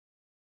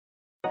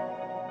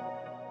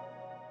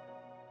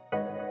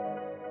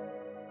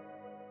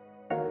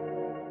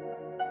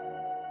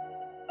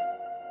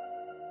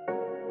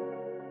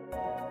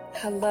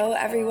Hello,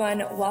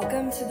 everyone.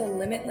 Welcome to the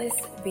Limitless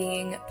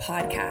Being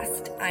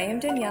podcast. I am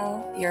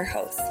Danielle, your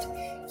host,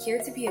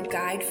 here to be a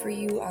guide for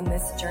you on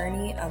this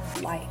journey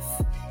of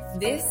life.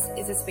 This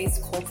is a space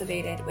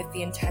cultivated with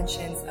the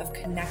intentions of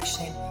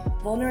connection,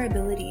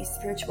 vulnerability,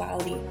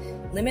 spirituality,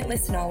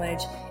 limitless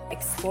knowledge,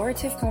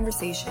 explorative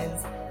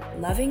conversations,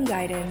 loving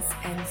guidance,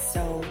 and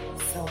so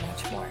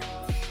much more.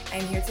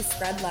 I'm here to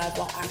spread love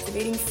while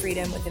activating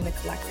freedom within the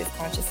collective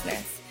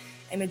consciousness.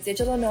 I'm a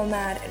digital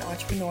nomad, an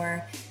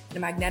entrepreneur, and a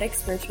magnetic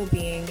spiritual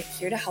being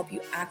here to help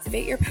you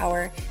activate your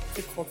power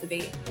to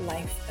cultivate the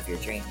life of your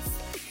dreams.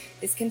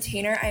 This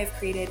container I have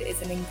created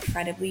is an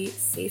incredibly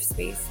safe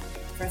space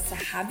for us to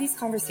have these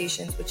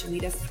conversations which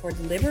lead us toward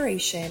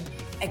liberation,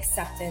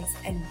 acceptance,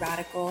 and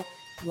radical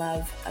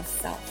love of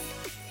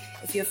self.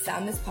 If you have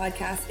found this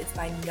podcast, it's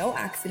by no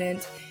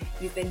accident.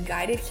 You've been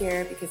guided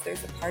here because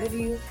there's a part of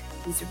you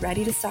who's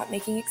ready to stop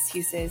making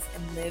excuses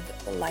and live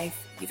the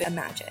life you've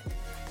imagined.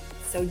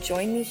 So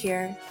join me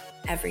here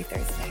every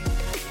Thursday.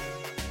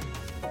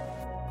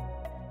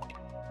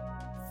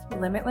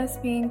 Limitless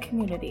Being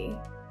community,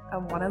 I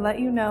want to let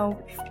you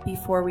know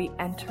before we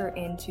enter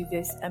into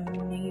this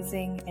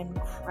amazing,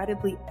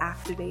 incredibly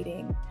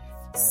activating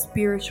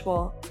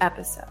spiritual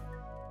episode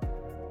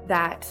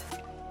that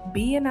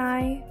B and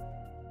I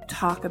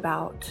talk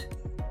about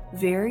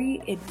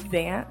very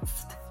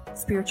advanced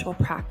spiritual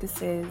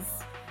practices,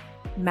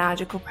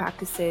 magical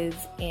practices,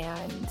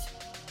 and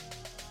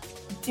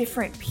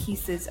different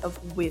pieces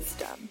of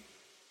wisdom.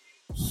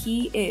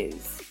 He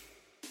is,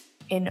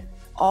 in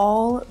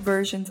all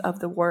versions of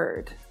the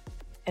word,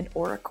 an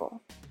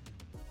oracle.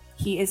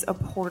 He is a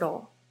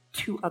portal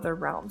to other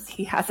realms.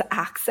 He has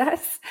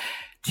access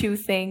to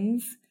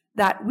things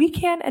that we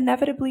can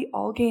inevitably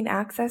all gain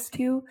access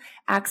to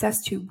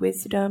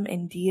wisdom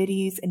and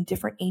deities and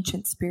different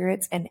ancient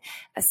spirits and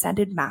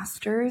ascended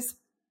masters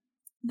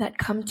that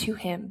come to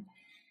him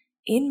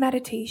in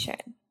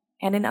meditation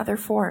and in other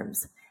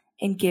forms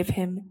and give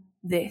him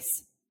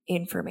this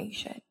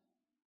information.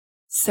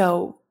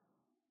 So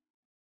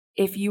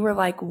if you were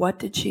like, what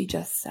did she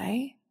just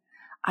say?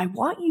 I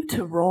want you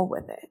to roll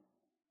with it.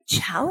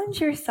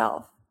 Challenge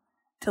yourself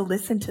to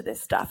listen to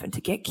this stuff and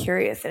to get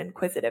curious and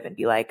inquisitive and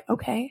be like,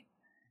 okay,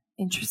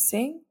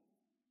 interesting.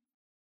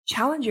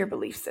 Challenge your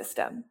belief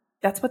system.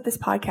 That's what this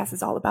podcast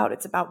is all about.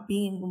 It's about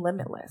being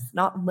limitless,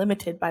 not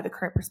limited by the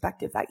current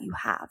perspective that you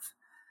have.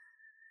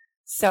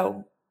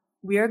 So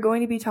we are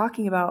going to be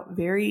talking about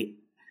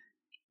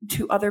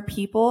to other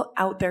people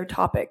out there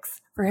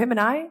topics. For him and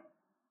I,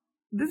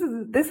 this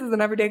is an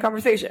everyday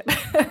conversation.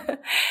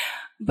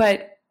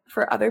 But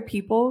for other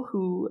people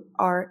who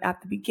are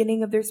at the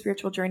beginning of their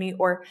spiritual journey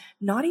or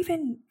don't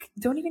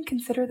even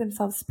consider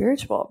themselves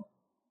spiritual,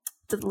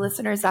 to the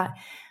listeners that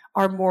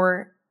are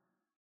more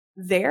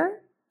there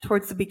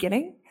towards the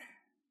beginning,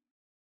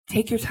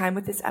 take your time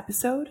with this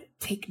episode,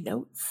 take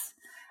notes,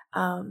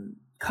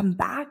 come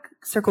back,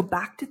 circle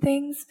back to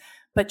things,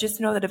 but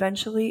just know that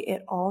eventually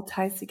it all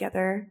ties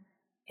together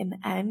in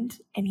the end,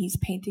 and he's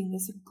painting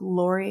this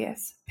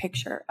glorious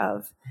picture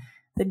of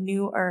the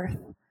new earth,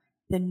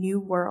 the new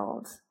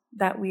world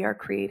that we are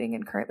creating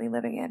and currently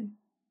living in.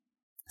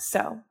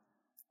 So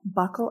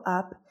buckle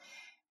up.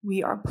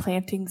 We are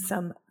planting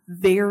some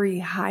very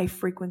high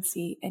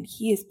frequency, and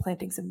he is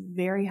planting some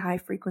very high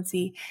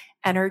frequency,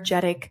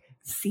 energetic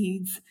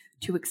seeds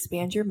to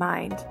expand your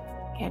mind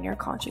and your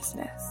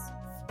consciousness.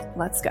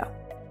 Let's go.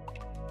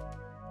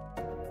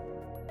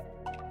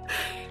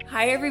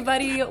 Hi,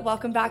 everybody.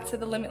 Welcome back to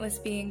the Limitless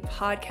Being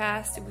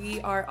podcast.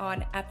 We are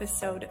on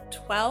episode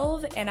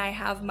 12, and I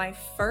have my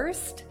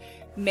first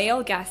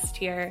male guest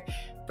here,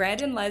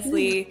 Brandon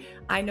Leslie.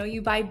 I know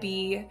you by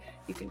B.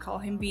 You can call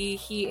him B.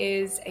 He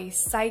is a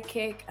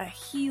psychic, a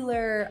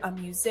healer, a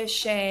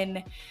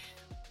musician.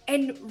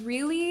 And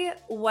really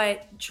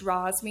what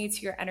draws me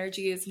to your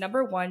energy is,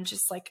 number one,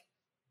 just like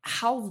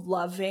how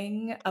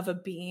loving of a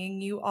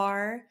being you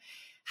are,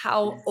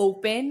 how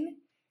open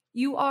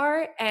you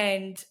are,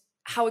 and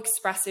how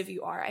expressive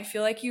you are. I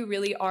feel like you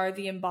really are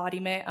the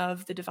embodiment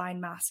of the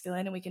divine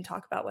masculine, and we can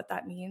talk about what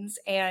that means.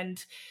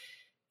 And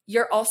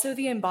you're also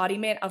the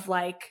embodiment of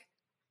like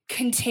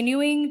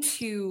continuing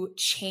to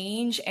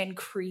change and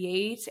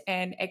create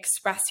and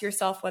express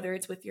yourself, whether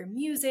it's with your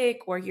music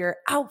or your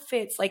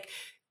outfits. Like,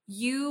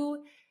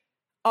 you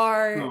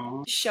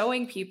are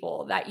showing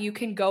people that you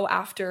can go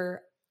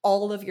after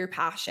all of your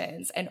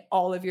passions and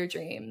all of your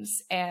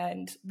dreams.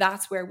 And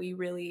that's where we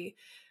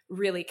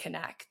really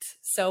connect.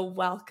 So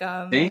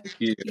welcome. Thank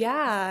you.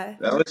 Yeah.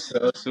 That was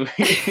so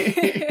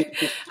sweet.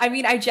 I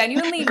mean, I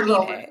genuinely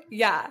mean it.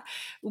 Yeah.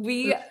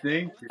 Thank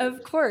you.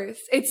 Of course.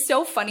 It's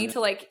so funny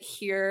to like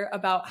hear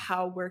about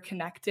how we're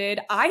connected.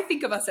 I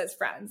think of us as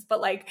friends,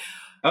 but like,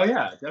 oh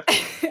yeah,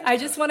 definitely. I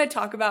just want to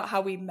talk about how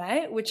we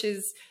met, which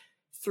is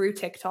through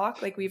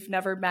TikTok. Like, we've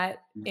never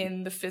met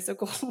in the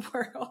physical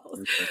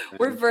world.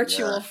 We're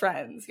virtual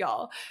friends,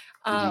 y'all.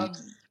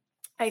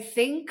 I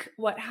think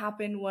what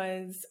happened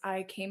was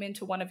I came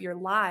into one of your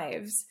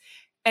lives,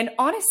 and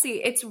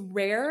honestly, it's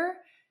rare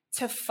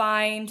to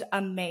find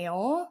a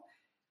male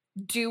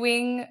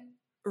doing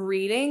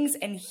readings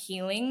and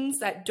healings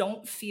that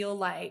don't feel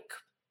like,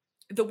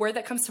 the word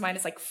that comes to mind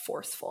is like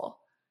forceful,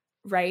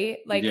 right?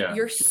 Like Yeah,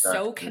 you're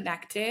so exactly.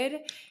 connected,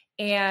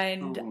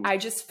 and I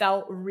just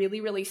felt really,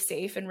 really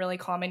safe and really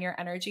calm in your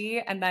energy.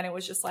 And then it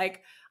was just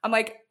like, I'm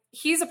like,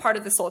 he's a part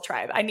of the soul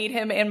tribe. I need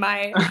him in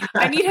my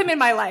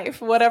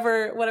life,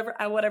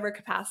 whatever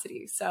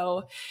capacity.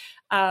 So,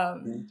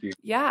 Thank you.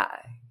 yeah.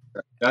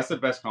 That's the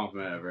best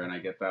compliment ever, and I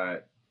get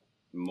that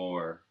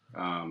more,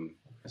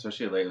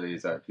 especially lately,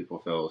 is that people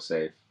feel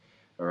safe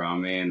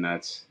around me, and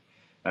that's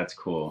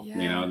cool. You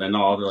know, Yeah. then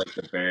all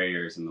the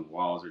barriers and the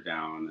walls are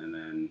down, and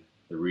then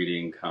the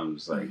reading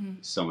comes like Mm-hmm.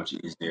 so much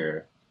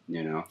easier.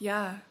 You know.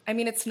 Yeah. I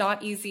mean, it's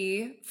not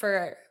easy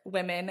for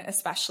women,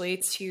 especially,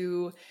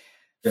 to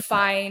Yeah.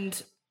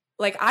 find,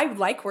 like, I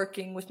like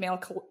working with male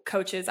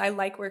coaches. I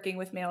like working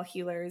with male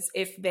healers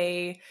if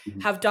they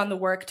Mhm. have done the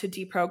work to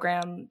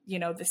deprogram,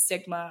 the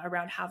stigma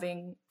around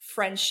having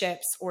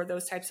friendships or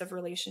those types of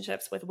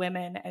relationships with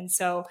women. And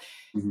so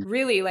Mhm.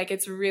 really, like,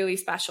 it's really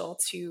special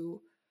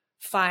to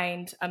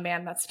find a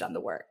man that's done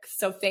the work.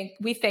 So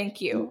we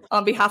thank you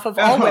on behalf of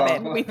all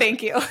women. We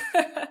thank you.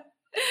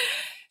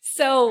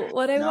 So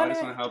what I No, I want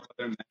just to want to help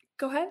other men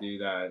go ahead. do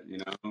that. You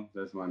know,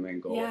 that's my main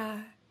goal.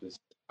 Yeah.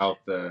 Just help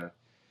the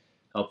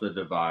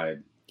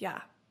divide.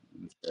 Yeah.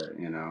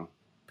 You know.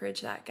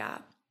 Bridge that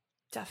gap.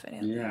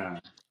 Definitely. Yeah.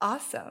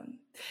 Awesome.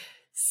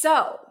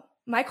 So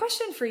my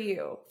question for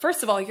you,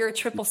 first of all, you're a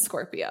triple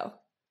Scorpio.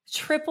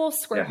 Triple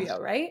Scorpio, Yeah.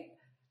 right?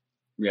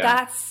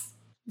 Yeah.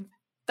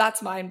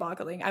 That's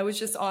mind-boggling. I was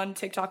just on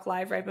TikTok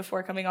live right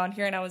before coming on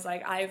here, and I was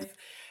like,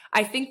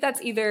 I think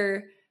that's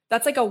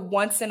like a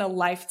once in a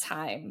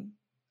lifetime.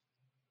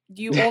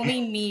 You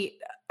only meet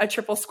a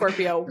triple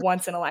Scorpio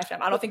once in a lifetime.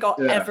 I don't think I'll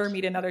ever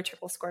meet another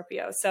triple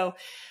Scorpio. So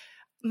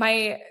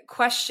my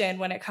question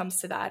when it comes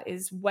to that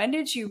is, when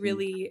did you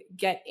really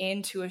get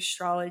into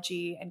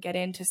astrology and get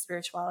into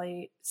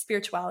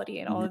spirituality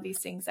and all of these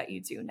things that you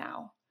do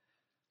now?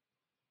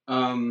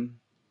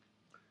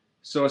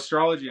 So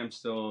astrology, I'm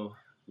still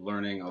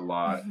learning a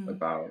lot Mm-hmm.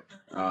 about.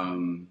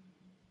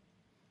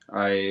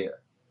 I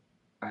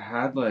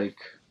had like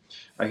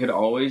I could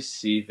always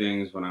see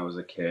things when I was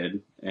a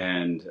kid,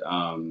 and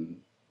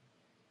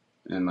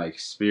like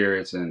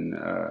spirits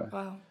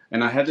Wow.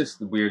 and I had this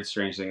weird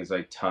strange thing is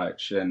like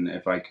touch, and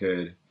if I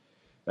could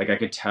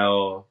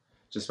tell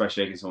just by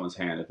shaking someone's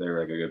hand if they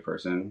were like a good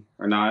person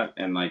or not,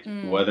 and like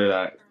whether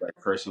that like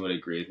person would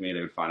agree with me.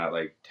 They would find out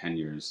like 10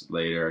 years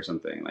later or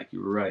something. Like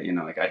you were right, you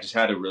know. Like I just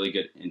had a really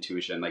good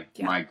intuition. Like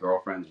my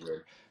girlfriends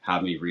would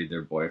have me read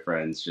their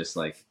boyfriends, just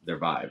like their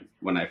vibe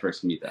when I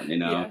first meet them, you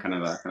know, kind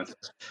of that kind of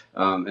stuff.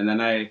 And then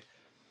I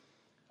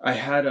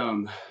had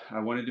I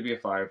wanted to be a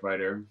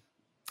firefighter.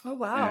 Oh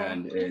wow.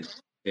 And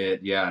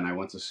and I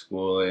went to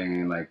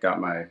schooling and like got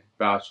my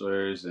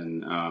bachelor's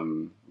and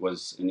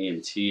was an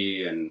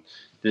EMT and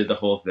did the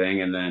whole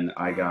thing, and then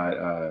I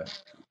got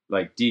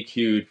like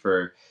DQ'd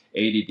for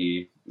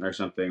ADD or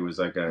something. It was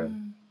like a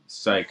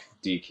psych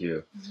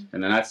DQ,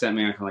 and then that sent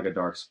me on kind of like a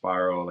dark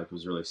spiral. Like it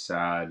was really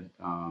sad,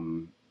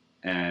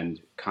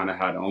 and kind of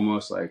had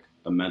almost like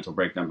a mental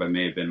breakdown, but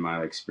may have been my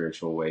like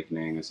spiritual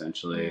awakening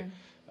essentially.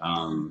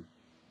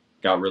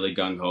 Got really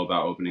gung ho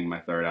about opening my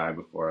third eye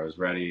before I was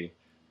ready.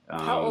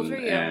 How old were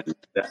you? And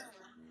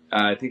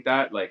I think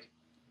that like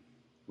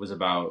was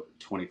about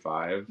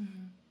 25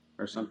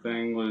 or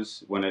something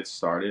was when it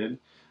started.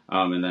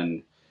 And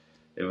then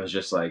it was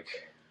just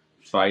like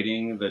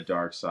fighting the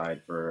dark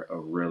side for a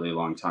really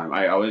long time.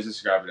 I always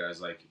describe it as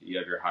like you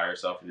have your higher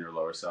self and your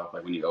lower self.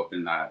 Like when you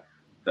open that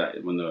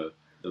when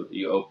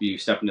you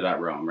step into that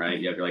realm, right?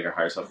 You have like your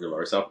higher self, your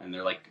lower self, and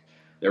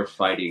they're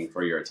fighting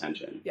for your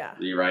attention. Yeah.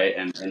 You're right.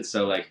 And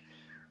so like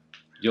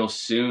you'll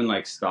soon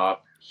like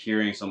stop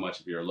hearing so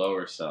much of your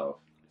lower self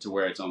to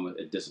where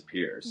it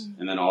disappears,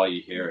 and then all you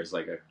hear is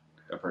like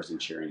a person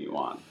cheering you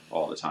on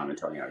all the time and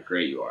telling you how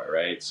great you are,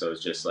 right? So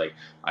it's just like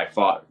I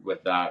fought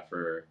with that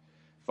for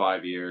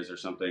 5 years or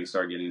something.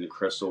 Started getting into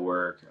crystal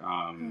work,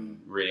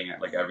 reading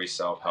like every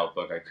self-help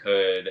book I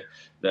could.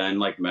 Then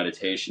like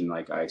meditation,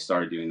 like I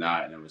started doing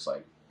that, and it was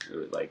like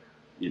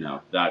you know,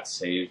 that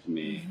saved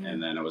me.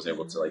 And then I was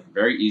able to like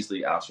very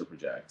easily astral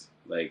project,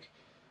 like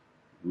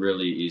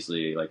really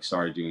easily, like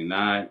started doing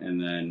that,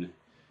 and then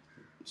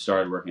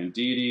started working at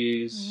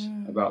deities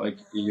about like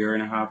a year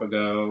and a half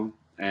ago,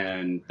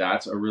 and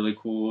that's a really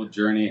cool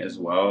journey as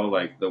well.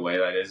 Like the way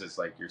that is, it's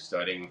like you're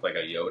studying with like a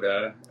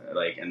Yoda,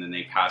 like, and then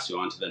they pass you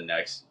on to the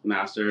next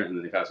master, and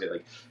then they pass you,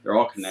 like they're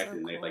all connected,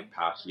 and they like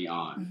pass me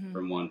on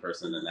from one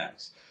person to the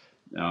next.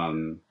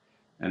 And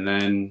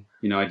then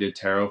you know I did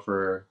tarot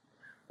for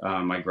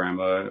my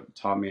grandma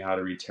taught me how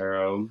to read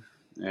tarot,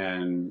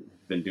 and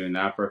been doing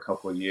that for a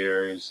couple of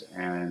years,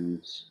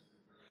 and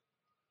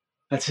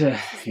that's it,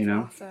 This you is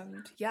know?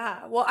 awesome.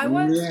 Yeah. Well,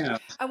 Yeah.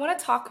 I want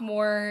to talk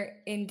more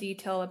in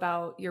detail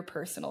about your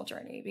personal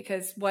journey,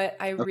 because what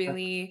I Okay.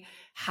 really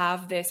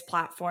have this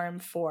platform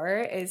for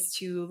is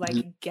to Mhm.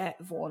 like get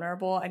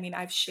vulnerable. I mean,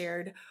 I've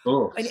shared,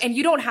 Cool. and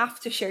you don't have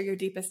to share your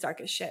deepest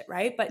darkest shit,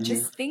 right? But Mhm.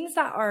 just things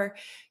that are,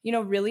 you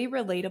know, really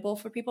relatable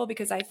for people,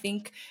 because I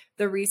think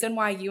the reason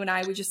why you and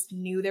I, we just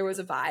knew there was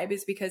a vibe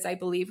is because I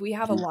believe we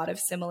have a Mhm. lot of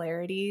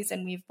similarities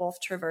and we've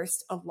both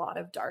traversed a lot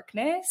of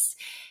darkness.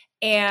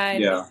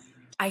 And Yeah.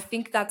 I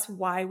think that's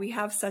why we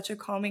have such a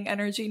calming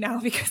energy now,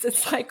 because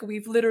it's like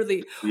we've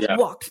literally Yeah.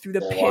 walked through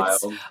the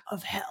pits Wild.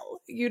 of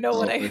hell. You know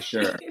what Oh, I for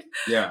sure. mean?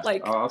 Yeah.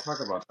 Like, I'll talk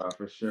about that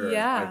for sure. I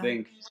yeah.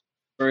 think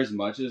for as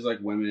much as like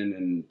women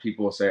and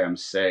people say I'm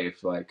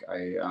safe, like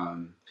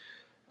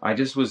I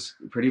just was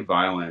pretty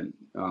violent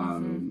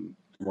Mm-hmm.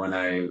 when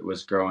I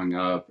was growing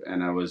up,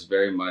 and I was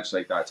very much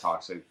like that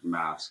toxic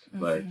mask,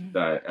 like Mm-hmm.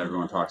 that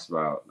everyone talks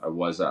about. I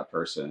was that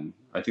person.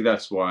 I think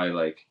that's why,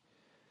 like,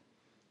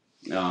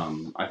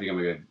 I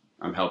think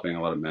I'm helping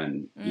a lot of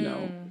men, you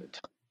know,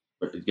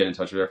 Mm. get in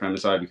touch with their feminine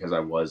side because I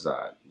was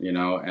that, you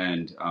know,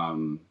 and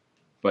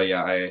but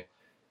yeah, I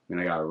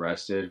got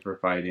arrested for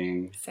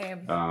fighting.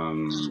 Same.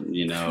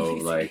 You know,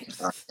 Totally like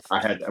same.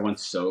 I went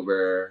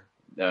sober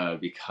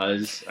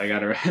because I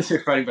got arrested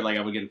for fighting, but like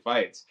I would get in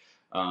fights.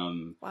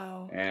 Um,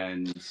 Wow.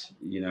 and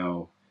you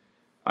know,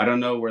 I don't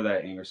know where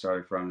that anger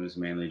started from. It was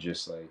mainly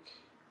just like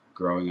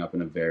growing up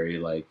in a very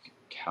like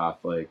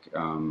Catholic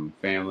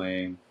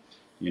family,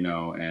 you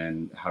know,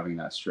 and having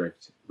that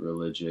strict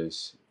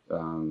religious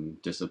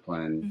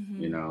discipline,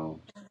 you Mm-hmm. know,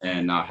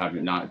 and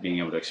not being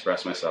able to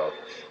express myself.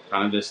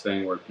 Kind of this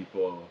thing where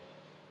people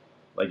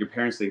like your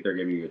parents think they're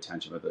giving you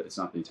attention, but it's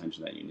not the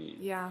attention that you need.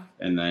 Yeah.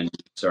 And then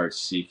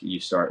you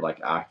start like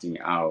acting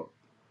out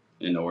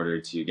in order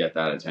to get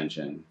that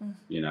attention, Mm.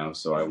 you know.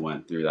 So I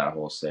went through that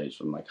whole stage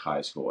from like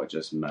high school. I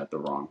just met the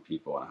wrong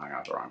people and hung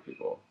out with the wrong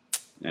people,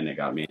 and it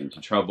got me into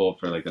trouble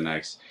for like the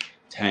next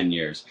 10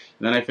 years.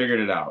 And then I figured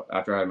it out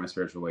after I had my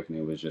spiritual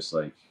awakening. It was just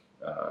like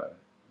uh,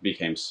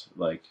 became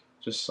like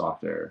just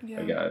softer, I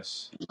Yeah.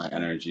 guess, my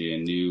energy,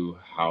 and knew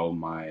how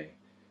my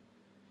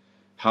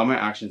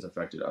actions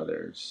affected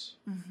others,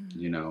 Mm-hmm.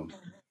 you know.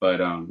 But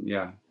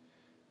yeah,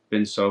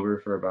 been sober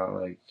for about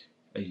like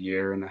a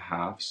year and a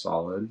half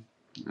solid.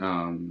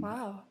 Um,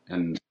 Wow.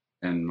 and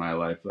my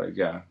life like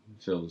yeah,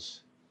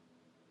 feels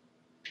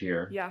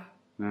pure Yeah.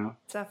 now.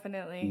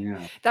 Definitely.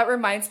 Yeah. That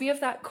reminds me of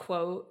that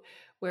quote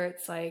where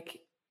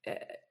uh,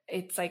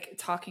 it's like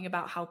talking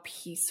about how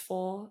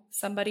peaceful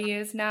somebody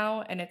is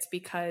now, and it's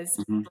because,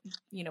 Hmm.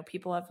 you know,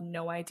 people have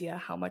no idea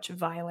how much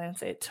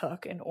violence it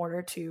took in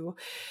order to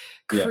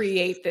Yeah.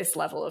 create this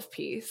level of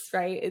peace,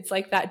 right? It's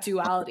like that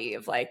duality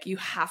of like you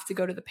have to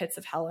go to the pits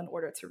of hell in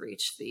order to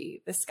reach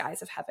the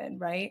skies of heaven,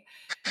 right?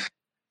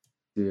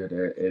 Dude,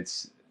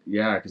 it's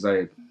yeah, because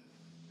I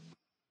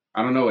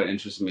don't know what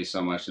interested me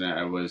so much, and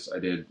I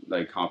did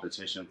like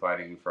competition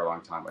fighting for a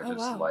long time. I Oh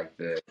just wow.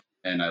 liked it,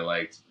 and I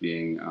liked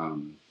being,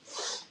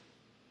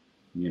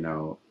 you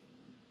know,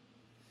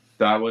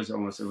 that was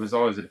almost it was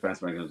always a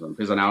defense mechanism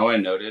because now I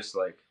noticed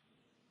like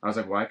I was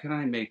like, why couldn't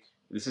I make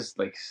this is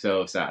like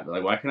so sad.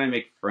 Like, why couldn't I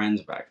make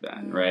friends back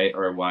then, right? Mm.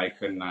 Or why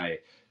couldn't I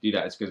do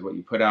that? It's because what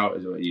you put out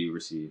is what you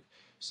receive.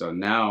 So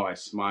now I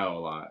smile a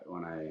lot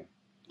when I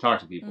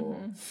talk to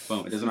people.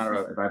 Boom. It doesn't Mm-hmm.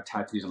 matter if I have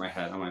tattoos on my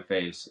head, on my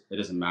face. It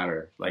doesn't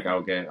matter. Like,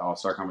 I'll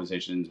start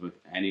conversations with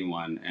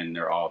anyone, and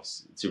they're all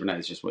super nice.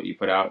 It's just what you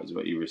put out is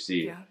what you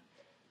receive. Yeah.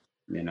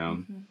 You know.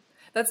 Mm-hmm.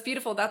 That's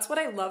beautiful. That's what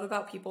I love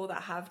about people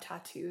that have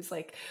tattoos.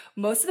 Like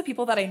most of the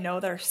people that I know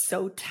that are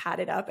so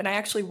tatted up, and I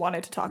actually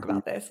wanted to talk Mhm.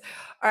 about this,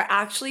 are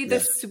actually the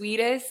Yeah.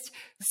 sweetest,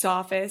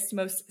 softest,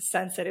 most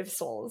sensitive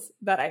souls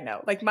that I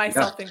know, like Yeah.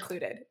 myself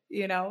included,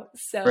 you know?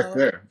 For So,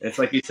 sure. It's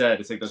like you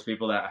said, it's like those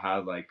people that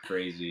had like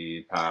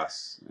crazy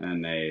pasts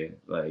and they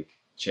like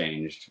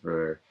changed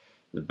for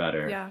the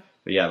better. yeah.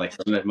 But yeah, like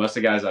most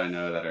of the guys I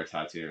know that are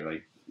tattooed are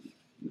like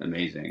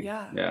amazing.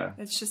 Yeah. Yeah.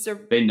 It's just a,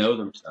 They know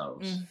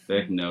themselves.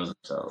 They mhm. know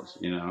themselves,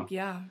 you know?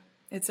 Yeah.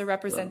 It's a So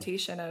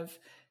representation of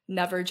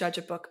never judge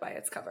a book by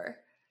its cover.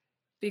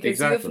 Because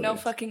you have no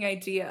exactly. fucking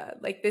idea.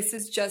 Like, this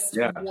is just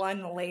Yeah.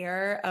 one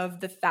layer of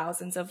the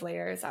thousands of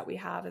layers that we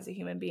have as a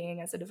human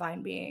being, as a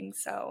divine being.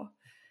 So,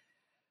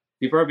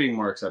 People are being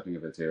more accepting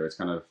of it too. It's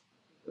kind of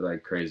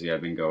like crazy.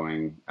 I've been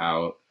going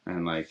out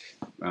and like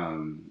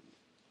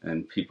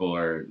and people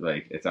are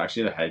like it's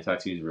actually the head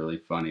tattoo is really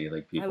funny.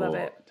 Like I love people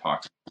it.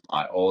 talk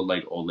old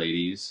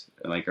ladies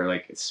and like are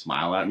like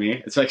smile at me.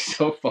 It's like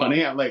so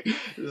funny. I'm like this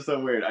is so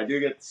weird. I do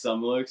get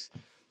some looks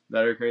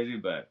that are crazy,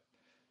 but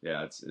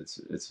yeah, it's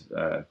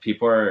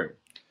people are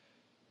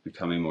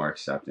becoming more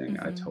accepting.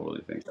 I Mm-hmm.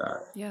 totally think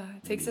that. Yeah.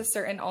 It takes a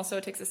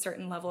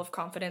certain level of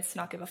confidence to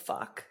not give a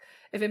fuck.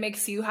 If it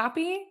makes you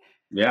happy,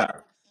 Yeah,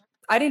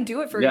 I didn't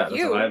do it for yeah, that's what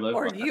I you live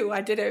or by. you.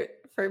 I did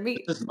it for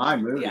me. This is my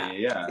Yeah, movie.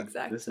 Yeah, this is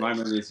exactly. my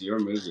movie. It's your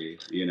movie.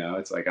 You know,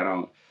 it's like I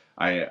don't.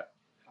 I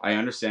I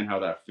understand how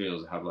that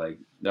feels. Have like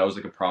that was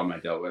like a problem I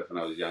dealt with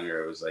when I was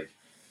younger. It was like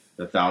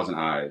the thousand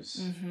eyes,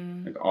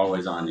 Mm-hmm. like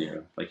always on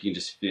you. Like you can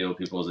just feel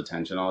people's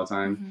attention all the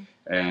time,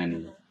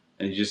 and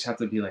you just have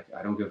to be like,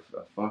 I don't give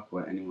a fuck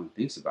what anyone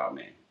thinks about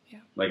me. Yeah.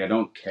 Like I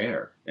don't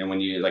care. And when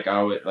you like,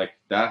 I would like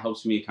that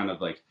helps me kind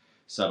of like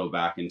settle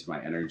back into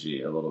my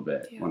energy a little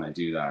bit when I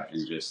do that,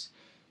 and just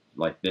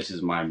like this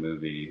is my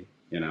movie.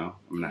 You know,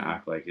 I'm gonna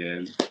act like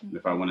it.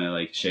 If I want to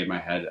like shave my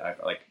head, I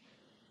like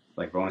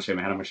if I want to shave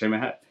my head, I'm gonna shave my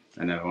head.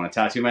 And if I want to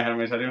tattoo my head, I'm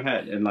gonna tattoo my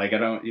head. And like I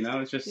don't, you know,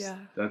 it's just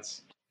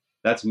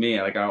that's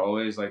me. Like I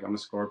always like I'm a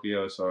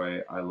Scorpio, so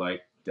I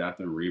like death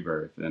and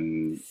rebirth,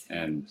 and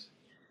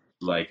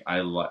like I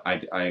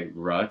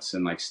ruts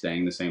and like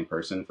staying the same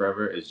person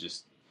forever is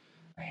just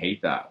I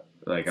hate that.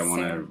 Like I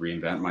want to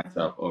reinvent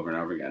myself over and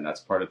over again.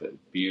 That's part of the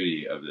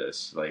beauty of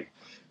this, like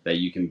that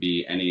you can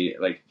be any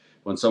like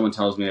when someone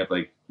tells me I have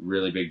like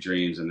really big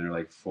dreams and they're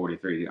like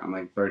 43, I'm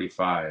like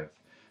 35.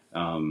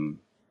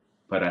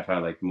 But I've had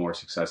like more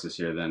success this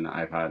year than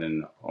I've had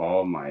in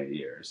all my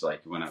years.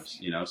 Like when I was,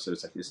 you know, so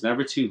it's like it's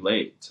never too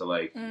late to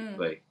like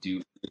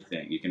do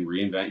anything. You can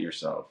reinvent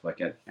yourself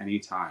like at any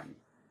time,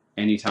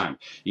 anytime.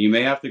 You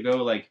may have to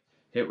go like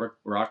hit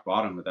rock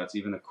bottom, but that's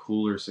even a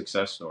cooler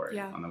success story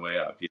on the way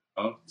up. You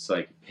know, it's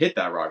like hit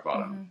that rock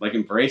bottom, like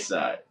embrace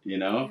that. You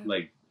know,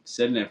 like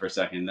sit in it for a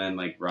second, then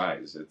like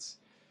rise.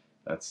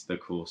 That's the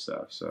cool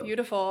stuff. So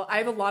beautiful. I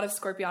have a lot of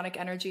Scorpionic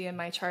energy in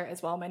my chart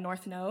as well. My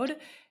North Node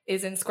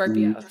is in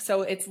Scorpio.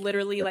 So it's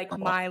literally like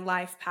my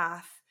life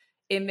path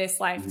in this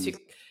life to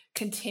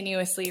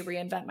continuously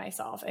reinvent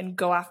myself and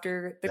go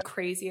after the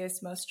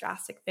craziest, most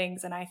drastic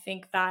things. And I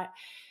think that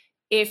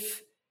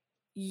if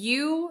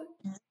you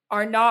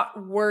are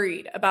not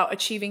worried about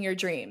achieving your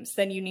dreams,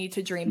 then you need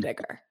to dream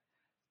bigger.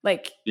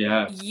 Like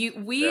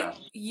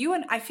you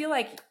and I feel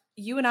like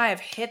you and I have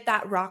hit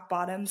that rock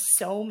bottom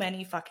so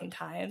many fucking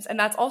times. And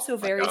that's also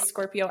very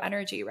Scorpio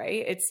energy,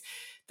 right? It's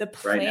the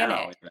planet.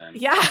 Right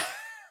now,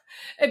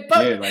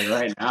 but dude, like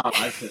right now,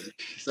 I feel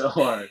so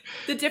hard.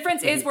 The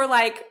difference is we're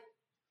like,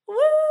 woo!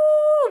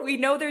 We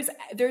know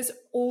there's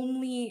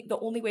only the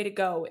only way to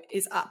go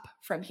is up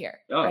from here,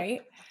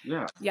 right?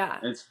 Yeah. Yeah.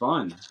 It's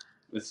fun.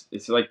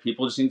 It's like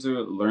people just need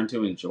to learn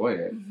to enjoy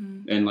it.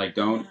 And like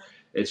don't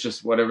it's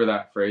just whatever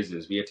that phrase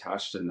is, be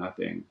attached to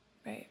nothing.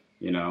 Right.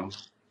 You know?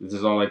 This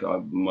is all like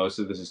most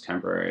of this is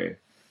temporary.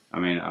 I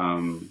mean,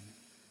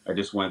 I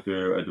just went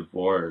through a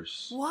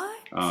divorce.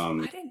 What?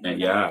 I didn't know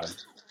that.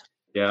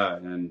 Yeah,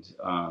 and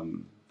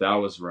that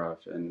was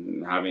rough,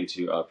 and having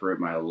to uproot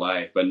my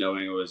life, but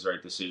knowing it was the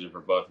right decision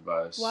for both of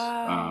us.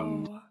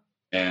 Wow.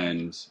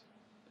 And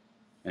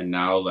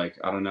now, like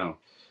I don't know,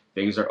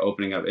 things are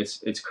opening up.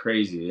 It's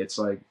crazy. It's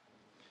like,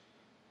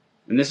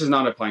 and this is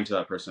not applying to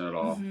that person at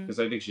all because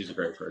I think she's a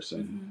great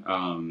person.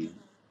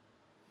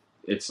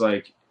 It's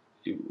like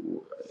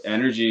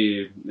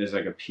energy is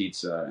like a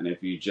pizza, and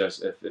if you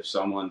just if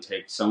someone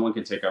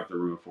can take up the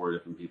room of 4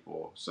 different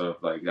people, so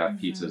if like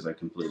that pizza is like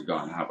completely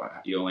gone,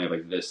 you only have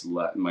like this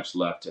much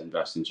left to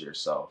invest into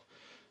yourself.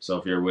 So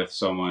if you're with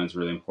someone, it's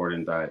really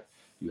important that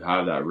you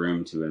have that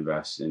room to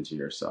invest into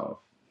yourself,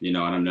 you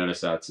know. And I've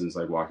noticed that since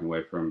like walking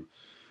away from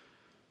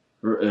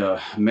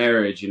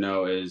marriage, you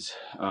know, is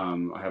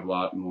I have a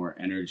lot more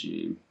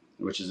energy,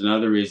 which is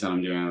another reason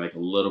I'm doing like a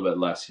little bit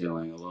less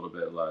healing, a little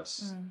bit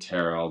less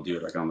tarot. I'll do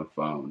it like on the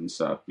phone and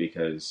stuff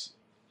because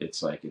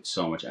it's like it's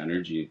so much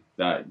energy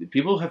that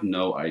people have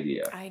no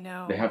idea. I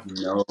know. They have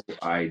no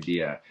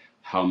idea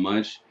how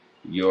much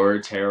your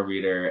tarot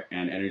reader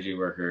and energy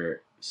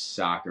worker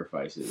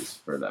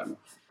sacrifices for them.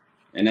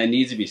 And that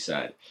needs to be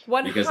said.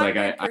 100%. Because like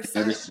I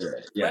noticed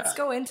it. Yeah. Let's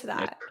go into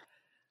that.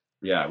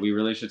 Yeah, we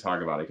really should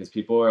talk about it because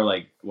people are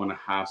like want to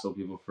hassle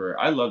people for.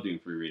 I love doing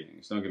free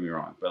readings. Don't get me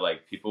wrong, but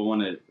like people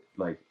want to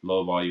like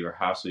lowball you or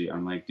hassle you.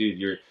 I'm like, dude,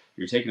 you're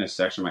taking a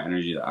section of my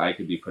energy that I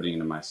could be putting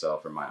into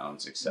myself for my own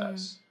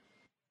success.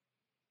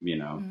 You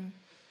know.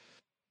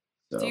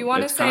 So do you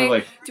want to say?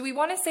 Like, do we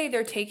want to say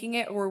they're taking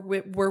it, or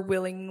we're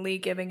willingly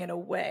giving it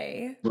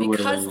away?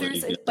 Because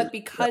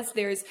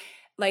there's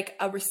like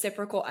a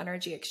reciprocal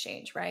energy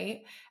exchange,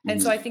 right?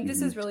 And so I think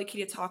this is really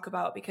key to talk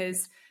about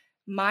because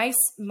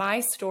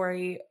my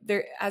story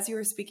there, as you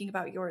were speaking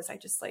about yours, I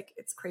just like,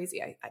 it's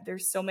crazy.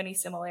 There's so many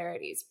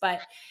similarities,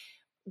 but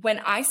when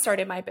I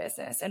started my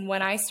business and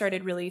when I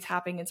started really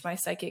tapping into my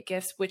psychic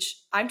gifts, which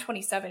I'm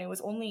 27, it was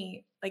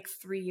only like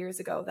 3 years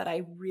ago that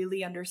I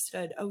really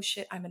understood, oh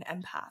shit, I'm an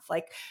empath.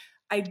 Like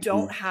I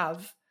don't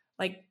have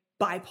like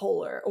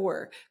bipolar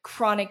or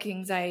chronic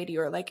anxiety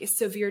or like a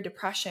severe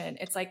depression.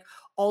 It's like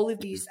all of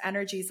these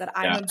energies that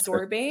I'm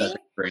absorbing,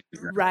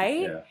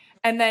 right? Yeah.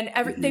 And then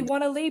they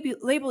want to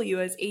label you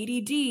as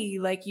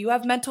ADD, like you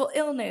have mental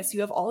illness, you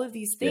have all of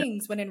these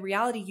things, when in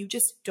reality, you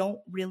just don't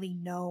really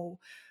know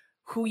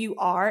who you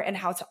are and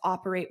how to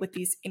operate with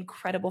these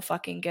incredible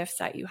fucking gifts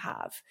that you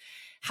have.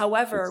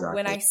 However,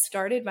 when I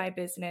started my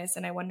business,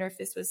 and I wonder if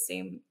this was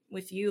same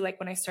with you, like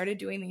when I started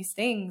doing these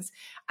things,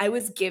 I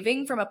was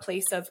giving from a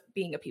place of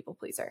being a people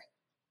pleaser.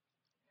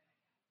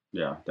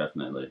 Yeah,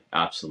 definitely.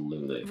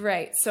 Absolutely.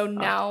 Right. So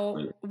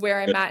now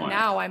where I'm at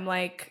now, I'm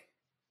like,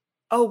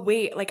 oh,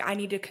 wait, like I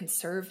need to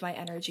conserve my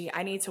energy.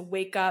 I need to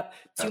wake up,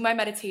 do my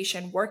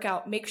meditation, work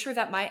out, make sure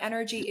that my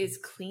energy is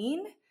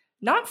clean,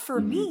 not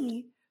for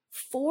me,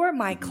 for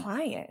my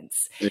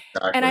clients.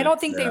 Exactly. And I don't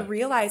think they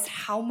realize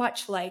how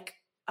much like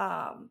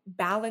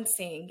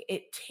balancing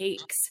it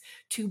takes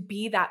to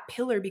be that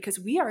pillar, because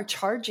we are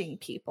charging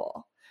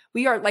people.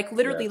 We are like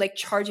literally like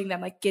charging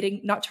them, like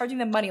not charging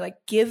them money, like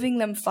giving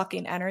them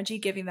fucking energy,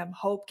 giving them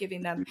hope,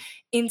 giving them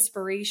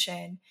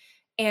inspiration.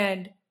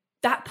 And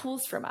that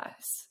pulls from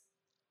us.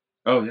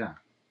 Oh yeah.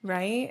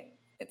 Right?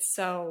 It's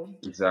so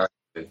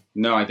exactly.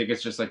 No, I think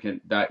it's just like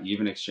that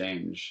even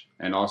exchange,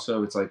 and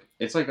also it's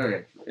like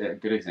a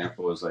good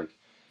example is like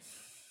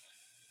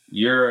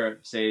you're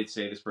say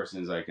this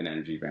person is like an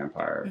energy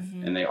vampire,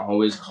 and they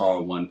always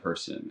call one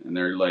person, and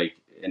they're like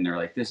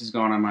this is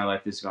going on in my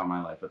life, this is going on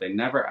in my life, but they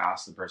never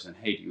ask the person,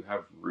 hey, do you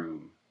have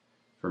room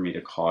for me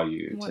to call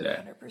you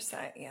today?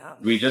 100%. Yeah.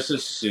 We just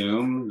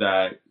assume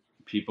that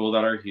people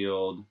that are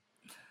healed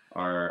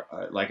are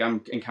like,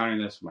 I'm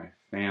encountering this with my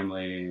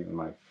family,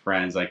 my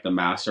friends, like the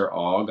masks are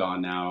all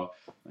gone now.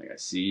 Like I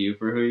see you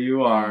for who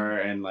you are,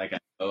 and like I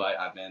know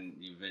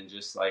you've been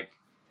just like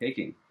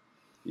taking,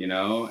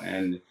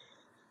 and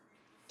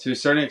to a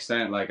certain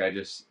extent, like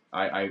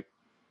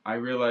I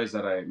realized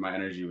that my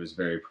energy was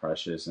very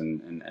precious,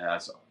 and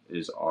as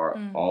is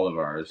all of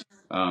ours,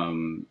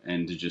 and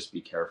to just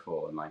be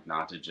careful and like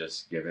not to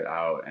just give it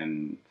out,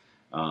 and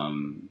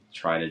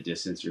try to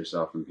distance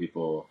yourself from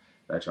people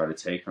that try to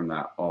take from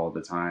that all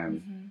the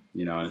time,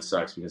 and it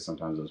sucks because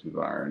sometimes those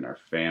people are in our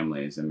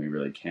families and we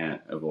really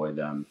can't avoid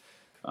them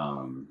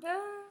in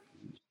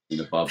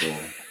the bubble.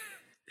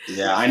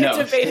 Yeah, I know.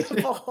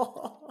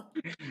 Debatable.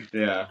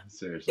 Yeah,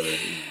 seriously.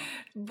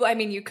 I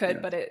mean, you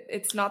could, but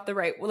it's not the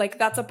right, like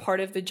that's a part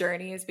of the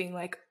journey, is being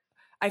like,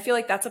 I feel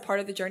like that's a part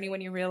of the journey when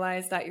you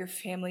realize that your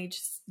family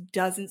just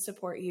doesn't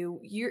support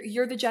you.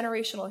 You're the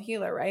generational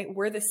healer, right?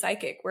 We're the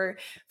psychic.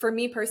 For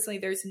me personally,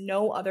 there's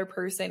no other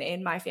person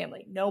in my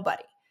family,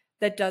 nobody,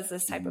 that does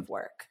this type of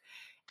work.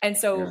 And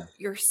so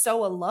you're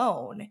so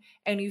alone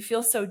and you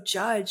feel so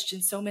judged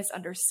and so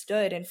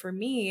misunderstood. And for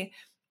me,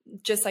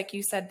 just like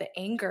you said, the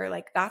anger,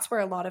 like that's where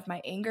a lot of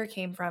my anger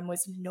came from,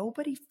 was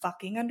nobody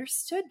fucking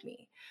understood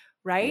me.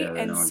 Right. Yeah,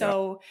 and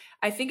so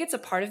I think it's a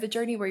part of the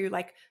journey where you're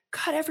like,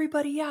 cut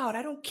everybody out.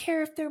 I don't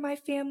care if they're my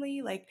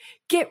family, like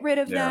get rid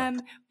of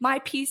them. My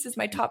peace is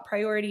my top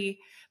priority.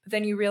 But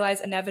then you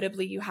realize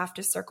inevitably you have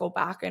to circle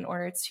back in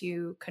order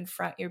to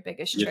confront your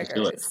biggest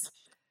triggers.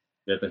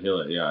 You have to heal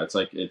it. Yeah. It's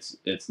like,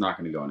 it's not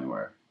going to go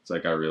anywhere. It's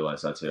like, I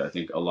realize that too. I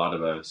think a lot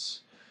of us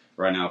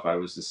right now, if I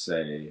was to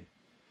say,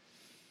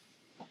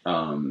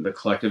 the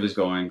collective is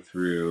going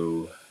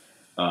through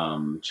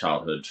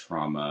childhood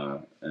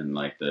trauma and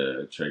like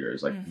the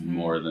triggers like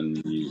more than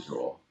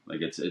usual. Like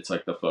it's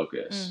like the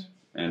focus.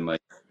 And like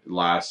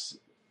last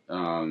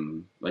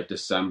like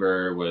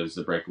December was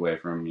the breakaway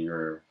from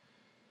your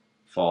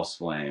false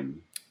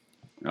flame,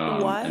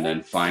 and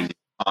then finding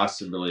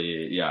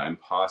possibly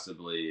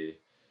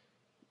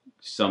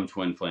some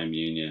twin flame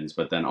unions,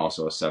 but then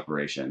also a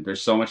separation.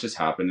 There's so much that's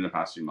happened in the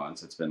past few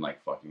months. It's been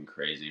like fucking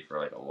crazy for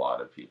like a lot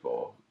of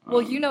people.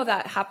 Well,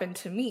 that happened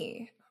to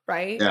me,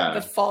 right? Yeah,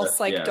 the false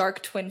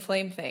dark twin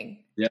flame thing.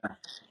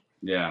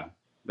 Yeah.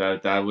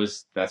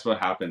 That's what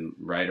happened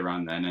right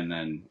around then. And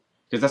then,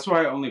 cause that's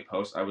why I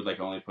would like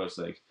only post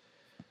like,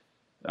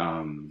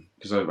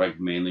 cause I like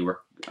mainly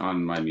work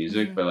on my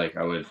music, but like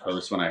I would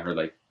post when I heard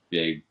like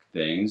big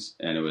things,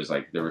 and it was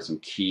like, there were some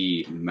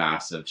key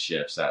massive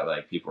shifts that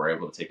like people were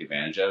able to take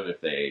advantage of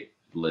if they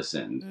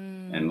listened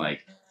and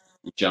like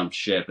jumped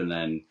ship and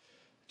then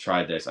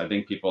tried this. I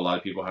think a lot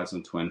of people had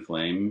some twin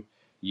flame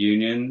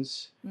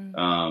unions,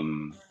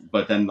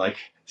 but then like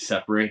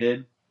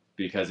separated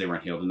because they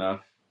weren't healed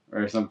enough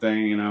or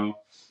something,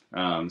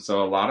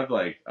 so a lot of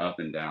like up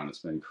and down. It's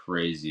been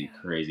crazy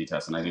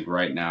test, and I think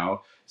right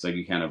now it's like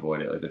you can't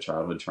avoid it. Like the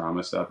childhood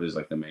trauma stuff is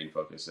like the main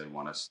focus. They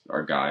want us,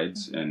 our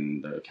guides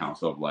and the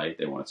Council of Light,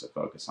 they want us to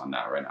focus on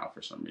that right now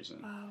for some reason.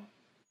 Wow.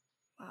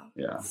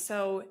 Yeah.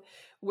 So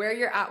where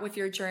you're at with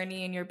your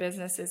journey and your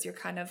businesses, you're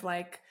kind of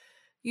like,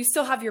 you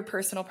still have your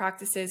personal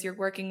practices. You're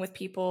working with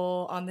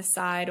people on the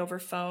side over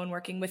phone,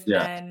 working with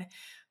men,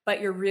 but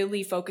you're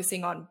really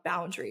focusing on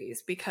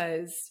boundaries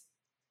because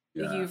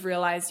you've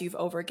realized you've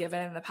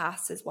overgiven in the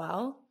past as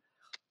well.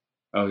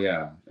 Oh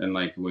yeah. And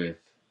like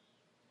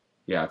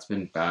it's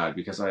been bad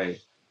because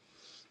maybe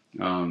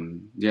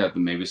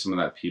some of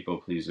that people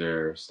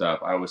pleaser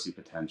stuff. I always see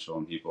potential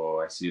in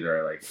people. I see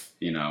their like,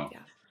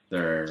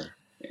 their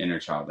inner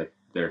child, like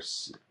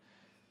there's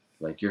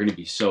like, you're going to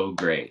be so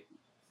great.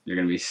 You're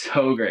going to be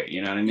so great.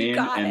 You know what I mean?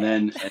 And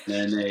then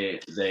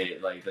they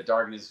like the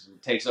darkness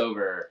takes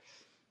over.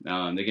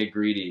 They get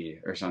greedy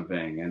or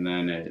something. And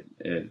then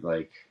it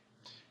like,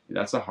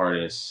 that's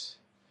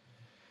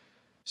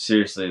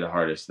seriously the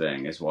hardest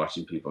thing is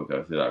watching people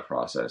go through that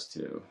process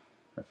too.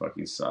 That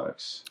fucking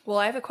sucks. Well,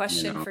 I have a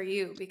question for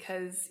you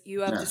because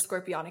you have the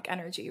scorpionic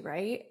energy,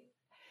 right?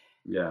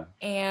 Yeah.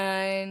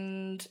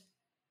 And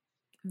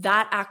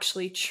that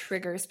actually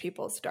triggers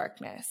people's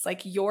darkness.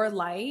 Like your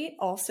light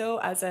also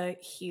as a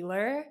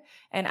healer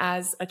and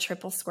as a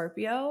triple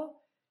Scorpio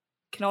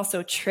can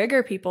also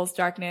trigger people's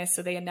darkness.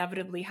 So they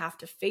inevitably have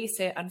to face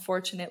it.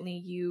 Unfortunately,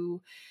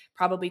 you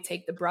probably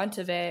take the brunt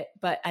of it,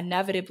 but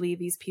inevitably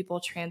these people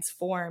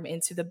transform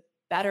into the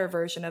better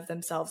version of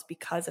themselves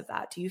because of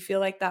that. Do you feel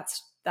like that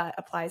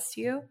applies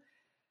to you?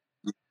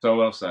 So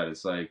well said.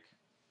 It's like,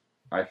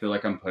 I feel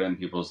like I'm put in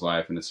people's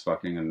life and it's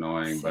fucking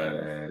annoying,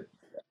 but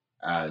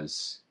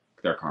as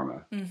their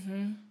karma.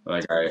 Mm-hmm.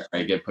 Like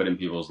I get put in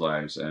people's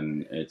lives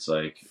and it's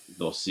like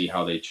they'll see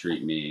how they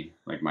treat me.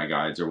 Like my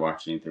guides are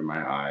watching through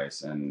my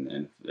eyes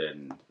and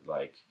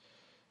like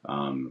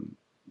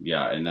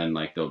yeah, and then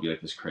like there'll be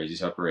like this crazy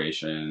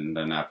separation,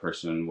 then that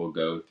person will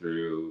go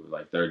through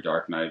like their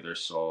dark night of their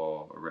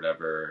soul or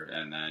whatever,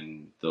 and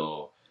then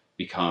it'll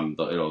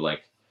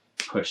like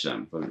push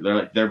them.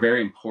 They're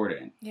very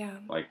important. Yeah.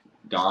 Like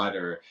God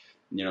or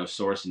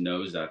source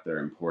knows that they're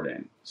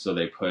important, so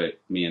they put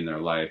me in their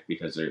life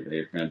because they're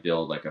going to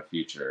build like a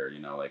future,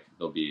 like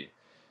they'll be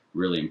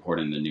really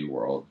important in the new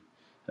world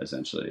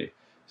essentially.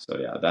 So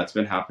yeah, that's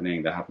been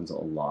happening. That happens a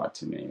lot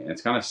to me, and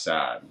it's kind of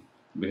sad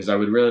because I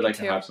would really like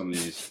to have some of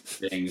these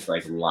things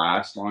like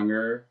last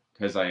longer,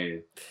 because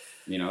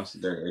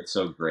it's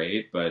so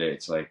great, but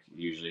it's like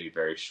usually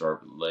very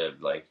short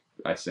lived. Like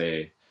I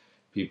say,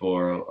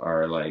 people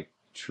are like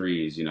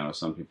trees,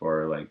 some people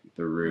are like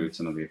the roots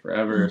and they'll be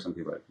forever. Some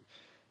people are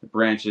the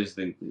branches,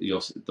 then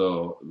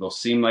they'll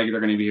seem like they're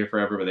going to be here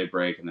forever, but they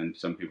break. And then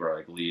some people are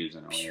like leaves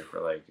and only here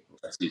for like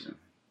a season.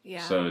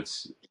 Yeah. So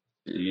it's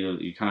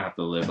you kind of have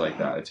to live like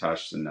that,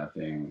 attached to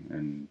nothing.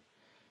 And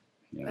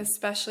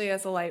especially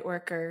as a light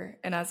worker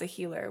and as a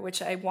healer,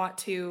 which I want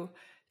to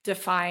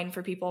define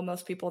for people.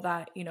 Most people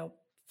that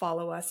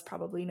follow us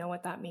probably know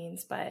what that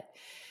means, but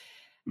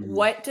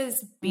what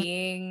does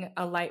being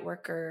a light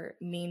worker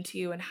mean to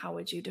you, and how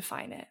would you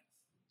define it?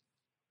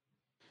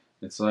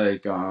 It's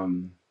like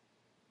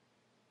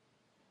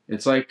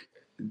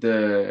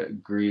the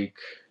Greek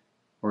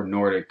or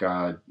Nordic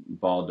god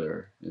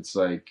Baldur. It's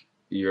like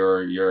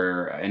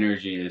your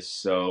energy is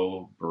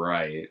so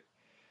bright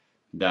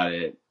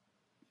that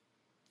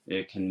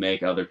it can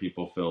make other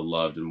people feel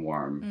loved and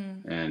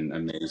warm and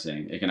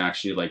amazing. It can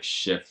actually like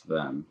shift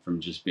them from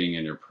just being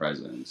in your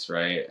presence,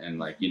 right? And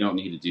like you don't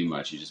need to do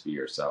much; you just be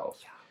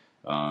yourself.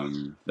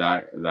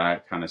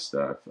 That kind of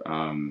stuff.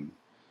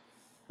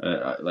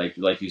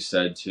 Like you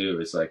said too,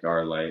 it's like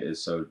our light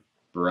is so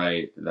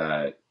bright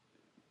that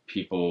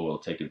people will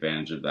take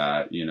advantage of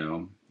that,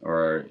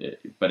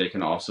 but it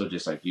can also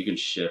just like you can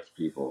shift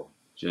people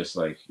just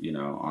like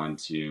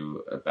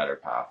onto a better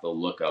path. They'll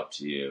look up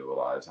to you a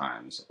lot of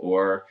times,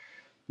 or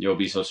you'll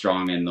be so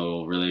strong and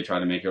they'll really try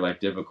to make your life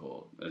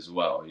difficult as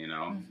well.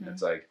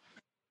 It's like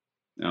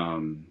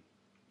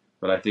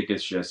but I think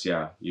it's just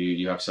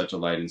you have such a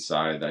light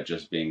inside that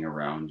just being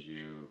around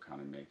you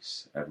kind of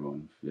makes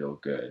everyone feel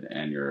good,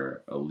 and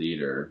you're a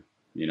leader.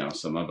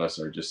 Some of us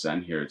are just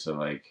sent here to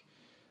like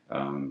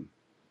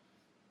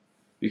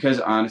because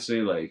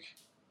honestly, like,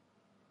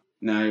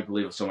 now I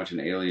believe so much in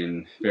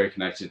alien, very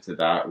connected to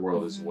that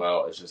world as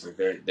well. It's just like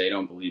they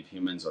don't believe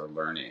humans are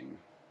learning,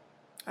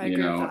 I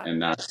agree with that.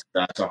 And that's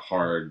a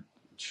hard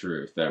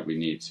truth that we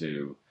need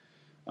to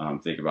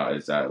think about,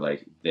 is that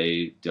like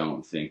they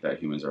don't think that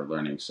humans are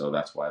learning. So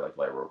that's why like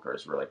light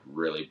workers were like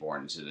really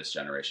born into this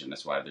generation.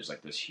 That's why there's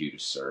like this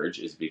huge surge,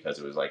 is because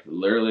it was like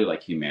literally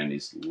like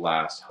humanity's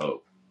last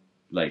hope,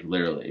 like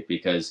literally,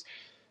 because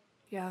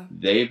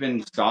they've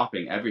been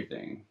stopping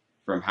everything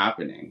from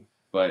happening.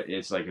 But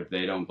it's like, if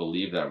they don't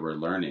believe that we're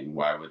learning,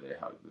 why would they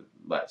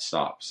let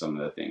stop some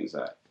of the things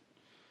that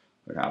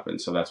would happen?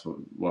 So that's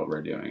what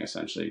we're doing,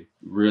 essentially,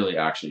 really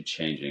actually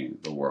changing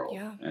the world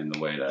and the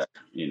way that,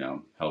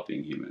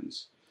 helping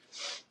humans.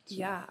 So.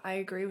 Yeah, I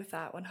agree with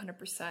that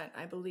 100%.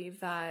 I believe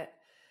that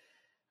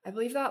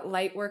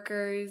light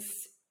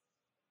workers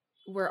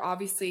were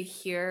obviously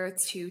here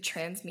to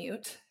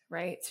transmute,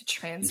 right? To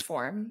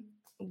transform.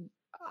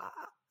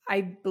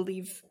 I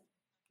believe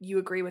you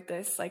agree with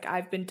this. Like,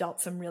 I've been dealt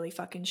some really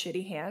fucking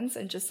shitty hands,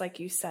 and just like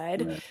you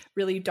said,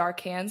 really dark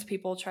hands.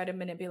 People try to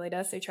manipulate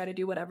us. They try to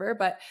do whatever,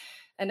 but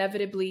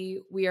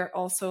inevitably we are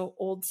also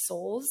old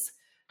souls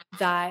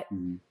that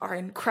are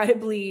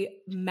incredibly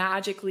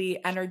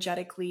magically,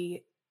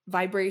 energetically,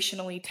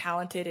 vibrationally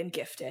talented and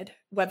gifted,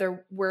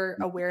 whether we're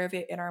aware of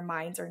it in our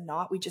minds or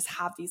not. We just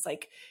have these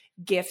like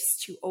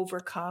gifts to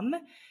overcome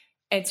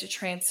and to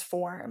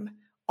transform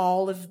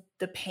all of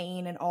the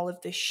pain and all of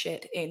this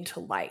shit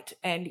into light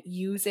and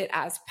use it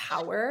as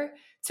power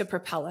to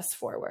propel us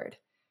forward.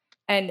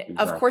 And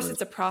of course,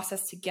 it's a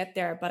process to get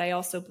there, but I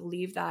also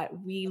believe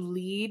that we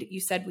lead. You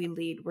said we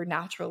lead. We're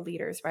natural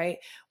leaders, right?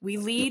 We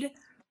lead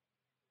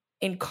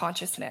in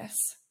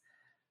consciousness.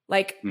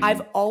 Like,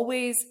 I've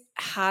always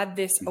had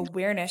this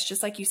awareness,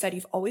 just like you said,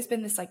 you've always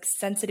been this like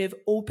sensitive,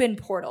 open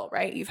portal,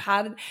 right?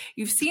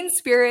 You've seen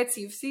spirits,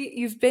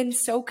 you've been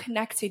so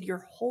connected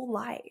your whole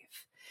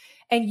life.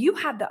 And you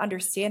had the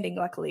understanding,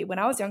 luckily. When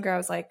I was younger, I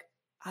was like,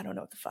 I don't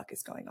know what the fuck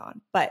is going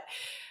on. But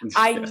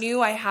I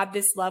knew I had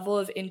this level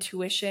of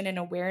intuition and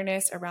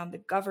awareness around the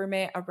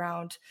government,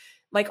 around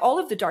like all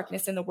of the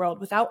darkness in the world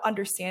without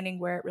understanding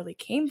where it really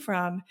came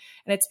from.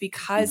 And it's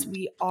because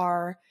we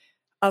are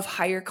of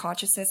higher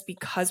consciousness,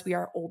 because we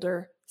are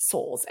older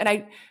souls. And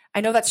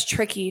I know that's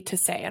tricky to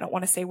say. I don't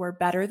want to say we're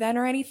better than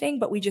or anything,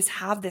 but we just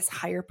have this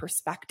higher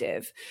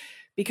perspective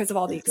because of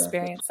all the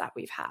experience that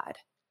we've had.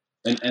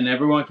 And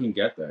everyone can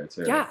get there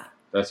too. Yeah.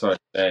 That's what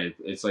I say.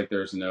 It's like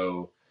there's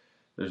no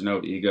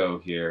ego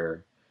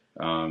here.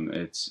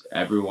 It's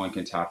everyone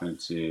can tap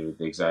into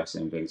the exact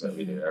same things that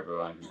we do.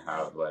 Everyone can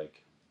have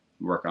like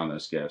work on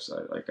those gifts.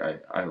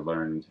 I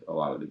learned a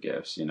lot of the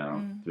gifts, you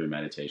know, through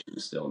meditation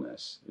and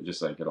stillness. It's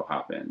just like it'll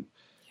happen.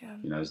 Yeah.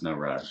 You know, there's no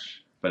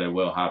rush, but it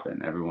will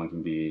happen. Everyone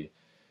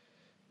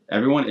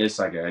is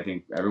psychic. I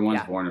think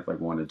everyone's born with like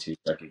 1 to 2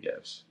 psychic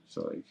gifts.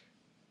 So like,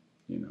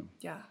 you know.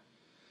 Yeah.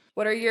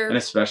 What are your... And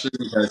especially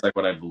because like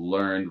what I've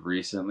learned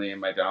recently in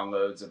my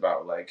downloads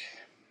about like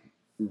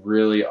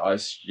really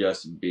us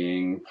just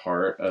being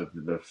part of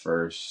the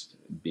first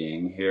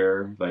being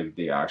here, like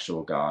the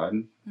actual God,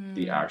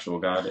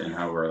 and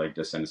how we're like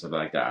descendants of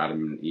like the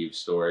Adam and Eve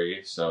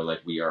story. So like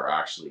we are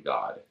actually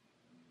God.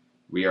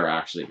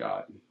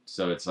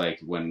 So it's like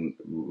when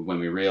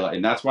we realize,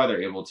 and that's why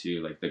they're able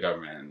to, like the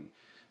government and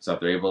stuff,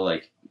 they're able to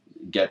like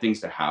get things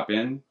to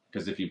happen.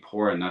 Because if you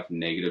pour enough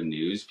negative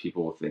news,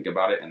 people will think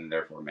about it and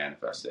therefore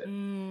manifest it.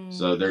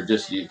 So they're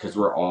just, because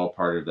we're all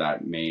part of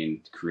that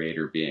main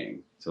creator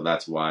being. So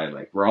that's why,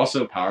 like, we're all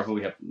so powerful.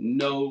 We have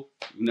no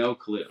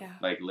clue,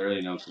 like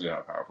literally no clue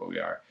how powerful we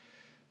are.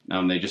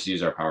 They just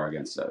use our power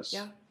against us.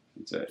 Yeah,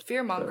 that's it.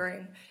 Fear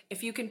mongering. So,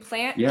 if you can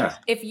plant,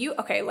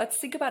 okay, let's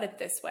think about it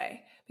this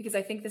way, because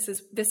I think this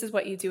is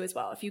what you do as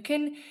well.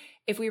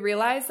 If we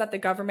realize that the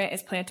government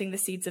is planting the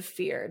seeds of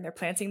fear, and they're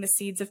planting the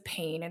seeds of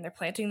pain, and they're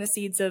planting the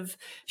seeds of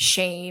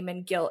shame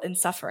and guilt and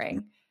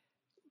suffering,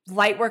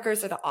 light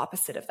workers are the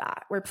opposite of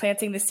that. We're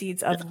planting the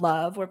seeds of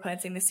love. We're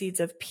planting the seeds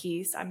of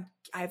peace. I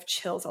have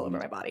chills all over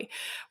my body.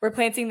 We're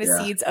planting the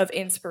seeds of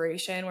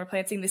inspiration. We're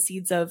planting the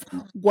seeds of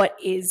what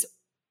is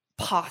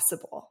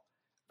possible,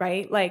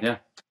 right? Like,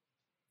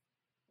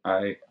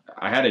 I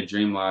had a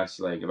dream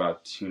like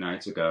about 2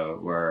 nights ago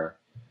where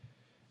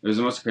it was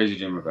the most crazy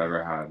dream I've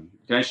ever had.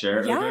 Can I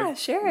share it? Yeah,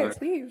 share it,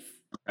 please.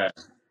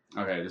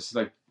 Okay. This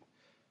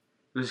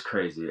is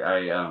crazy.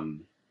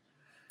 I'm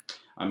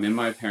in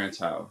my parents'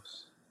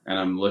 house and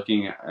I'm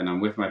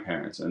with my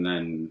parents, and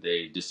then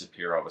they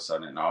disappear all of a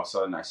sudden, and all of a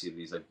sudden I see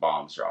these like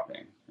bombs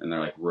dropping, and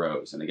they're like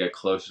rows, and they get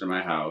closer to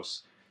my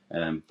house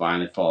and then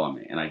finally fall on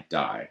me, and I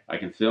die. I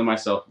can feel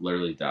myself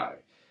literally die.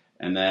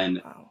 And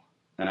then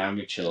and I'm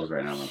having chills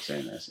right now when I'm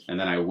saying this. And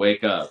then I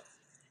wake up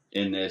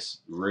in this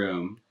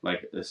room,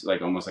 like this,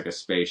 like almost like a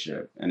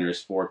spaceship, and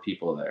there's 4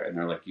 people there, and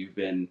they're like, "You've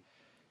been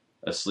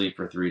asleep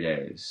for 3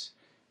 days,"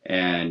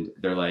 and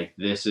they're like,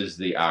 "This is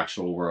the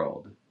actual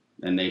world,"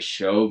 and they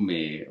showed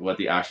me what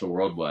the actual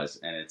world was,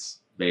 and it's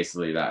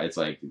basically that. It's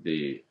like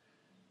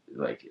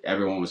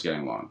everyone was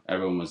getting along,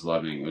 everyone was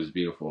loving, it was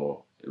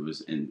beautiful, it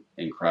was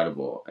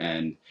incredible,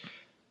 and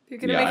I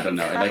don't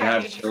know, cry. Like I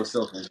have chills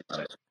still thinking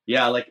about it.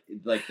 Yeah, like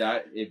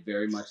that, it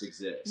very much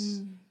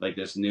exists. Like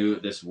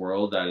this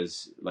world that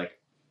is like,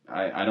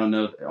 I don't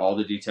know all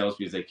the details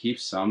because they keep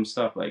some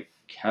stuff like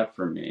kept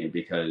from me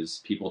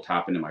because people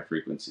tap into my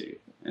frequency.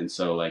 And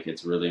so like,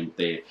 it's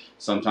really,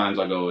 sometimes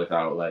I'll go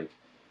without like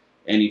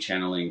any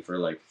channeling for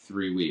like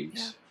 3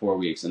 weeks, 4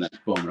 weeks, and then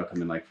boom, it'll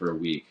come in like for a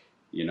week,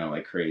 you know,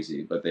 like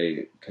crazy. But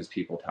because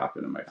people tap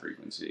into my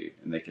frequency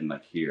and they can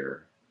like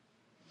hear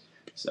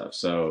stuff.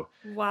 So,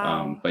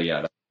 but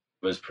yeah, that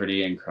was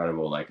pretty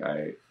incredible. Like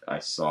I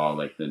saw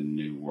like the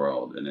new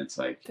world, and it's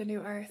like the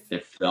new earth.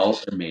 It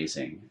felt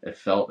amazing.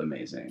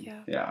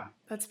 Yeah.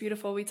 That's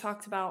beautiful. We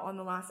talked about on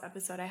the last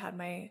episode, I had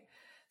my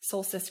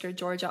soul sister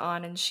Georgia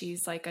on, and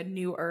she's like a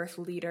new earth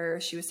leader.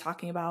 She was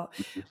talking about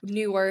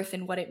new earth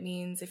and what it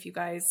means. If you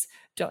guys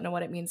don't know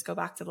what it means, go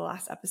back to the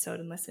last episode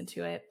and listen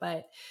to it.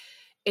 But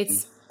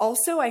it's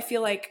also, I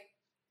feel like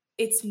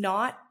it's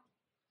not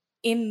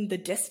in the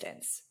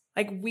distance.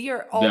 Like we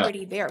are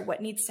already there.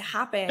 What needs to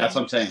happen? That's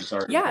what I'm saying. It's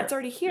already it's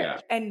already here,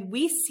 and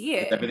we see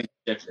it. Everything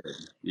shifted.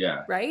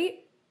 Yeah. Right.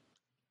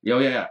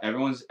 Yeah.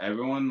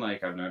 Everyone.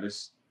 Like I've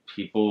noticed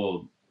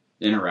people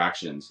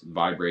interactions,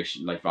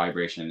 vibration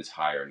is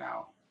higher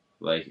now.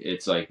 Like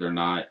it's like they're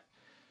not.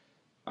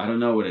 I don't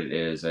know what it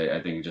is. I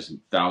think just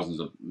thousands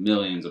of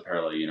millions of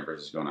parallel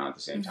universes going on at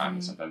the same time,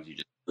 and sometimes you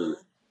just boot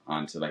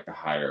onto like the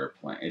higher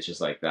plane. It's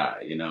just like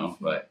that, you know.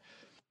 But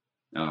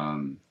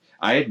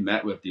I had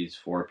met with these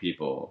 4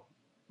 people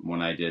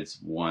when I did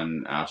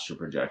one astral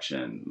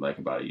projection like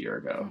about a year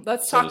ago.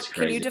 Let's talk.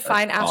 Can you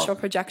define astral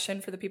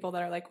projection for the people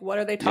that are like, what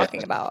are they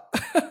talking about?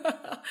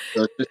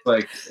 So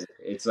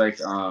it's like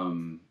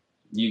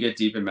you get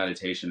deep in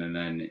meditation, and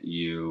then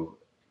you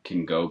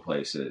can go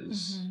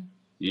places.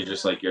 You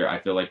just like I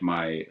feel like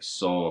my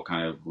soul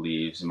kind of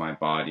leaves my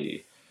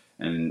body,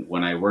 and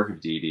when I work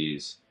with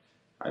deities,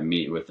 I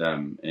meet with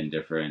them in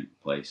different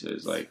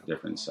places, like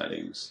different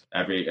settings.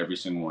 Every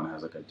single one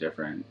has like a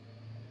different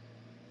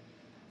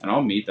and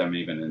I'll meet them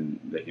even in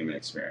the human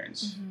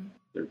experience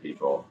through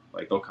people.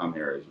 Like they'll come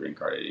here as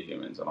reincarnated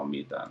humans, and I'll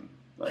meet them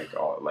like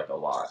a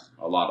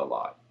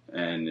lot,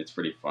 and it's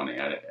pretty funny.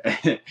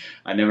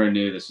 I never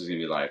knew this was gonna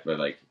be life, but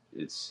like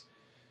it's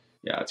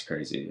it's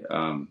crazy.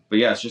 But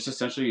yeah, it's just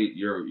essentially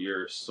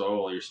your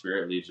soul, your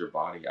spirit leaves your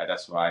body.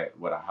 That's how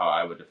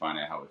I would define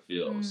it, how it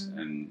feels,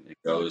 and it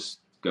goes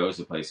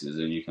to places,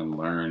 and you can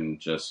learn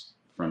just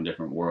from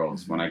different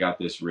worlds. When I got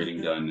this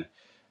reading done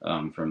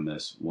from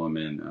this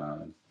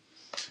woman,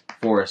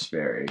 Forest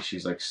Fairy,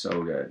 she's like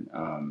so good,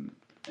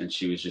 and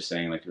she was just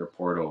saying like you're a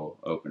portal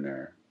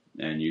opener,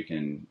 and you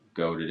can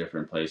go to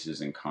different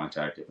places and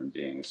contact different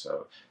beings.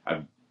 So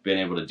I've been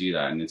able to do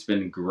that, and it's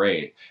been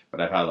great.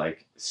 But I've had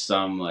like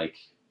some like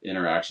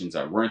interactions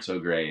that weren't so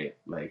great,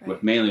 like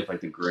with mainly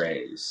like the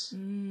grays,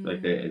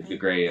 like the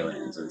gray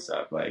aliens and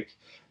stuff. Like,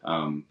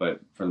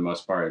 but for the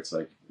most part, it's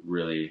like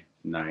really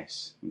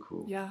nice and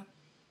cool. Yeah.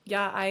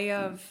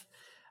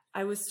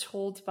 I was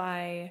told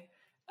by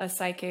a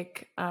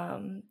psychic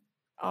on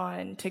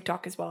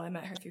TikTok as well. I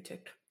met her through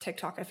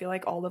TikTok. I feel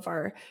like all of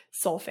our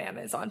soul fam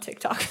is on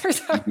TikTok for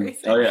some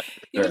reason. Oh yeah,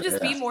 you can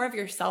just be more of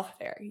yourself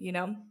there, you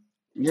know?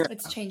 Yeah,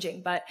 it's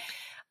changing. But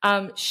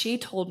she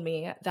told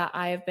me that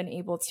I have been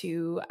able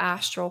to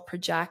astral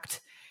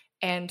project,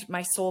 and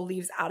my soul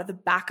leaves out of the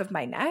back of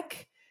my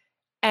neck.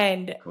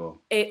 And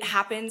it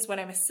happens when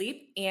I'm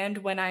asleep and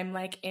when I'm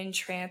like in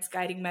trance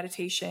guiding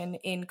meditation,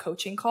 in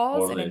coaching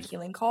calls and in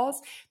healing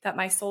calls, that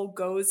my soul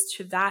goes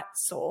to that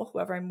soul,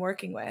 whoever I'm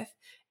working with,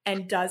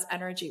 and does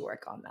energy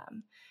work on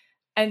them.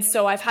 And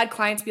so I've had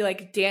clients be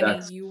like,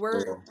 Danny, you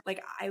were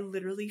like, I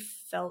literally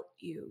felt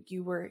you.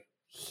 You were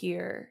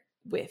here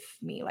with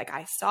me. Like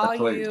I saw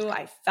you,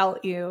 I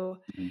felt you.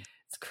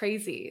 It's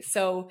crazy.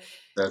 So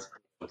do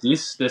you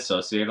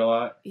dissociate a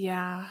lot?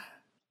 Yeah.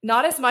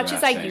 Not as much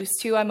as I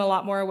used to. I'm a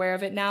lot more aware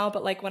of it now.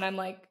 But like when I'm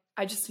like,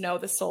 I just know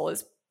the soul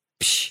is.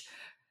 Psh,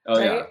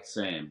 yeah,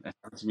 same. It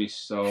happens to me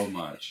so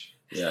much.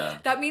 Yeah.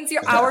 That means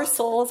our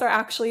souls are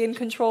actually in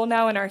control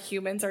now, and our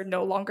humans are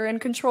no longer in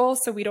control.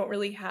 So we don't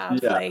really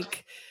have have,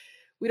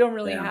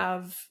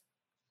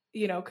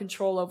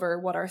 control over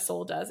what our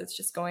soul does. It's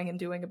just going and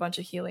doing a bunch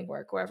of healing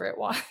work wherever it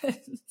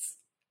wants.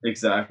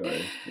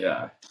 Exactly.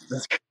 Yeah.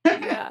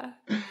 Yeah.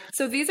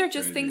 So these are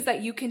just things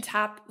that you can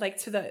tap, like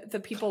to the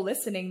people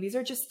listening, these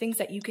are just things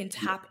that you can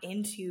tap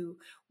into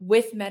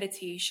with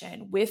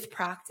meditation, with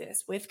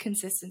practice, with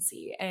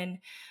consistency. And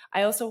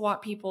I also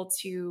want people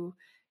to,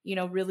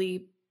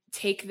 really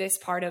take this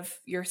part of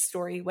your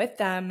story with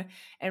them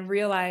and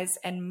realize,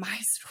 and my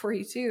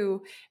story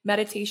too,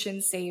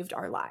 meditation saved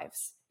our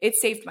lives. It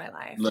saved my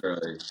life.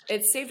 Literally.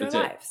 It saved our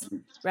lives.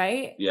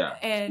 Right? Yeah.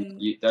 And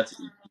you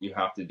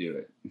have to do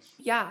it.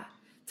 Yeah.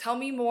 Tell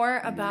me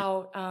more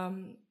about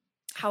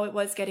how it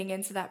was getting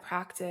into that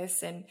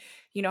practice, and,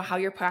 how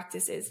your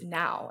practice is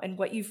now and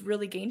what you've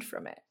really gained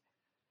from it.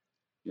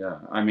 Yeah.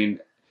 I mean,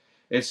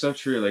 it's so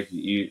true. Like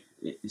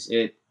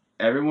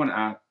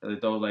everyone,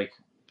 they'll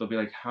be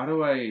like, how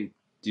do I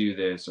do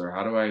this? Or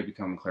how do I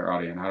become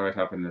clairaudient? How do I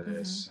tap into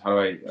this? How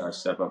do I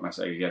step up my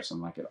psychic gifts?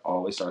 And like, it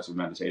always starts with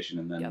meditation.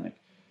 And then like,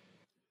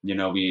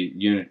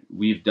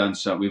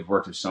 we've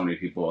worked with so many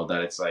people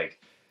that it's like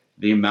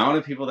the amount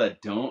of people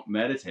that don't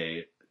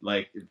meditate,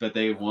 like, but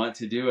they want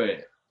to do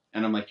it.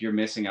 And I'm like, you're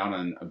missing out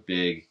on a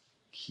big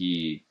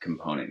key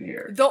component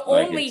here. The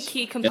only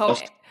key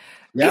component.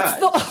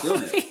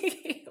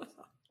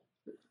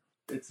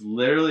 It's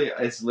literally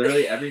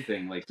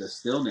everything. Like the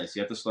stillness.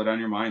 You have to slow down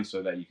your mind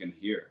so that you can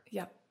hear.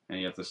 Yeah. And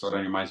you have to slow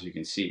down your mind so you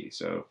can see.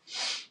 So,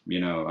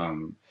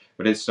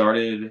 but it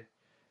started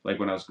like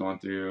when I was going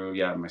through,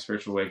 my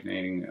spiritual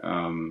awakening,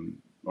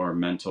 or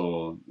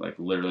mental, like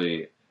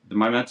literally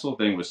my mental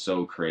thing was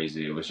so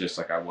crazy. It was just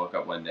like, I woke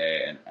up one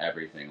day and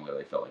everything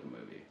literally felt like a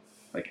movie.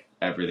 Like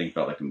everything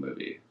felt like a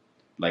movie.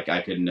 Like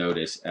I could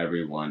notice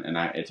everyone, and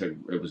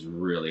it was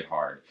really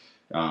hard.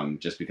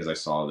 Just because I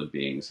saw the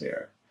beings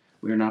here.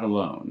 We're not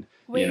alone.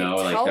 Wait,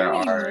 like there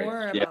are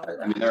more about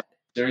that. I mean,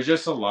 there's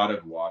just a lot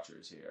of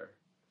watchers here.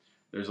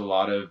 There's a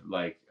lot of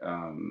like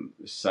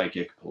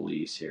psychic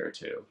police here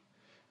too.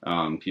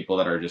 People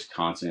that are just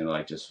constantly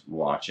like just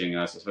watching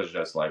us, especially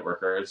just light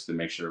workers, to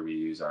make sure we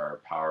use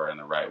our power in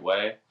the right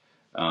way.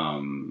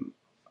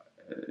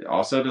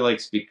 Also to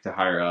like speak to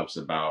higher ups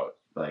about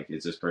like,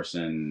 is this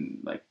person,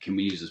 like, can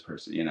we use this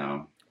person,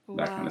 that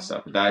kind of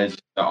stuff. But that is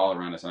all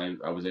around us. And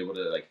I was able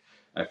to like,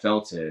 I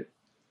felt it.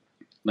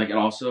 Like, and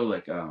also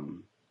like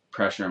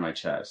pressure in my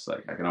chest.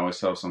 Like I can always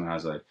tell if someone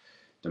has like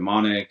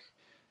demonic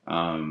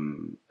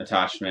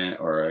attachment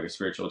or like a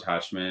spiritual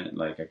attachment.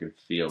 Like I could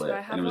feel it,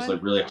 and it was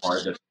like really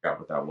hard to figure out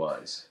what that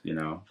was.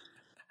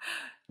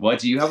 What,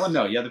 do you have one?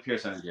 No, you have the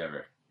purest energy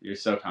ever. You're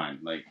so kind.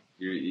 Like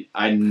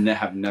I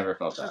have never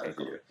felt that with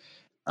you.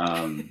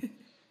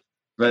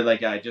 But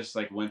like I just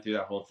like went through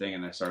that whole thing,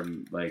 and I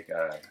started like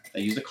I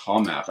used a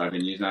calm app. I've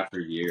been using that for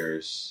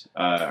years.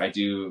 I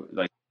do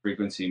like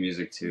frequency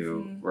music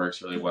too.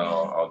 Works really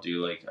well. I'll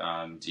do like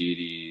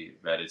deity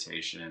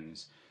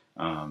meditations.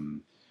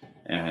 And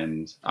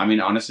I mean,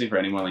 honestly, for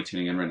anyone like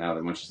tuning in right now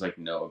that wants just like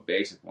know a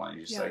basic one,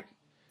 you just like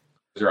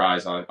your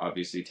eyes,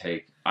 obviously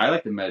I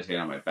like to meditate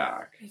on my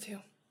back. Me too.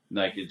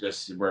 Like it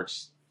just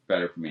works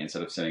better for me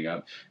instead of sitting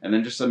up. And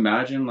then just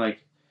imagine like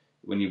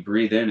when you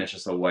breathe in, it's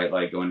just a white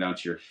light going down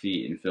to your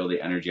feet, and feel the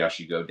energy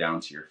actually go down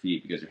to your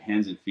feet, because your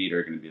hands and feet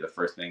are going to be the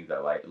first things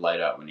that light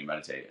up when you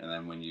meditate. And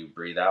then when you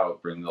breathe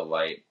out, bring the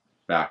light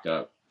back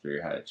up through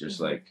your head,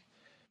 just like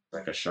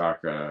a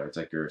chakra. It's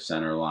like your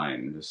center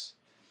line. Just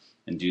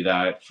and do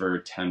that for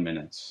 10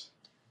 minutes.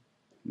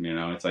 You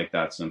know, it's like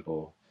that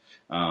simple.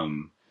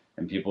 And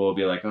people will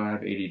be like, "Oh, I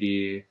have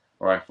ADD,"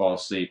 or "I fall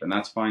asleep," and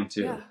that's fine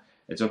too. Yeah.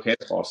 It's okay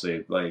to fall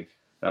asleep. Like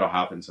that'll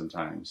happen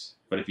sometimes.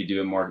 But if you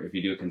do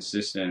it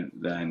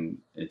consistent, then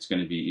it's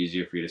going to be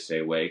easier for you to stay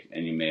awake,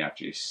 and you may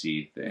actually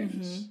see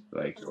things.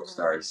 Like you'll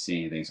start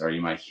seeing things, or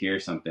you might hear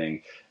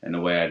something. And the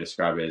way I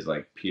describe it is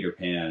like Peter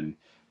Pan.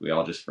 We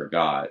all just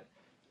forgot.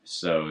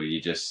 So you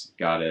just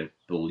gotta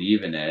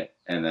believe in it,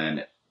 and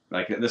then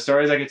like the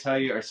stories I could tell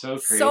you are so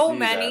crazy. So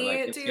many, that,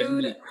 like, it's dude. giving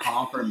me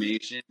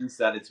confirmations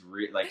that it's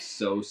like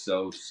so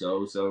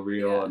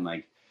real, Yeah. and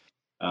like,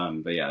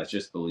 but yeah, it's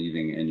just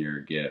believing in your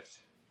gift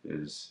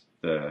is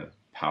the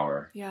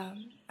power. Yeah.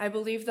 I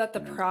believe that the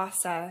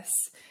process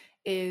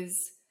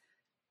is,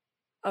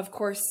 of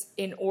course,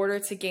 in order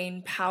to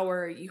gain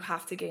power, you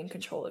have to gain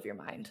control of your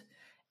mind.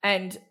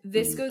 And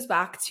this goes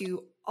back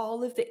to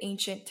all of the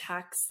ancient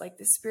texts, like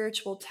the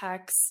spiritual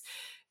texts,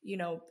 you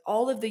know,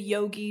 all of the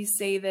yogis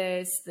say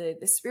this, the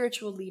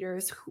spiritual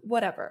leaders,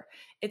 whatever.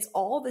 It's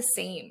all the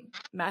same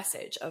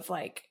message of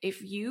like,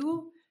 if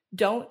you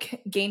don't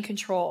gain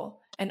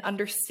control and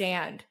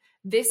understand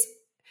this,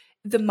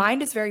 the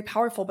mind is very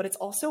powerful, but it's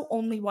also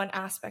only one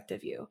aspect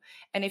of you.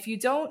 And if you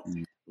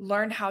don't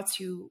learn how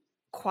to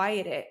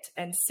quiet it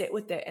and sit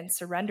with it and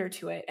surrender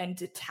to it and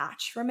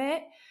detach from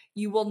it,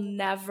 you will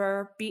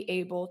never be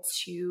able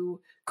to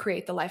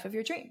create the life of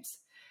your dreams.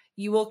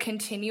 You will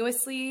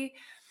continuously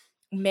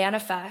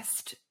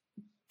manifest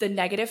the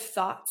negative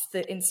thoughts,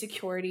 the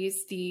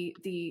insecurities,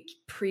 the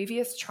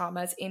previous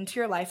traumas into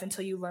your life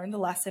until you learn the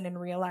lesson and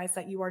realize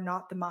that you are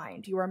not the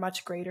mind. You are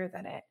much greater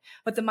than it.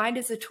 But the mind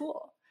is a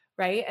tool,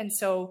 right? And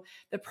so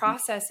the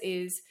process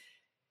is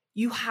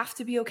you have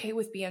to be okay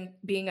with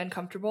being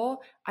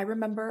uncomfortable. I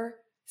remember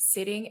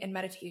sitting in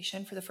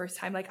meditation for the first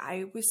time. Like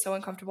I was so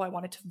uncomfortable. I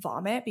wanted to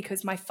vomit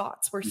because my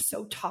thoughts were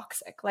so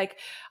toxic. Like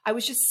I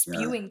was just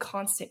spewing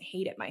constant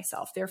hate at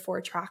myself, therefore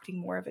attracting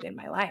more of it in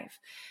my life.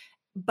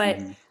 But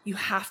you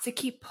have to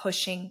keep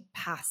pushing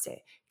past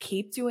it.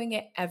 Keep doing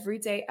it every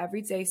day,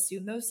 every day.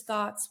 Soon those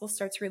thoughts will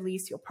start to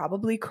release. You'll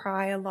probably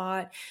cry a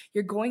lot.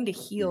 You're going to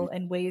heal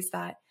in ways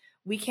that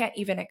we can't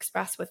even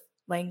express with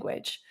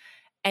language.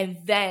 And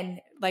then,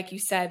 like you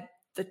said,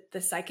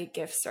 the psychic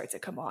gifts start to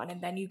come on,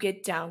 and then you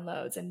get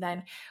downloads, and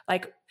then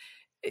like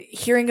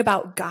hearing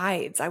about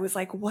guides, I was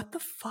like, what the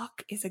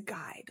fuck is a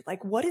guide?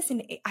 Like what is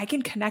I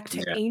can connect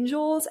to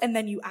angels, and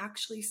then you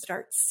actually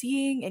start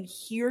seeing and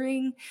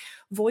hearing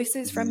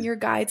voices from your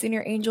guides and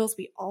your angels.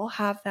 We all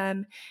have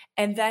them.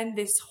 And then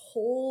this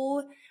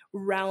whole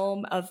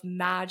realm of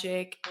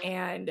magic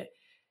and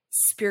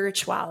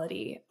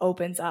spirituality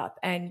opens up,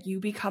 and you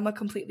become a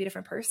completely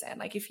different person.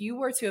 Like if you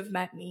were to have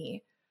met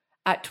me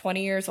at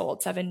 20 years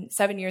old,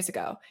 seven years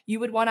ago, you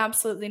would want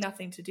absolutely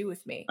nothing to do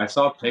with me. I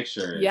saw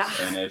pictures,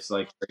 and it's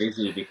like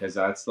crazy because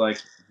that's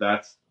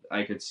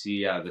I could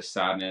see the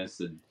sadness,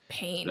 the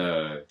pain,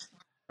 the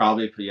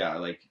probably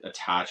like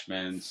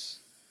attachments.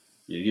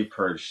 You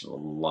purged a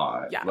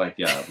lot. Like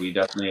we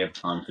definitely have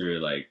gone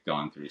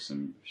through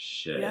some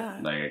shit.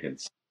 Like I could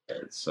see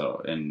it.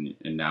 So and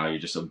now you're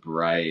just so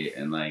bright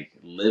and like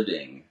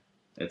living.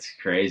 It's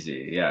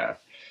crazy. Yeah.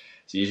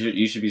 So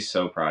you should be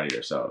so proud of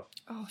yourself.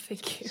 Oh,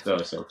 thank you.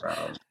 So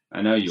proud.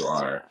 I know you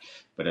are,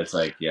 but it's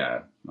like,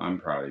 I'm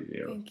proud of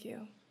you. Thank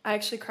you. I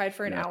actually cried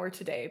for an hour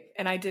today,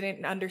 and I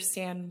didn't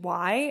understand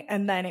why.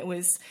 And then it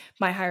was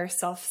my higher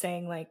self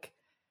saying like,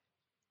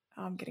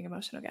 oh, I'm getting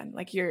emotional again.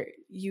 Like you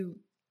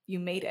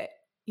made it.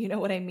 You know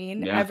what I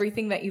mean? Yeah.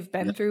 Everything that you've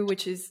been through,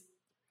 which is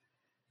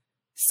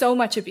so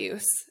much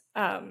abuse,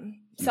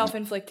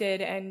 self-inflicted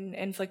and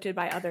inflicted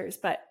by others,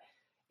 but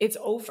it's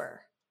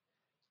over.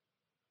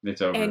 It's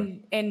over.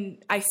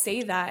 And I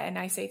say that, and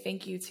I say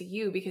thank you to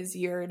you, because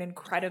you're an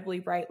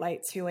incredibly bright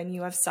light too, and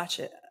you have such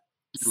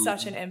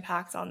an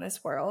impact on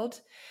this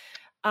world.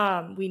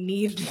 We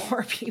need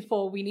more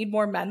people. We need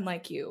more men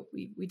like you.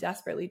 We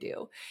desperately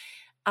do.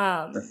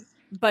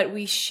 But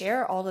we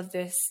share all of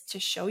this to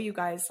show you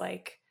guys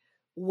like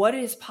what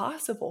is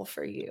possible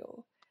for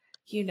you.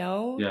 You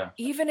know,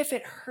 even if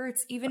it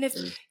hurts, even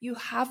if you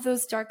have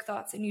those dark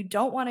thoughts and you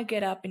don't want to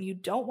get up and you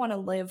don't want to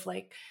live,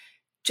 like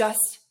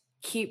just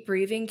keep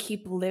breathing,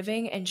 keep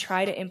living, and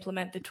try to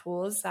implement the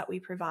tools that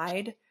we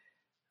provide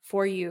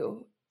for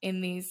you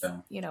in these,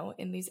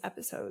 in these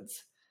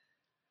episodes.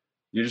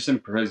 You're just in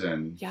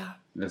prison. Yeah.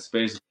 That's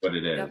basically what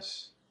it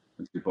is.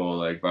 People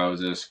like, if I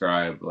was to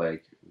describe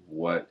like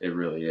what it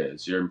really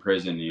is, you're in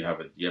prison, you have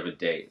a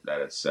date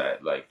that it's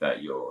set, like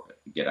that you'll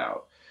get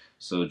out.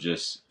 So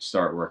just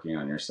start working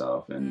on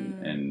yourself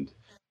and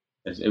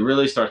it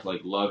really starts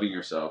like loving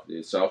yourself.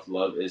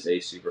 Self-love is a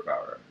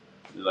superpower.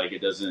 Like, it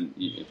doesn't,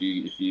 if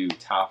you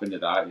tap into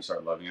that, you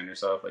start loving on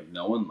yourself. Like,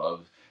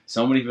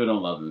 so many people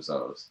don't love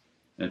themselves.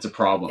 And it's a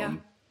problem. Yeah.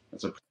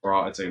 It's a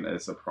problem.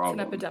 It's an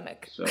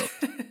epidemic. So,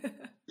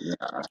 yeah.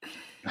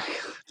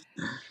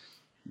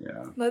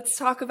 Yeah. Let's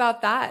talk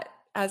about that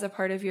as a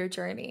part of your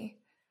journey.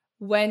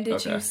 When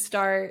did you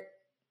start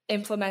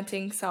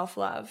implementing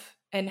self-love,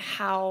 and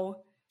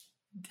how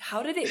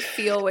did it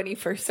feel when you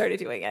first started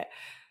doing it?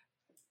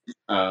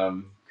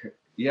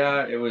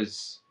 Yeah, it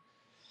was,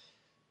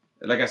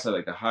 like I said,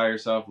 like the higher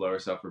self, lower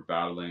self were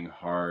battling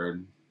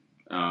hard.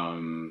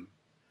 And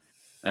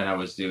I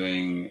was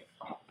doing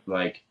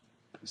like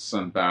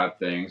some bad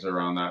things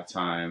around that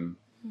time.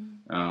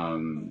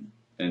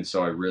 And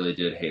so I really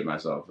did hate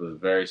myself. It was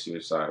very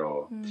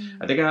suicidal.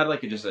 I think I had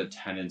like just a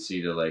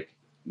tendency to like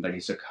I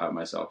used to cut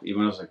myself even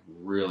when I was like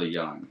really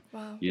young.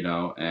 Wow. You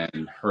know,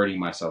 and hurting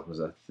myself was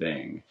a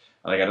thing.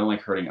 Like, I don't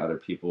like hurting other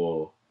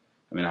people.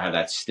 I mean, I had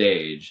that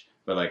stage,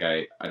 but like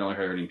I don't like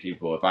hurting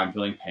people. If I'm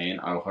feeling pain,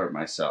 I'll hurt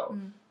myself.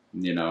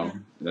 You know,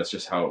 that's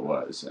just how it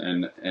was.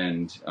 And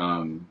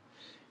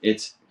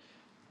it's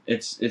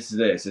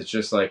this. It's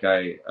just like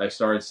I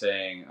started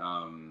saying,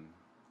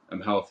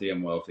 I'm healthy,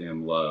 I'm wealthy,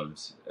 I'm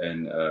loved,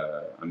 and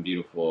I'm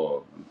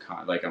beautiful. I'm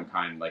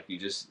kind. Like,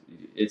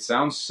 it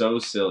sounds so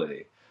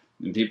silly,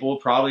 and people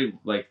probably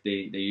like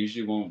they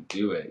usually won't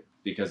do it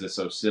because it's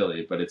so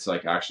silly. But it's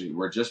like, actually,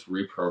 we're just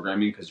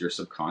reprogramming, because your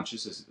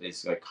subconscious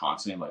is like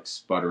constantly like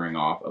sputtering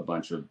off a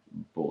bunch of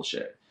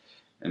bullshit.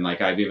 And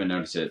like, I've even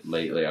noticed it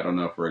lately. I don't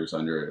know if we're just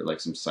under like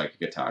some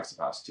psychic attacks the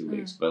past 2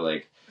 weeks, but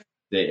like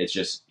it's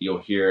just, you'll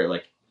hear it.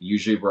 Like,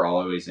 usually we're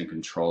always in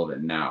control of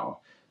it now.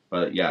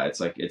 But yeah,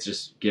 it's like, it's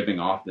just giving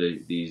off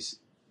these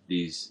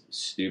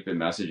stupid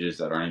messages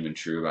that aren't even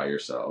true about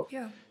yourself.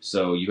 Yeah.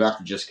 So you have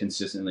to just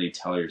consistently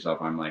tell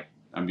yourself,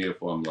 I'm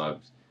beautiful, I'm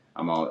loved,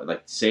 I'm all,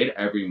 like, say it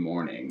every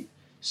morning.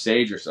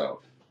 Sage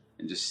yourself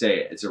and just say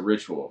it. It's a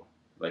ritual.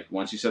 Like,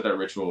 once you set that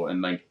ritual,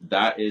 and like,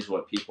 that is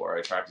what people are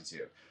attracted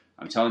to.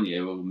 I'm telling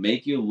you, it will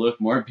make you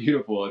look more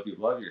beautiful if you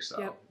love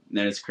yourself. Yep. And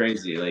it's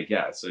crazy. Like,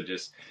 yeah. So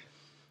just,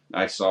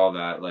 I saw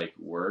that like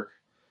work.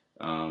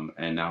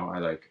 And now I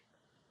like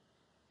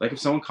if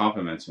someone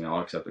compliments me,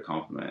 I'll accept a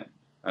compliment.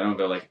 I don't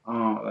go like,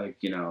 oh, like,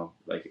 you know,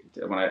 like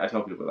when I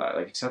tell people that,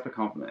 like, accept a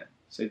compliment.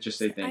 Just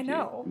say thank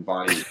you.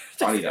 Body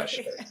that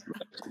shit.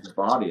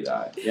 Body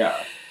that.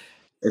 Yeah.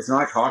 It's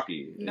not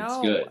cocky. No.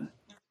 It's good.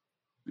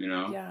 You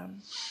know? Yeah.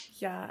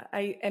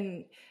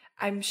 Yeah.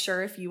 I'm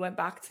sure if you went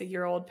back to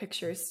your old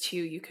pictures too,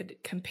 you could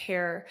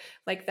compare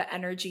like the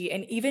energy,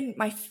 and even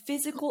my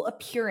physical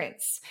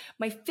appearance.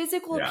 My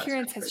physical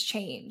appearance has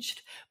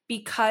changed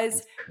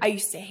because I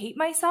used to hate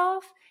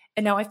myself,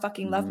 and now I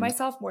fucking love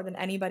myself more than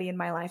anybody in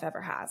my life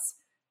ever has,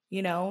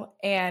 you know?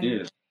 And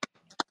dude,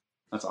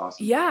 that's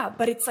awesome. Yeah,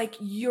 but it's like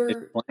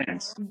it's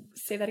plants.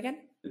 Say that again?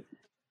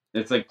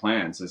 It's like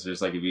plants. It's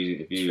just like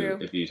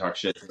if you talk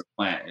shit to the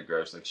plant, it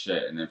grows like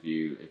shit. And if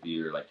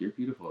you're like, you're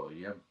beautiful,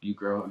 you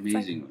grow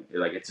amazingly.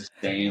 Like it's the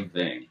same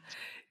thing.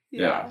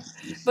 Yeah.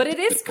 But it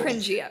is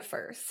cringy at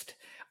first.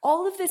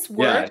 All of this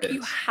work,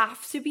 you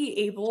have to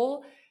be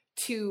able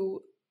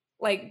to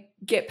like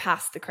get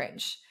past the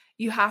cringe.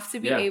 You have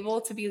to be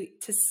able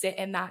to sit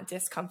in that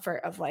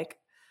discomfort of like,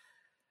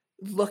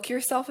 look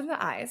yourself in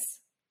the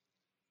eyes,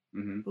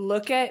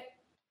 look at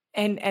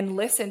and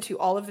listen to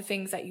all of the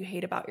things that you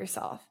hate about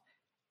yourself,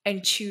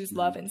 and choose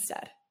love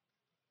instead.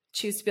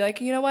 Choose to be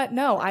like, you know what?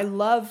 No, I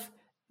love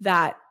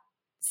that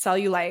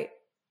cellulite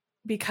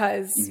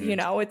because, you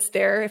know, it's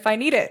there if I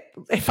need it,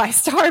 if I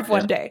starve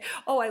one day.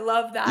 Oh, I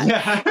love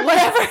that.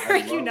 Whatever,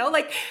 you know,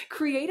 like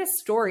create a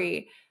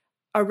story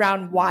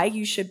around why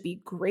you should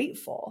be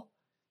grateful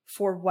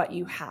for what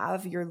you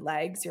have, your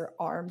legs, your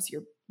arms,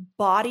 your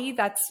body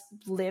that's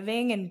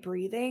living and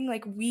breathing.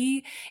 Like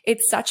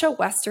it's such a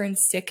Western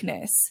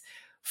sickness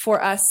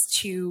for us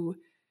to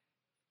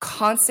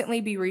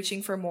constantly be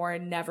reaching for more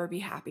and never be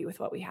happy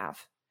with what we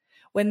have.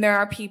 When there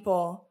are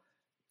people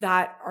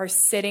that are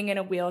sitting in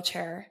a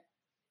wheelchair,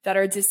 that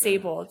are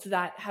disabled,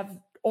 that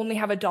only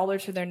have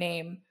 $1 to their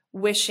name,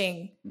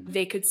 wishing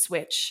they could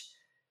switch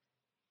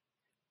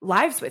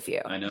lives with you.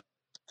 I know.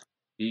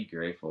 Be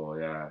grateful.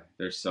 Yeah.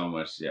 There's so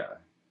much. Yeah.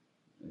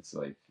 It's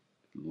like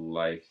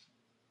life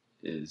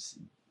is,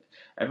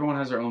 everyone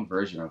has their own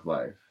version of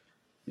life,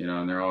 you know,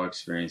 and they're all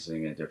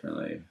experiencing it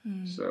differently.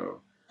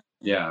 So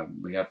yeah,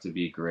 we have to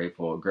be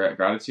grateful.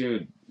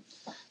 Gratitude,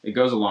 it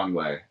goes a long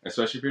way,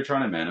 especially if you're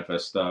trying to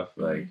manifest stuff.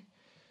 Like,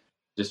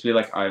 just be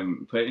like,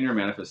 I'm put in your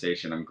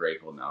manifestation, I'm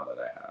grateful now that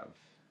I have,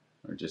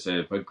 or just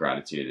say, put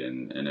gratitude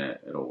in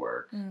it. It'll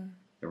work.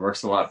 It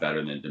works a lot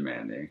better than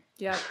demanding.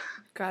 Yeah.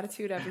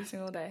 Gratitude every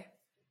single day.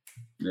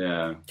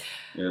 Yeah.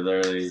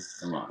 Literally,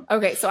 come on.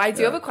 Okay. So I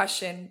do have a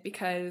question,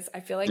 because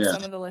I feel like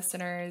some of the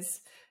listeners,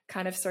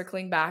 kind of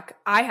circling back,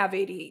 I have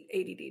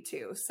ADD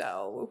too.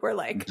 So we're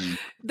like,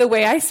 the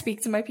way I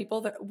speak to my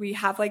people, that we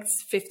have like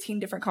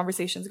 15 different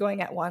conversations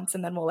going at once,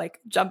 and then we'll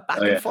like jump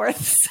back and forth.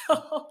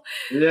 So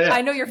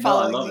I know you're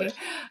following me.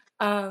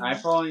 I'm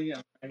following you.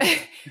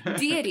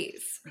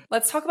 Deities.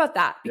 Let's talk about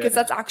that, because Yeah.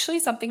 that's actually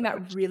something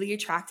that really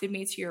attracted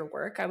me to your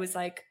work. I was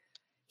like,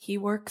 he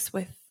works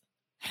with,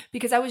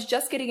 because I was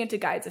just getting into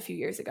guides a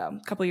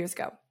couple years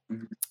ago.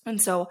 Mhm.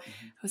 And so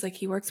I was like,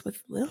 he works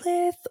with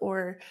Lilith,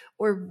 or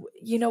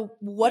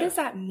what does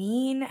that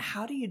mean?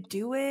 How do you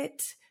do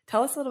it?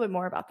 Tell us a little bit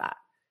more about that.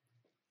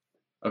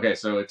 Okay,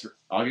 so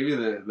I'll give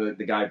you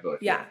the guidebook.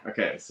 Yeah. Here.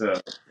 Okay, so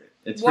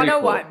it's pretty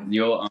cool. 101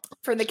 You'll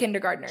for the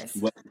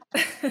kindergartners.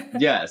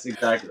 Yes,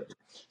 exactly.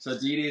 So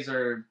deities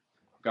are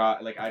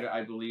God. Like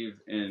I believe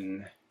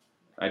in.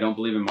 I don't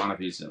believe in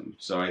monotheism.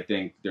 So I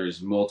think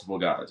there's multiple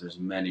gods. There's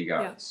many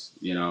gods.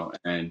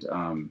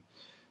 And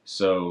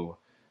so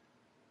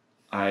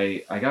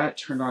I got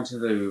turned on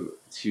to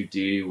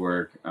deity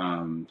work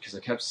because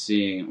I kept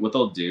seeing what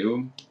they'll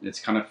do.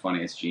 It's kind of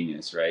funny. It's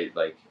genius, right?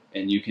 Like,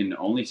 and you can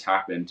only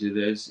tap into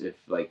this if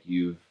like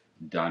you've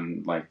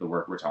done like the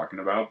work we're talking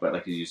about, but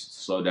like you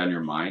slow down your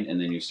mind and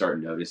then you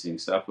start noticing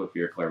stuff with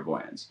your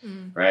clairvoyance,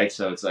 right?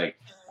 So it's like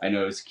I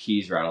noticed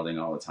keys rattling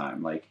all the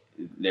time. Like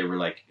they were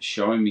like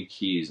showing me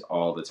keys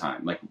all the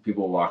time. Like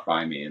people walk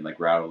by me and like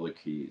rattle the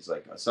keys,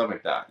 like stuff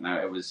like that. And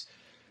it was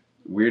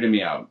weirding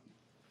me out.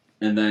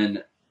 And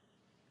then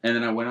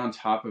I went on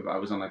top of. I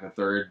was on like a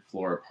third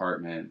floor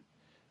apartment,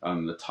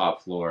 the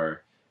top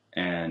floor,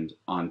 and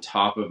on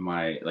top of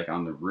my like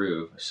on the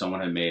roof,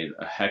 someone had made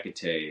a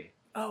Hecate.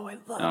 Oh, I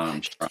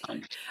love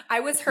shrine.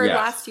 I was heard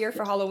last year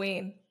for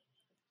Halloween.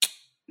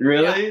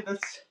 Really? Yeah.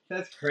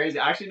 That's crazy.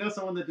 I actually know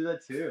someone that did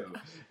that too.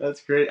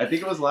 That's great. I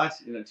think it was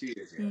 2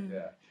 years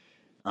ago.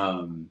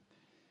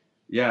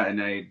 Yeah.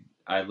 And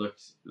I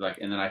looked like,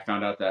 and then I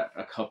found out that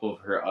a couple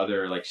of her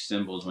other like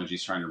symbols when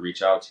she's trying to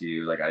reach out to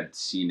you, like I'd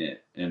seen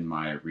it in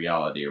my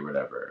reality or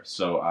whatever.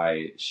 So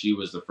she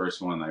was the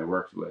first one I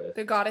worked with.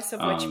 The goddess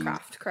of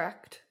witchcraft,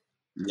 correct?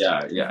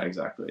 Yeah,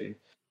 exactly.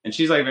 And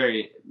she's like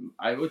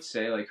I would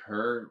say like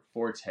her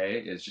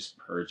forte is just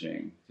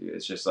purging.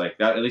 It's just like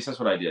that. At least that's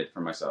what I did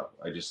for myself.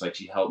 I just like,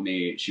 she helped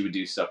me. She would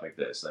do stuff like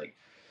this. Like,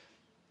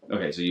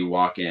 okay, so you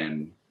walk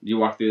through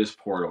this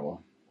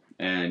portal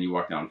and you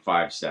walk down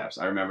 5 steps.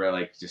 I remember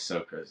like just so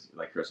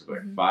crystal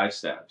clear, 5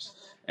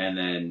 steps. And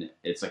then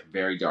it's like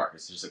very dark.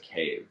 It's just a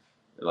cave,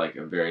 like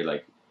a very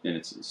like, and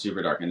it's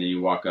super dark. And then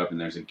you walk up and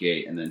there's a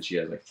gate and then she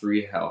has like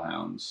 3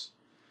 hellhounds.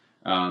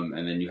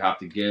 And then you have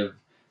to give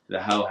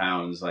the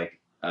hellhounds like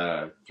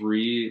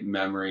 3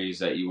 memories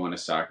that you want to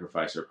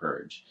sacrifice or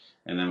purge.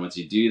 And then once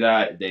you do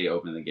that, they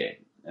open the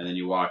gate. And then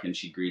you walk and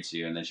she greets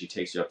you and then she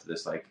takes you up to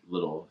this like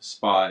little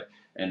spot.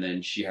 And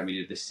then she had me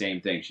do the same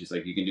thing. She's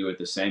like, you can do it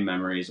the same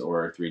memories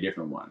or 3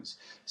 different ones.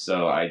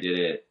 So I did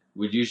it.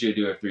 We'd usually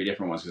do it 3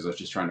 different ones because I was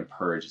just trying to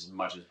purge as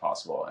much as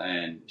possible.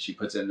 And she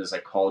puts it in this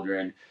like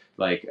cauldron,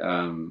 like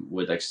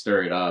would like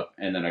stir it up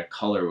and then a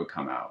color would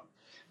come out.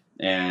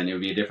 And it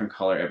would be a different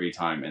color every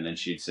time. And then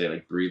she'd say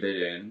like, breathe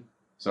it in.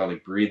 So I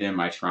like breathe in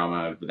my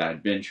trauma that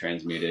had been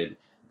transmuted,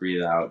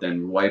 breathe out,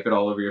 then wipe it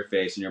all over your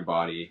face and your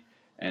body.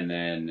 And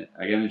then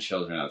I get the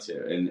children out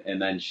too.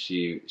 And then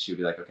she would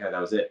be like, okay, that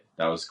was it.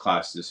 That was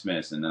class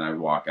dismissed. And then I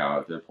walk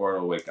out the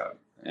portal, wake up.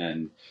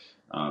 And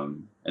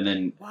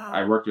then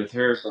I worked with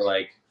her for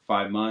like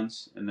 5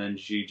 months. And then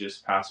she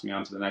just passed me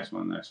on to the next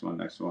one.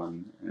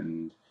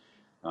 And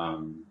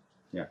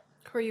yeah.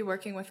 Who are you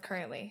working with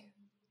currently?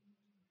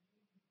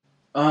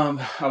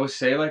 I would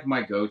say like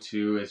my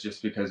go-to is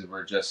just because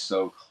we're just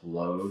so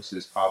close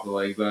is Papa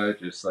Legba.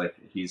 Just like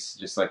he's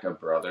just like a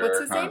brother,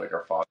 What's his kind name? of like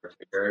our father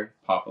figure.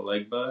 Papa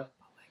Legba.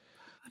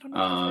 I don't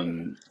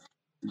know.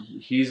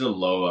 He's a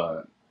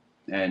Loa,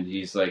 and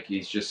he's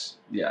just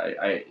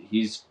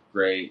he's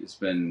great.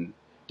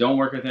 Don't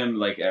work with him.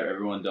 Like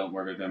everyone, don't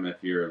work with him if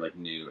you're like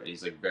new.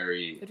 He's like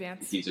very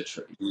advanced. He's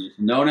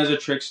known as a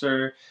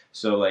trickster.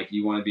 So like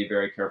you want to be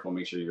very careful.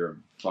 Make sure you're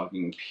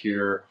fucking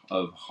pure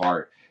of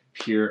heart,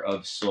 pure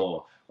of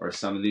soul, or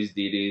some of these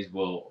deities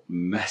will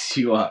mess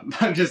you up.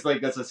 I'm just like,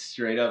 that's a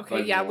straight up.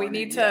 Okay, yeah, we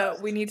need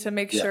to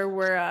make sure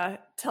we're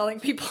telling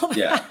people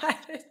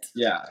that.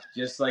 Yeah,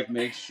 just like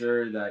make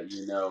sure that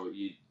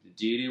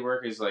deity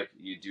work is like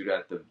you do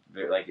that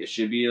it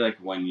should be like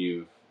when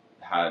you've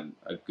had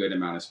a good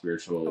amount of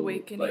spiritual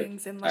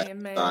awakenings,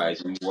 enlightenment,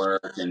 exercise and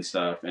work and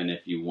stuff. And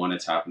if you want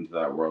to tap into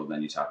that world,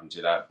 then you tap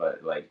into that.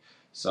 But like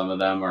some of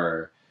them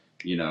are,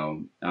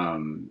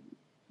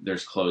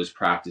 there's closed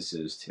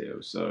practices too,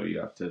 so you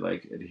have to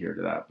like adhere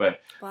to that. But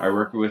wow. I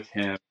worked with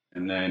him,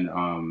 and then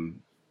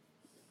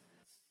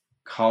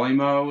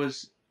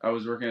Kalima I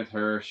was working with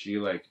her. She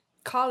like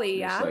Kali,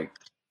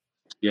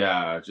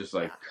 just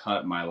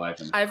cut my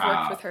life in half. I've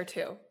worked with her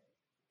too.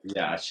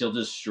 Yeah, she'll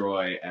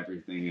destroy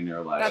everything in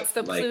your life. That's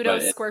the Pluto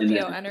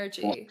Scorpio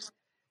energy.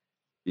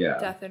 Yeah.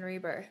 Death and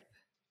rebirth.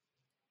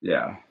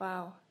 Yeah.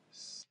 Wow.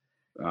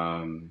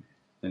 And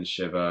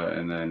Shiva,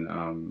 and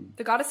then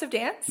the goddess of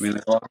dance. I mean,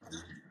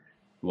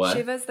 what?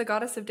 Shiva's the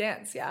goddess of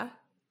dance. Yeah.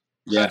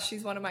 Yeah.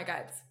 She's one of my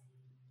guides.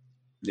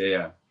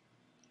 Yeah.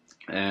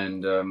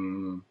 And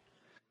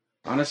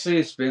honestly,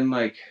 it's been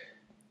like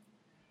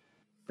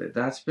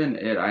that's been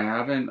it. I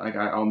haven't like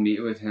I'll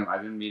meet with him.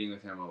 I've been meeting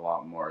with him a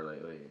lot more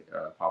lately,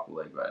 Papa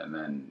Legba, and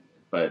then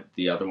but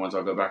the other ones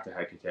I'll go back to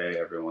Hecate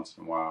every once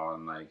in a while,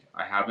 and like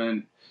I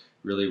haven't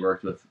really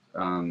worked with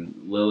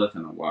Lilith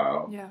in a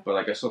while. Yeah. But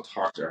like I still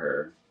talk to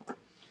her,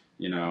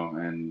 you know,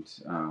 and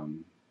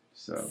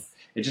so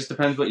it just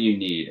depends what you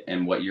need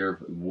and what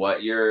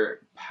your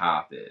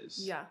path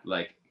is. Yeah.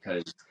 Like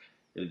because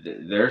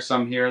there's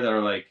some here that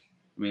are like,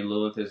 I mean,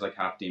 Lilith is like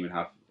half demon,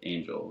 half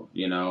angel,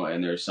 you know,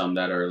 and there's some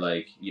that are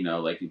like, you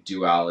know, like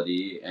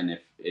duality, and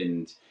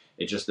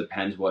it just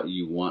depends what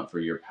you want for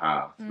your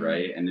path,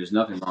 right? And there's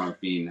nothing wrong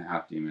with being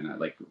half demon.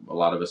 Like a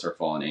lot of us are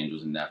fallen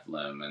angels and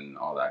Nephilim and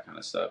all that kind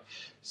of stuff.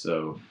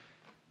 So,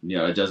 you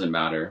know, it doesn't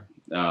matter.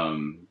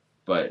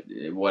 But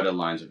what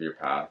aligns with your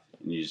path,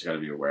 and you just got to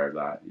be aware of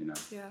that, you know?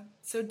 Yeah.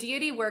 So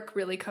deity work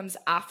really comes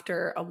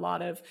after a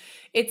lot of,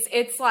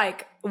 it's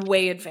like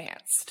way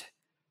advanced,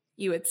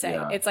 you would say.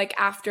 Yeah. It's like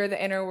after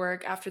the inner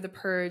work, after the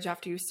purge,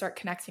 after you start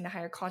connecting to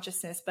higher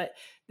consciousness. But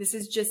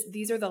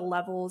these are the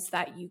levels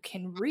that you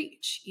can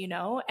reach, you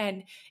know?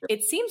 And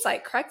it seems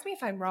like, correct me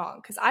if I'm wrong,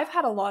 because I've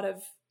had a lot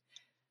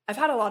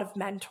of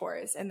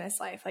mentors in this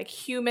life, like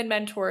human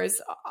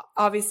mentors.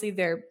 Obviously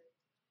they're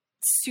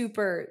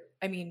super,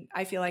 I mean,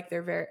 I feel like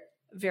they're very,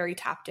 very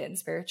tapped in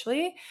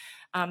spiritually.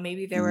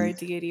 Maybe they were a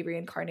deity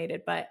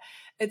reincarnated, but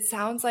it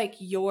sounds like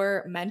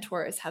your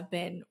mentors have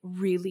been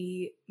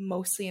really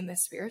mostly in the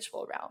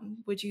spiritual realm.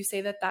 Would you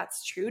say that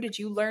that's true? Did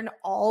you learn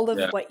all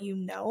of what you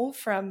know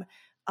from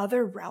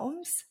other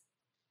realms?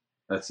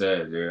 That's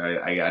it, dude.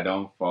 I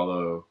don't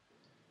follow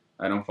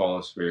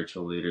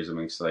spiritual leaders. I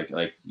mean, it's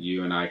like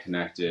you and I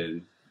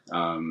connected,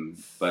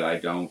 but I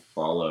don't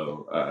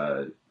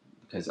follow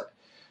because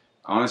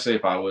honestly,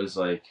 if I was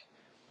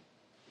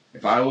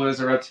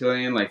a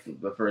reptilian, like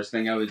the first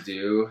thing I would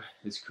do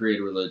is create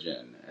a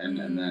religion, and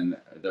then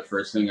the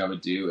first thing I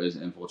would do is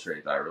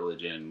infiltrate that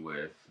religion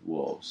with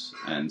wolves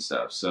and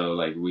stuff. So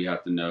like we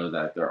have to know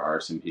that there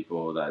are some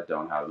people that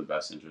don't have the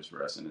best interest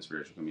for us in the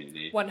spiritual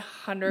community.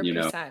 100%. You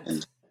know,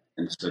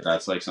 and so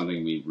that's like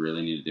something we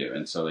really need to do.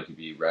 And so like if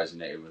you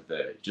resonate with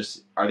it,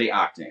 just are they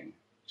acting?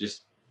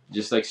 Just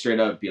like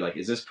straight up be like,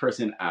 is this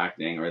person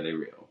acting or are they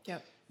real?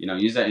 Yep. You know,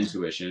 use that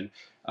intuition.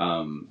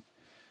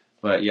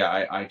 But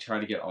yeah, I try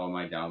to get all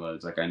my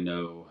downloads. Like I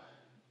know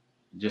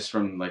just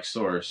from like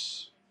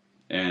source,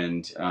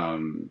 and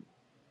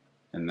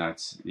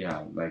that's,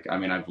 yeah, like, I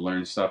mean, I've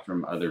learned stuff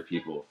from other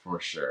people for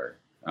sure.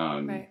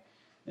 Right.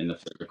 In the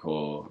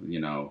physical, you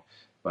know,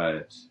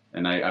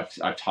 and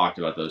I've talked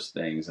about those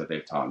things that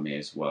they've taught me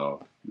as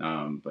well.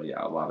 But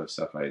yeah, a lot of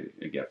stuff I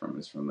get from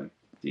is from like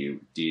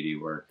deity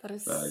work. That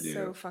is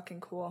so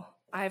fucking cool.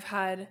 I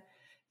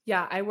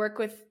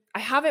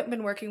haven't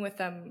been working with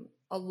them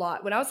a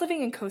lot. When I was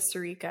living in Costa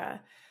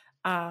Rica,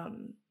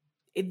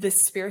 the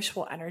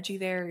spiritual energy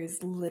there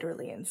is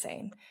literally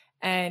insane.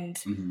 And,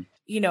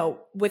 you know,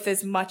 with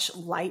as much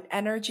light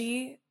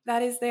energy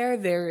that is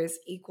there is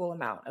equal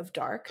amount of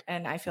dark.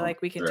 And I feel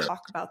like we can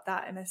talk about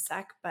that in a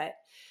sec. But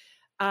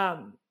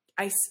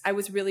I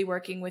was really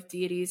working with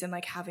deities and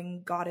like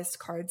having goddess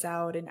cards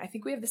out. And I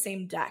think we have the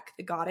same deck,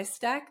 the goddess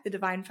deck, the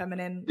divine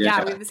feminine.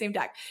 Yeah, we have the same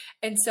deck.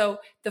 And so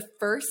the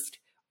first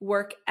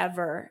work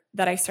ever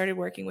that I started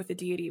working with a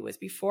deity was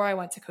before I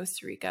went to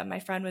Costa Rica. My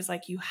friend was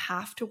like, you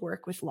have to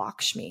work with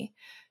Lakshmi.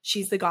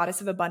 She's the goddess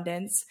of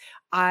abundance.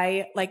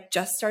 I like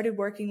just started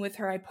working with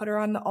her. I put her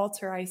on the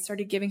altar. I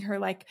started giving her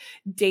like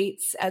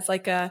dates as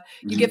like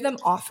you give them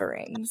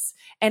offerings.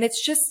 And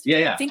it's just,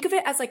 think of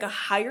it as like a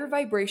higher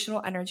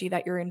vibrational energy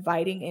that you're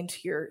inviting into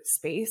your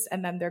space,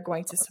 and then they're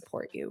going to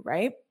support you.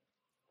 Right.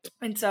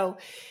 And so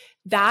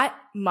that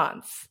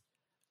month,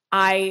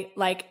 I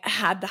like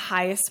had the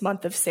highest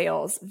month of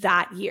sales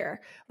that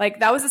year. Like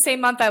that was the same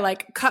month I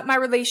like cut my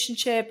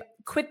relationship,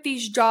 quit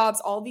these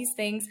jobs, all these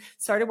things,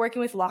 started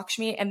working with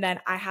Lakshmi. And then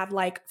I had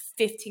like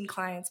 15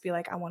 clients be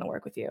like, I want to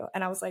work with you.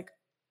 And I was like,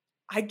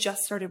 I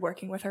just started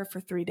working with her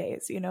for 3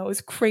 days. You know, it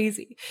was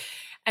crazy.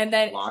 And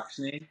then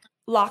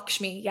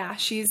Lakshmi. Yeah.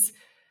 She's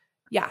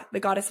the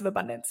goddess of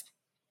abundance.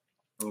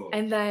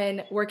 And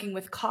then working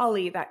with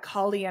Kali, that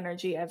Kali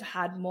energy I've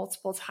had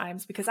multiple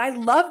times because I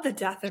love the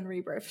death and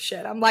rebirth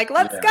shit. I'm like,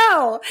 let's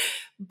go.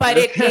 But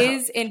it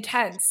is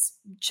intense.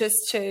 Just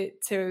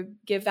to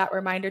give that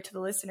reminder to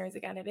the listeners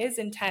again, it is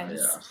intense.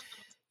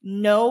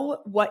 Know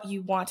what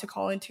you want to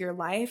call into your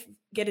life.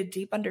 Get a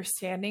deep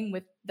understanding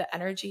with the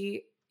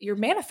energy you're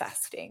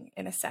manifesting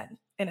in a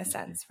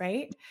sense,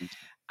 right?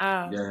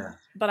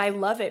 But I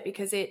love it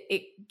because it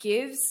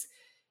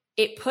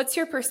puts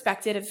your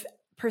perspective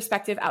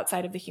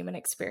outside of the human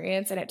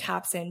experience, and it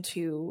taps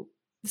into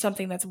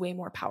something that's way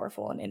more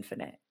powerful and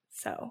infinite.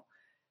 So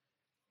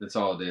that's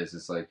all it is.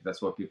 It's like,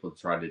 that's what people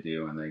try to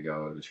do when they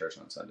go to church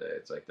on Sunday.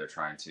 It's like they're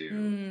trying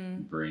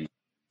to bring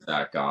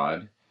that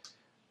God,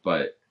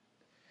 but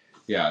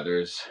yeah,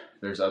 there's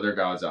other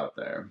gods out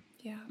there.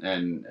 Yeah.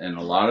 And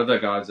a lot of the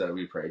gods that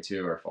we pray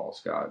to are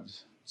false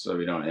gods. So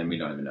we don't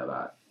even know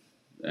that.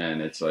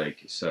 And it's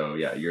like, so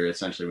yeah, you're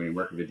essentially, when you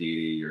work with a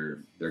deity,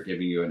 they're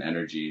giving you an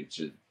energy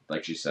to,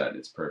 like she said,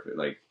 it's perfect.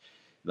 Like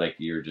like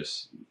they're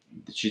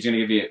gonna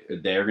give you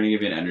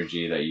an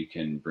energy that you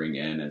can bring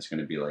in, and it's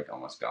gonna be like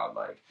almost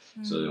godlike.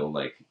 So you'll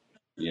like,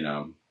 be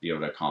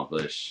able to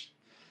accomplish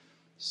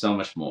so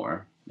much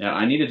more. Yeah,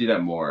 I need to do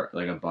that more,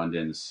 like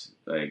abundance,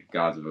 like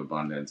gods of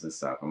abundance and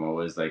stuff. I'm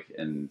always like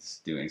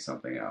doing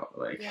something out,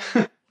 like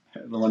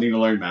wanting to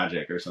learn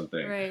magic or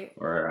something, right,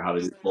 or how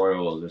to do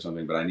foils or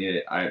something. But I need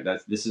it.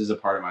 This is a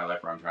part of my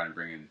life where I'm trying to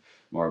bring in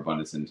more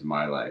abundance into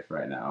my life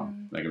right now.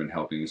 Like I've been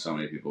helping so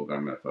many people, but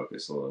I'm going to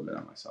focus a little bit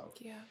on myself.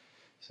 Yeah.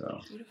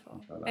 So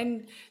beautiful.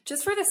 And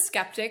just for the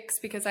skeptics,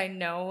 because I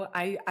know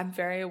I'm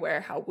very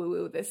aware how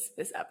woo-woo this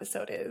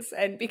episode is,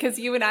 and because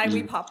you and I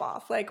we pop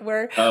off, like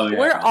we're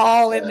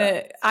all in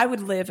the, I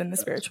would live in the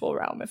spiritual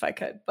realm if I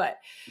could, but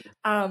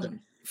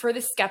for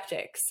the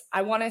skeptics,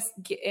 I want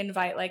to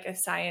invite like a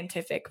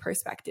scientific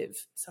perspective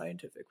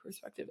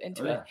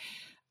into it.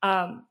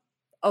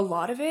 A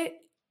lot of it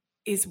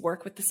is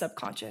work with the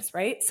subconscious,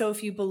 right? So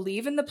if you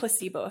believe in the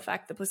placebo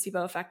effect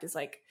is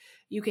like,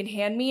 you can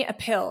hand me a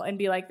pill and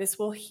be like, this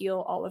will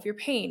heal all of your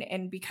pain.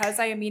 And because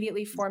I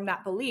immediately form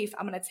that belief,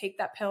 I'm going to take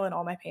that pill and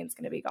all my pain's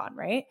going to be gone,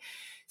 right?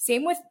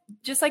 Same with,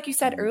 just like you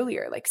said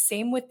earlier, like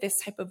same with this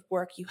type of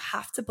work, you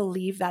have to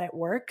believe that it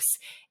works,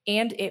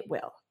 and it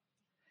will.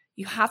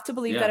 You have to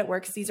believe that it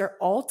works. These are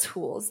all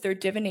tools. They're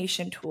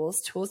divination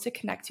tools to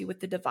connect you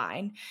with the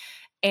divine.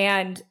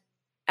 And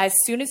as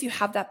soon as you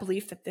have that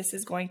belief that this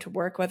is going to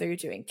work, whether you're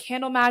doing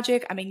candle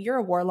magic, I mean, you're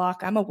a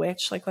warlock, I'm a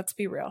witch, like, let's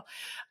be real.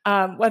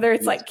 Whether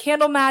it's like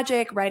candle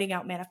magic, writing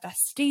out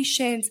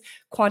manifestations,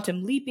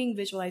 quantum leaping,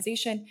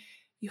 visualization,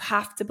 you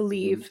have to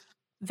believe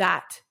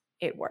that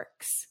it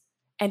works,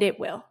 and it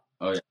will.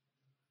 Oh yeah,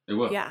 it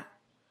will. Yeah.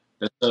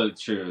 That's so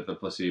true. The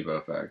placebo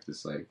effect.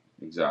 It's like,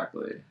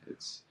 exactly.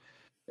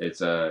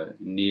 It's a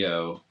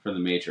Neo from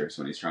the Matrix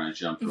when he's trying to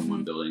jump from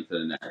one building to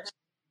the next.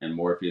 And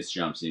Morpheus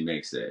jumps and he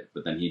makes it,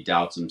 but then he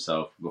doubts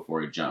himself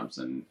before he jumps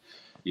and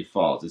he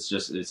falls. It's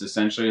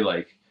essentially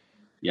like,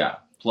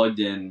 plugged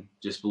in,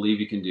 just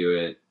believe you can do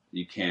it.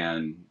 You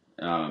can.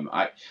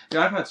 I've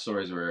had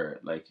stories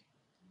where like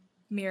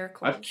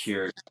miracles. I've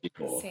cured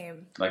people.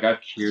 Same. Like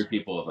I've cured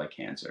people of like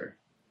cancer.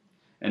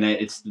 And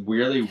it's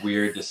really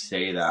weird to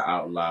say that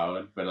out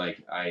loud, but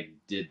like I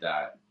did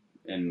that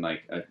in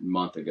like a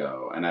month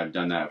ago, and I've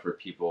done that for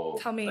people.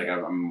 Tell me. Like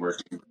I'm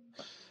working.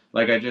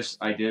 Like I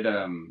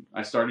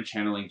started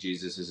channeling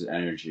Jesus's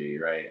energy,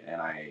 right? And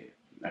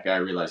I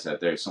realized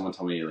that someone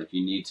told me like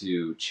you need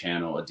to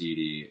channel a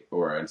deity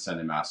or an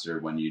ascended master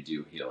when you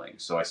do healing.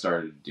 So I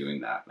started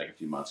doing that like a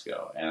few months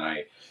ago, and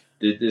I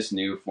did this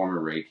new form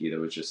of Reiki that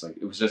was just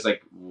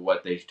like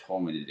what they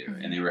told me to do,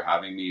 and they were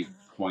having me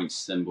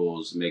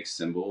make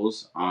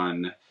symbols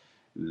on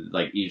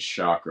like each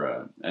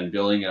chakra and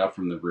building it up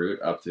from the root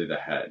up through the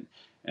head,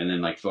 and then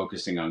like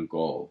focusing on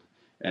gold.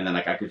 And then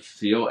like I could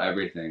feel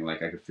everything.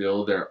 Like I could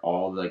feel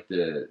all like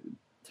the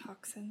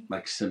toxin,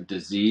 like some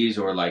disease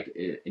or like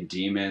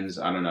demons.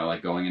 I don't know.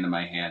 Like going into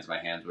my hands would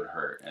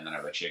hurt, and then I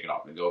would like shake it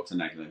off and go up to the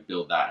neck and then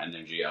build that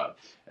energy up,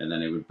 and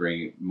then it would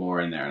bring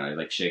more in there, and I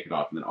like shake it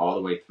off, and then all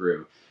the way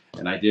through.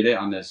 And I did it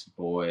on this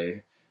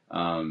boy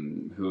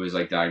who was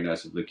like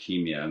diagnosed with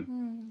leukemia.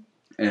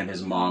 And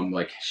his mom,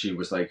 like, she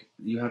was like,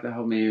 you have to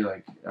help me,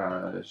 like,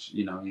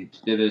 you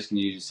did this, can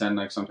you send,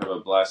 like, some type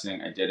of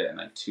blessing? I did it, and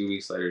then 2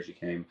 weeks later, she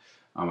came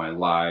on my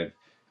live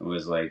and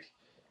was like,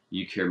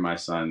 you cured my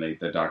son, like,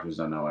 the doctors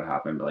don't know what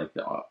happened, but,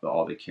 like,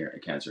 all the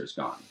cancer is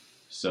gone.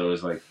 So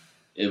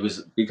it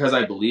was because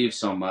I believe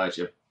so much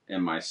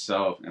in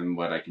myself and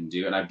what I can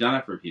do, and I've done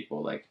it for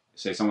people, like,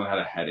 say someone had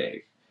a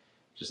headache,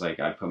 just, like,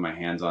 I put my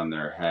hands on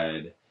their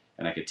head,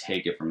 and I could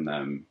take it from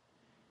them.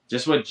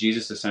 Just what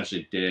Jesus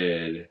essentially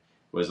did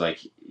was like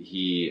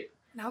an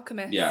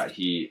alchemist. Yeah,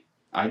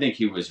 I think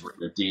he was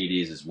with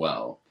deities as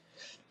well,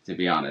 to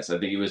be honest. I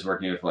think he was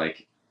working with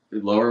like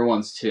lower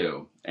ones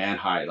too and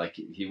high. Like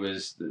he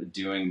was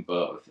doing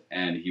both,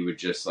 and he would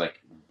just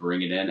like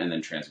bring it in and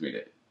then transmute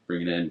it.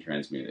 Bring it in,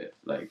 transmute it.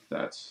 Like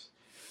that's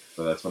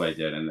what I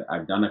did, and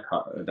I've done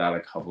that a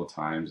couple of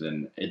times,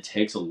 and it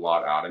takes a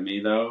lot out of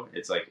me though.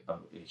 It's like a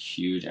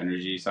huge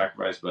energy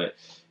sacrifice, but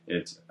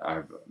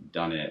I've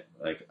done it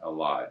like a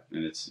lot,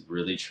 and it's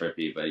really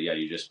trippy, but yeah,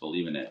 you just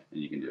believe in it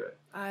and you can do it.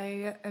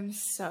 I am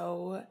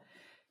so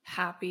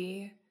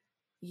happy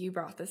you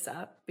brought this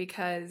up,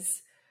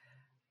 because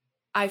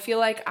I feel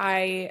like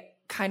I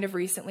kind of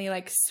recently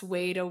like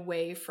swayed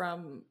away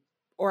from,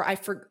 or I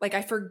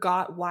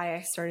forgot why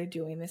I started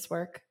doing this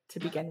work to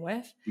begin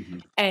with.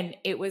 And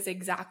it was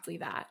exactly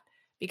that.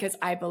 Because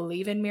I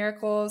believe in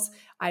miracles.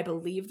 I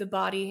believe the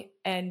body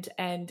and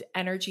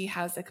energy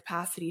has the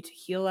capacity to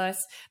heal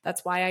us.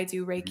 That's why I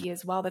do Reiki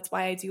as well. That's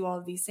why I do all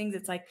of these things.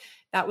 It's like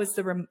that was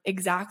the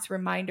exact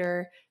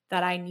reminder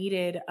that I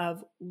needed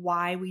of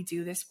why we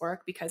do this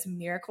work, because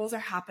miracles are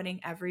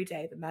happening every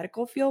day. The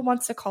medical field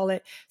wants to call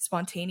it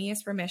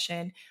spontaneous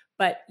remission,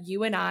 but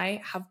you and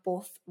I have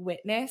both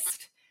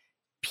witnessed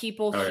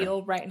people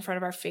heal right in front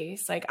of our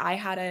face. Like I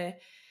had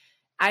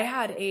I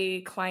had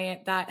a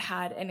client that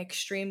had an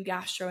extreme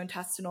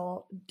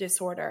gastrointestinal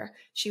disorder.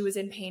 She was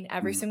in pain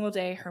every single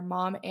day. Her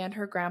mom and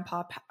her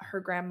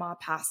grandma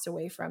passed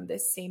away from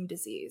this same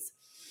disease.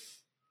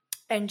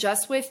 And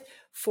just with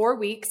 4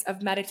 weeks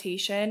of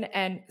meditation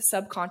and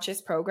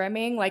subconscious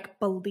programming, like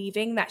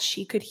believing that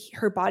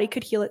her body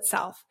could heal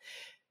itself,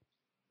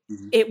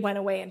 it went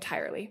away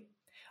entirely.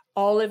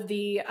 All of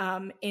the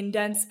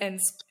indents and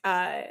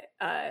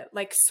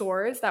like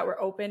sores that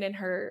were open in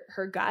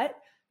her gut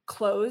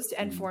closed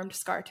and formed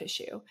scar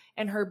tissue.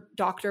 And her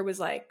doctor was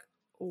like,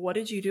 "What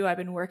did you do? I've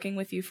been working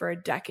with you for a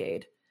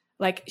decade."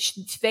 Like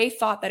they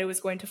thought that it was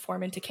going to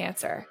form into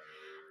cancer,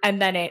 and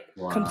then it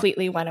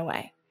completely went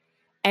away.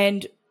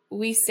 And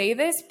we say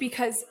this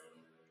because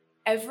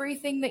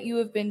everything that you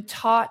have been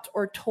taught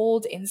or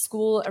told in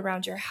school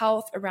around your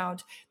health,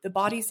 around the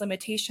body's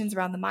limitations,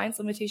 around the mind's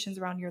limitations,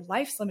 around your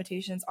life's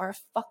limitations are a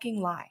fucking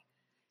lie.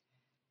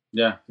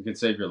 Yeah, it could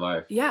save your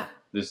life. Yeah.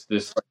 This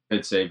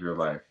could save your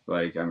life.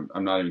 Like, I'm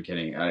not even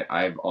kidding.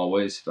 I've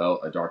always felt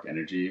a dark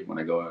energy when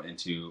I go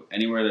into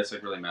anywhere that's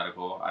like really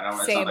medical.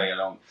 It's not like I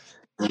don't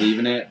believe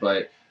in it,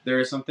 but there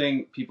is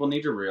something people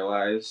need to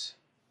realize,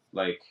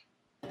 like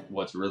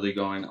what's really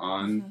going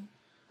on.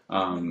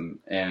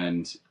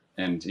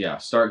 And yeah,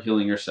 start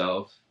healing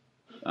yourself.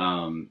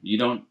 You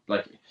don't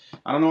like,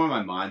 I don't know where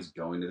my mind's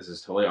going to. This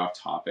is totally off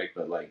topic,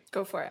 but like,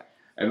 go for it.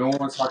 Everyone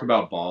wants to talk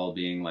about Baal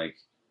being like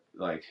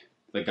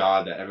the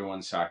god that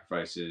everyone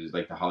sacrifices,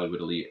 like the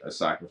Hollywood elite a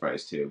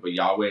sacrifice to, but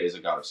Yahweh is a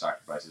god of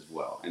sacrifice as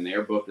well, and they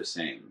are both the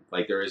same.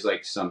 Like there is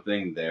like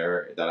something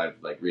there that I've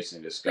like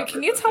recently discovered. Wait,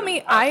 can you tell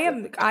me?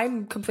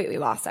 I'm completely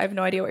lost. I have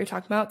no idea what you're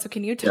talking about. So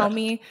can you tell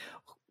me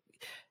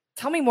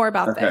more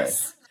about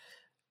this?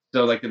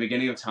 So like the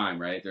beginning of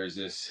time, right? There's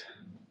this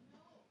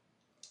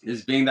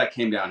being that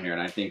came down here,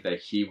 and I think that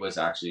he was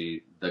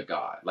actually the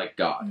God, like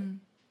God.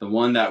 The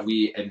one that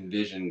we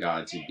envision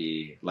God to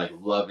be, like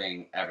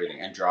loving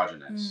everything,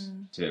 androgynous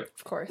too.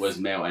 Of course. Was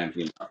male and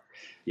female.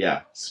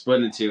 Yeah.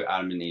 Split into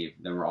Adam and Eve,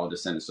 then we're all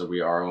descendants. So we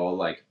are all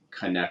like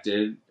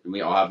connected, and we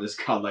all have this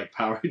godlike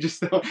power. We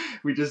just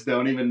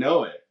don't even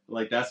know it.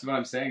 Like that's what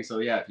I'm saying. So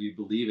yeah, if you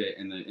believe it,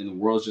 and the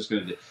world's just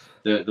gonna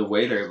the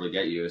way they're able to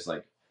get you is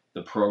like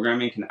the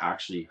programming can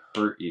actually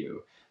hurt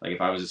you. Like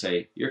if I was to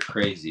say you're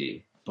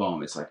crazy,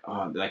 boom, it's like,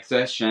 oh, like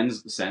that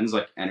sends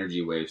like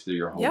energy waves through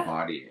your whole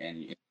body,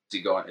 and to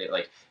go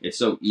like it's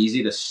so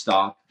easy to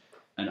stop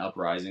an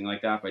uprising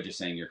like that by just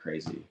saying you're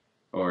crazy,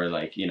 or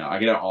like, you know, I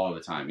get it all the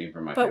time, even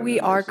from my but we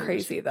are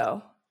crazy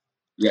though.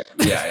 Yeah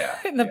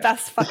in the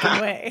best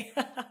fucking way.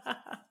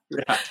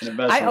 Yeah, in the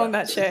best I way. own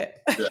that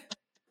shit.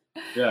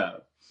 Yeah,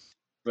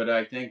 but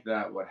I think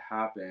that what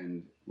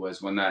happened was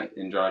when that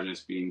androgynous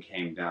being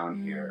came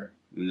down here,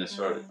 and this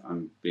sort of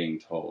I'm being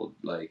told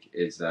like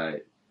is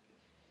that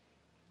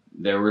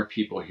there were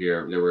people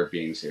here, there were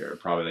beings here,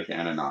 probably like the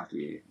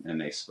Anunnaki,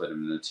 and they split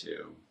them into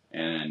two,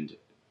 and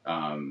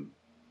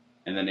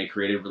then they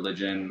created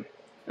religion,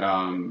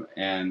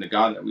 and the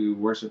God that we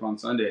worship on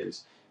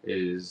Sundays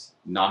is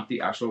not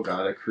the actual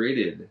God that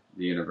created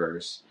the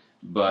universe,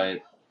 but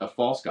a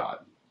false God.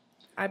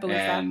 I believe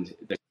and that.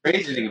 And the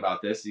crazy thing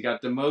about this, he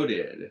got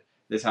demoted.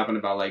 This happened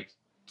about like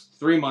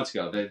 3 months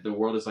ago. The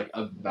world is like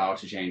about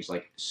to change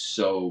like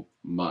so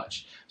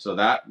much. So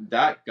that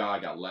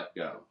God got let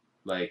go.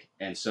 Like,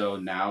 and so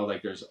now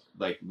like there's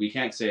like, we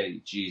can't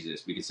say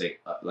Jesus, we can say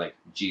like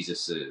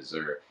Jesuses,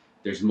 or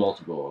there's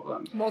multiple of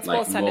them, multiple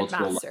like ascended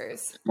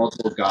masters,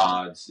 multiple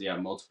gods,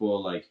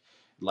 multiple like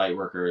light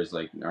workers,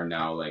 like are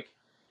now like,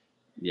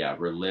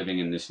 we're living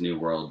in this new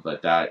world.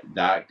 But that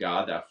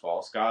God, that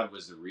false God,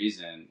 was the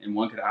reason. And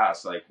one could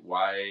ask like,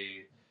 why,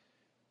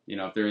 you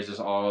know, if there is this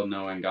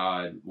all-knowing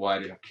God, why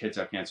do kids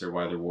have cancer,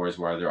 why are there wars,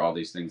 why are there all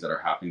these things that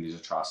are happening, these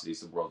atrocities,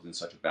 the world's in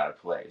such a bad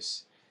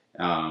place.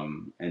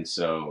 And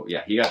so,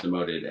 he got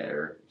demoted,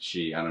 or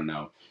she, I don't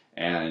know.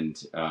 And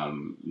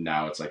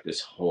now it's like this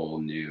whole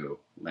new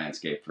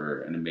landscape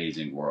for an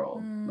amazing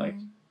world. Like,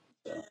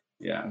 so,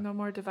 no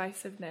more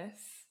divisiveness.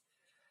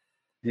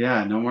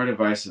 Yeah, no more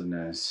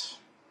divisiveness.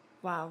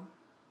 Wow.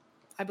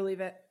 I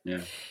believe it.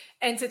 Yeah.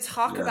 And to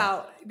talk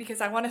about,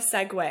 because I want to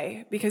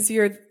segue, because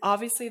you're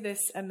obviously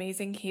this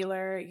amazing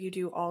healer. You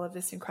do all of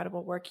this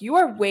incredible work. You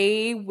are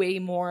way, way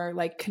more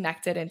like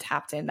connected and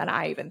tapped in than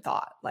I even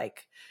thought.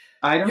 Like,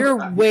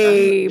 you're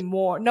way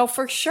more. No,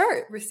 for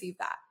sure. Receive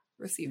that.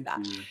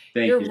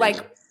 Thank you.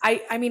 Like,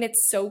 I mean,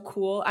 it's so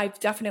cool. I've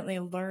definitely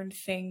learned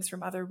things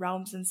from other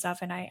realms and stuff,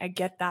 and I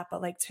get that.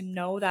 But like, to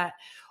know that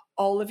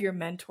all of your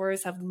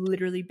mentors have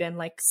literally been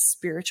like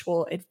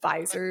spiritual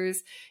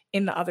advisors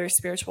in the other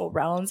spiritual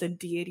realms and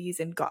deities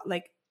and God,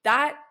 like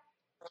that,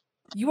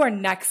 you are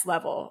next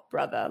level,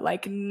 brother,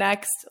 like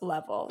next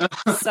level.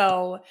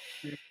 So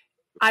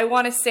I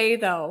want to say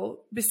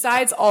though,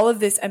 besides all of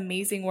this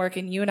amazing work,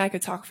 and you and I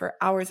could talk for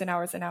hours and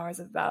hours and hours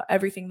about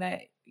everything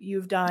that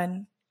you've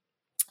done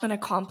and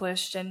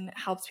accomplished and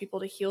helped people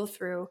to heal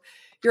through,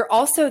 you're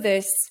also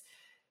this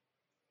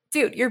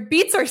dude, your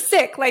beats are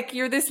sick. Like,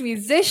 you're this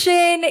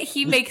musician.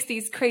 He makes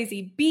these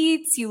crazy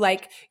beats.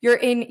 You're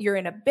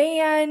in a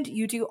band.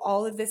 You do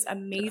all of this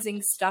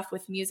amazing stuff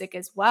with music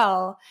as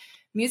well.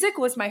 Music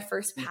was my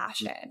first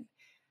passion.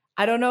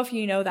 I don't know if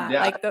you know that.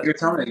 Yeah, like you're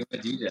telling me you're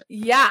a DJ.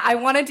 Yeah, I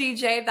want to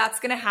DJ. That's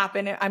going to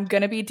happen. I'm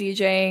going to be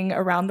DJing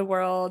around the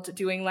world,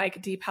 doing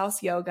like deep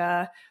house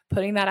yoga,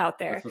 putting that out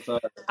there. Sure.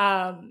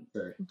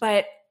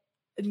 But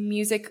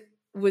music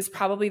was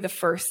probably the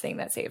first thing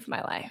that saved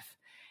my life.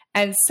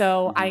 And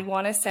so I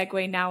want to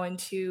segue now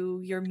into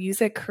your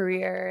music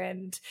career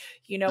and,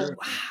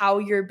 how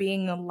you're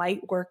being a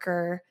light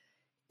worker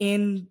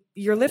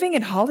you're living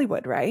in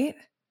Hollywood, right?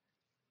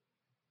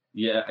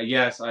 Yeah.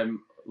 Yes.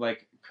 I'm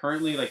like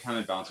currently like kind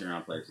of bouncing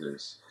around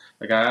places.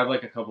 Like I have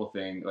like a couple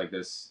things like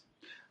this.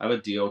 I have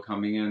a deal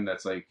coming in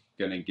that's like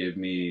going to give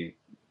me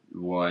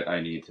what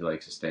I need to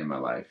like sustain my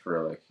life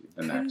for like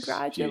the next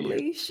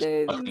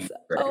Congratulations.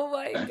 Oh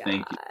my God.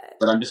 Thank you.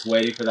 But I'm just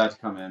waiting for that to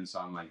come in. So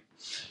I'm like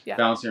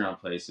bouncing around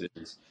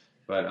places.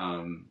 But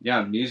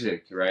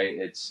music, right?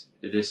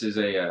 This is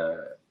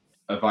a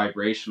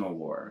vibrational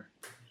war.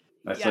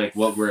 That's like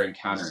what we're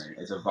encountering.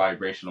 It's a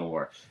vibrational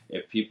war.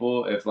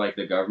 If like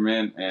the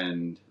government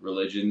and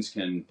religions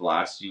can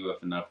blast you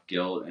with enough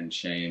guilt and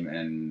shame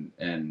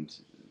and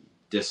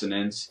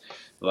dissonance,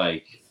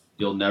 like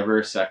you'll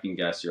never second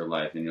guess your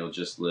life, and you'll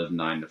just live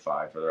 9 to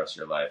 5 for the rest of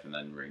your life, and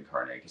then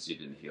reincarnate because you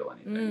didn't heal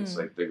anything. It's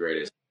like the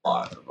greatest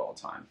plot of all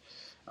time.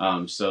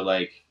 So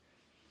like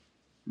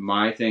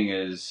my thing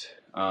is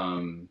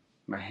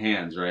my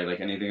hands, right?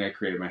 Like anything I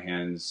create with my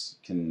hands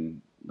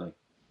can like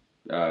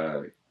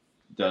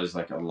does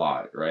like a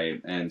lot, right?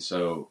 And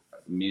so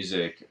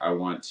music, I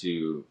want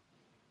to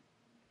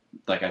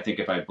like, I think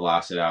if I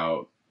blast it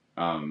out,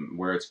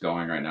 where it's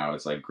going right now,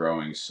 it's like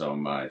growing so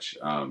much.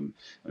 I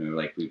mean,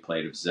 like we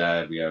played with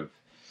Zed. You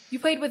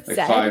played with like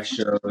Zed? 5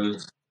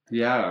 shows.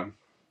 Yeah.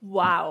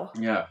 Wow.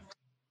 Yeah.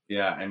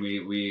 Yeah. And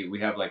we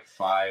have like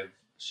 5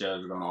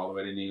 shows. We're going all the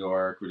way to New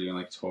York. We're doing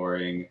like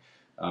touring.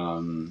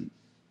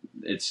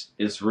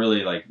 It's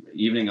really like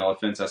Evening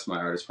Elephants. That's my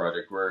artist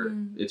project.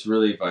 It's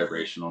really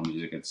vibrational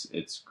music.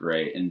 It's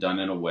great and done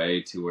in a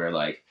way to where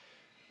like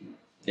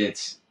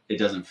it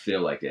doesn't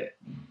feel like it.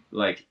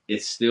 Like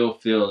it still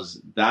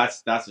feels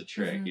that's a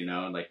trick,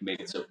 like make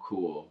it so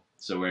cool.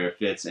 So where it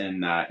fits in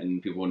that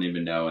and people wouldn't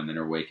even know and then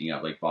are waking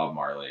up like Bob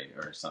Marley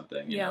or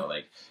something, you know,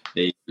 like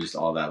they used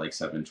all that like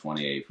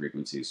 728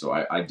 frequency. So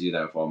I do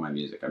that with all my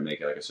music. I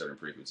make it like a certain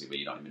frequency, but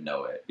you don't even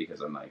know it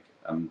because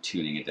I'm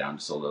tuning it down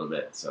just a little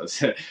bit. So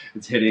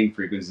it's hitting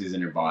frequencies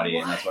in your body.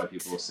 And that's why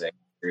people say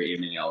you're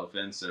Evening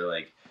Elephants. They're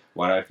like,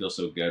 why do I feel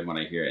so good when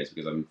I hear it? It's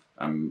because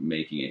I'm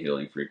making it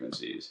healing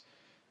frequencies.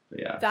 But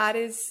yeah. That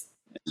is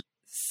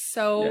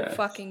so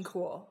fucking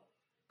cool.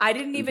 I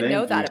didn't even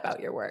know that about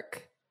your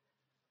work.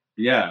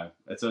 Yeah.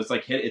 So it's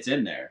like it's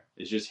in there.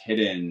 It's just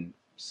hidden.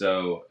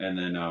 So and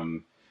then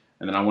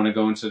I want to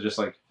go into just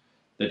like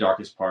the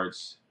darkest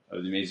parts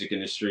of the music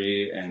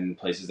industry and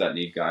places that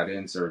need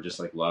guidance or just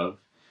like love.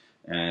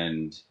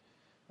 And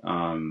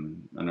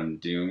I'm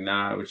doing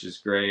that, which is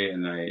great.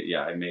 And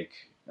I make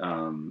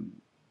I'm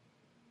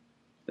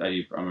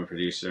a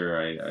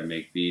producer. I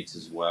make beats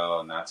as well,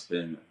 and that's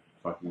been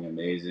fucking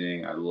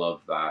amazing. I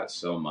love that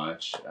so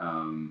much.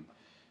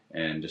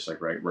 And just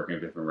like working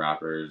with different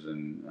rappers,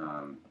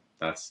 and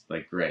that's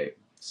like great.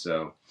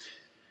 So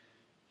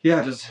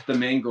yeah, just the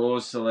main goal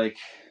is to like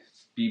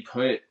be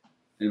put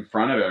in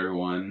front of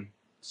everyone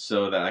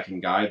so that I can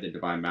guide the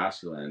divine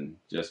masculine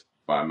just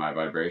by my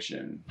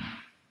vibration.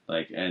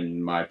 Like,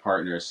 and my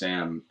partner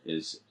Sam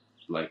is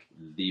like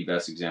the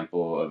best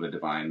example of a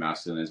divine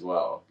masculine as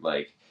well.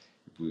 Like,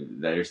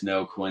 there's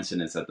no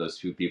coincidence that those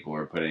 2 people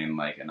are putting in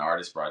like an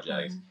artist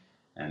project,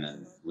 and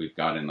then we've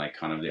gotten like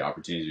kind of the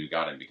opportunities we've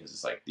gotten because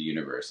it's like the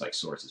universe, like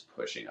source is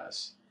pushing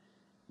us.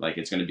 Like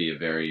it's going to be a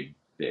very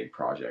big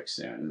project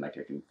soon. Like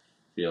I can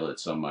feel it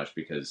so much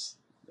because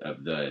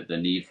of the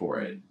need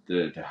for it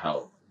to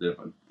help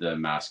the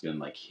masculine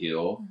like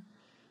heal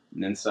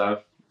and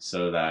stuff,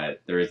 so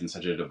that there isn't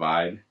such a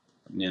divide,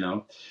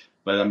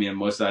 But I mean,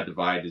 most of that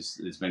divide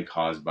it's been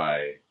caused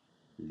by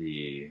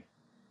the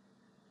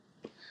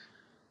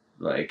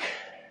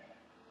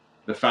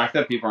fact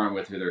that people aren't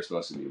with who they're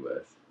supposed to be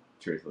with,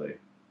 truthfully.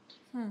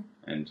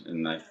 And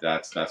like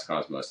that's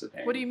caused most of the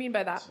pain. What do you mean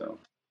by that? So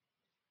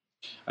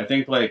I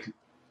think like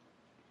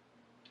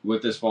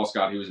with this false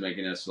god, he was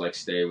making us like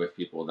stay with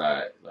people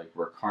that like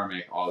were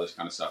karmic, all this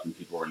kind of stuff, and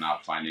people were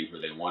not finding who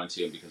they wanted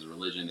to. And because of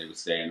religion, they would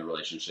stay in a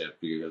relationship.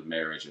 Because of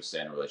marriage, they would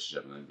stay in a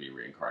relationship and then be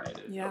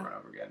reincarnated over and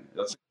over again.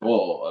 That's the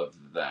goal of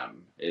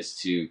them, is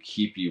to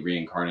keep you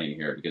reincarnating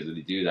here, because if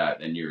they do that,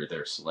 then you're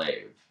their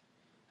slave.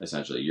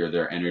 Essentially, you're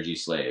their energy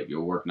slave.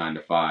 You'll work 9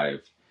 to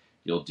 5.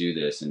 You'll do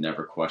this and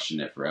never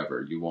question it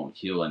forever. You won't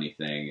heal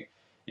anything,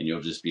 and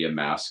you'll just be a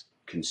mass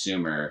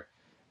consumer.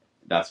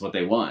 That's what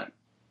they want.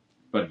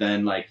 But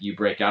then, like, you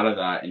break out of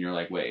that, and you're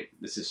like, wait,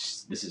 this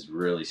is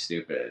really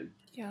stupid,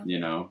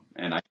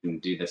 And I can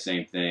do the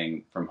same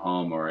thing from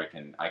home, or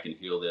I can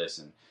heal this,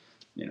 and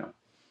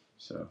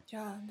So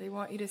Yeah, they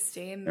want you to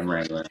stay in I'm the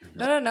rambling.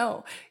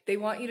 no. They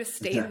want you to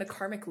stay in the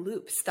karmic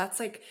loops.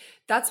 That's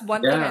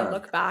one thing I Yeah.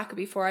 look back.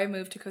 Before I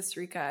moved to Costa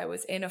Rica, I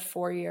was in a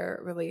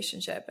 4-year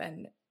relationship,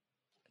 and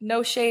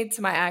no shade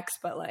to my ex,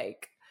 but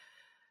like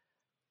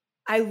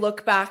I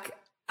look back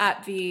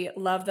at the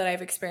love that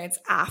I've experienced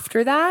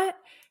after that,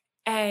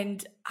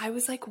 and I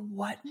was like,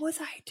 what was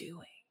I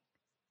doing?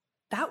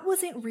 That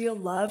wasn't real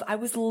love. I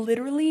was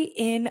literally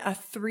in a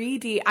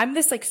 3D. I'm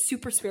this like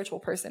super spiritual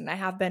person. I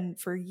have been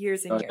for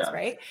years and Oh years, yeah.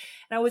 right?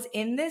 And I was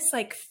in this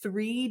like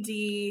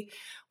 3D.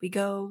 We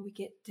go, we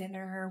get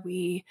dinner,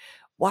 we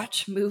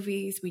watch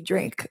movies, we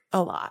drink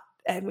a lot,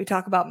 and we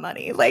talk about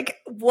money. Like,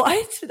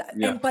 what?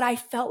 Yeah. But I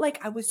felt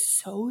like I was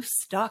so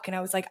stuck. And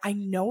I was like, I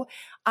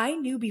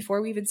knew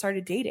before we even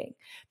started dating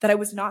that I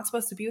was not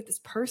supposed to be with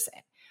this person.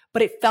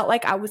 But it felt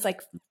like I was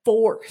like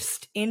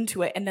forced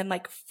into it and then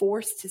like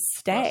forced to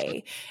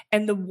stay.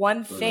 And the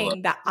one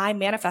thing that I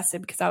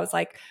manifested, because I was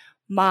like,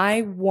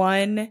 my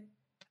one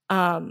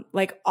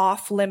like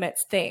off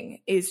limits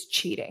thing is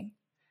cheating.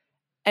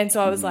 And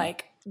so I was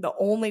like, the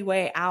only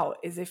way out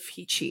is if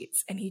he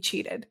cheats, and he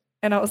cheated.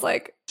 And I was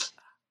like,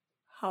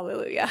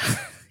 hallelujah.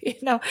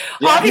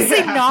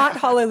 Obviously not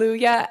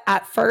hallelujah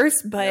at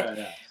first, but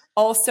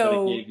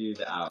also but it gave you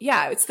the out.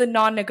 Yeah, it's the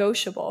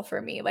non-negotiable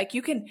for me. Like,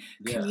 you can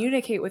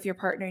communicate with your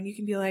partner, and you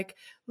can be like,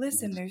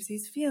 listen, there's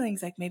these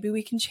feelings, like maybe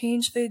we can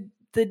change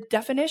the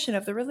definition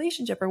of the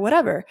relationship or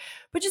whatever,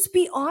 but just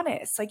be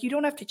honest. Like, you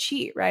don't have to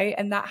cheat, right?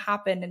 And that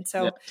happened. And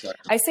so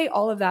I say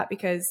all of that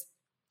because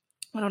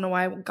I don't know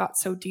why I got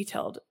so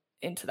detailed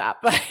into that,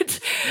 but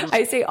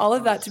I say all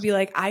of that to be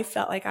like, I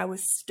felt like I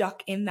was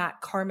stuck in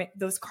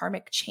those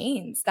karmic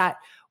chains that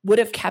would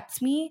have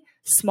kept me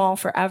small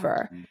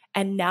forever.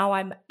 And now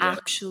I'm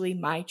actually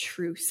my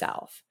true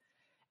self.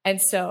 And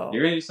so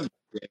you're gonna do some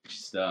big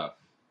stuff.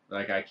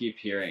 Like, I keep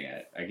hearing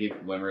it.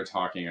 When we're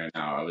talking right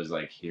now, I was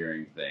like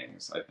hearing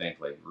things, I think,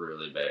 like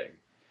really big,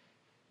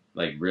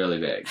 like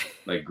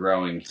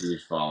growing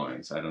huge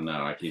followings. I don't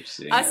know. I keep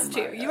seeing us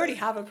too. You already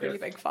have a pretty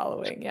big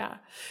following. Yeah.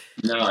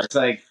 No, it's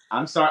like,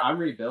 I'm sorry. I'm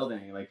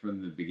rebuilding like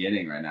from the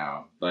beginning right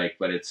now. Like,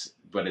 but it's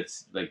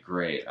like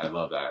great. I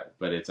love that.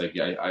 But it's like,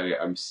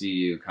 I'm see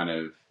you kind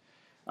of,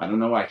 I don't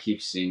know why I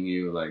keep seeing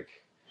you like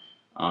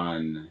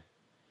on,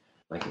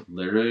 like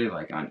literally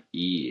like on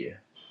E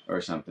or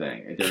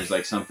something. There's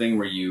like something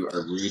where you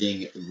are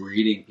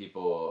reading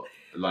people,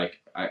 like,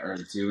 are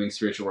doing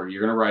spiritual work.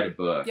 You're gonna write a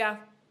book. Yeah.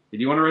 Did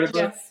you want to write a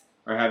book? Yes.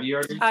 Or have you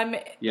already?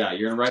 Yeah,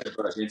 you're gonna write a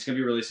book. It's gonna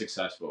be really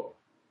successful.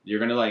 You're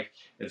gonna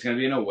it's gonna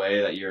be in a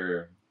way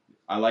that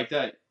I like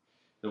that,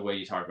 the way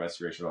you talk about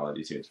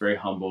spirituality too. It's very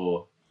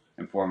humble,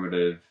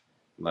 informative.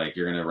 Like,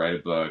 you're gonna write a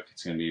book.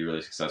 It's gonna be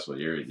really successful.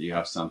 You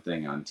have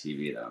something on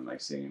TV that I'm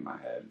like seeing in my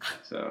head.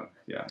 So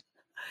yeah,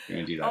 you're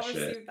gonna do that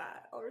shit.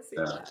 I'll receive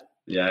that.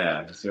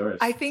 Yeah, it's yours.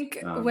 I think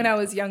when I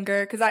was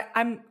younger, because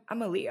I'm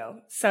a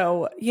Leo,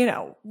 so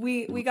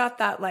we got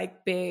that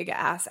like big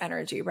ass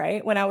energy,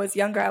 right? When I was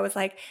younger, I was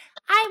like,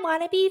 I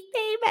want to be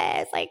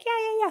famous, like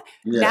yeah.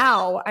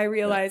 Now I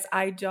realize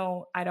I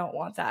don't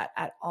want that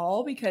at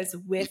all, because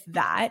with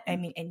that, I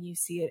mean, and you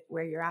see it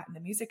where you're at in the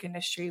music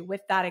industry,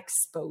 with that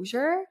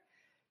exposure,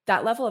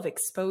 that level of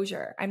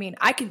exposure, I mean,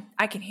 I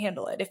can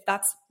handle it. If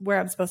that's where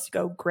I'm supposed to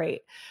go,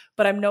 great.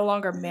 But I'm no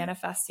longer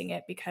manifesting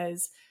it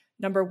because,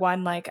 number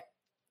one, like,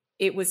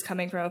 it was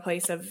coming from a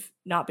place of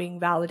not being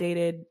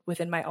validated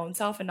within my own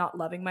self and not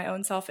loving my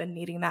own self and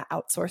needing that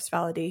outsourced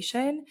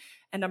validation.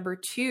 And number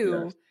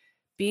two,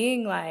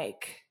 being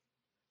like,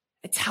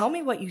 tell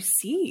me what you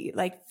see,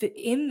 like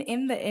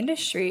in the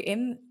industry,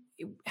 in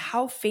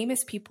how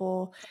famous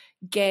people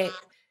get.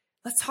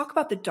 Let's talk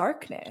about the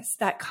darkness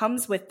that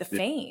comes with the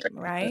fame,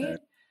 right?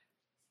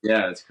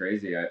 Yeah, it's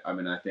crazy. I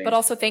mean, I think. But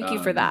also, thank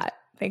you for that.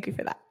 Thank you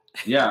for that.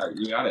 Yeah,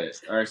 you got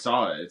it. Or I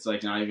saw it. It's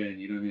like, not even,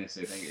 you don't even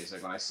say thank you. It's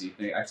like, when I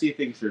see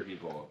things for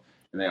people,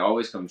 and they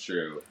always come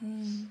true.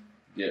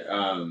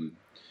 Yeah.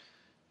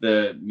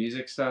 The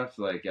music stuff,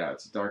 like, yeah,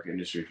 it's a dark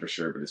industry for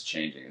sure, but it's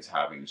changing. It's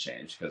having to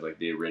change because, like,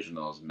 the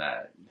originals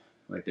met.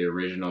 Like, the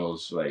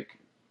originals, like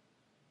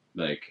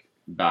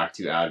back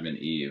to Adam and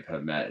Eve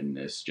have met in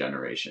this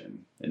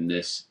generation, in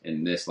this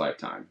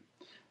lifetime.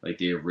 Like,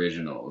 the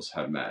originals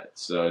have met.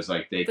 So it's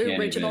like the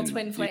original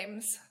twin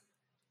flames.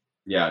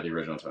 Yeah, the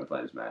original twin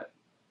flames met.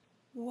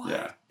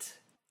 What?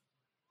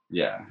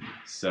 Yeah.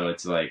 So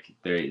it's like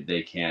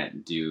they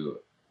can't do.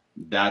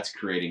 That's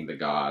creating the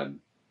God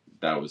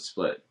that was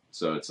split.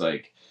 So it's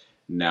like,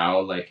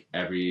 now, like,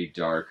 every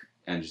dark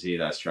entity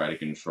that's trying to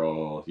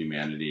control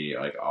humanity,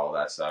 like all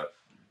that stuff,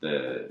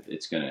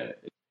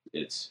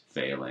 it's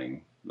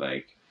failing,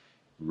 like,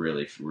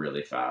 really,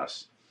 really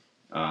fast.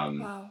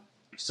 Wow.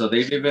 So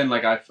they've been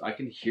like, I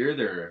can hear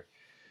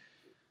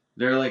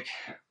they're like,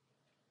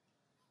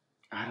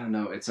 I don't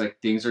know. It's like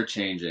things are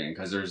changing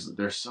because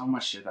there's so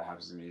much shit that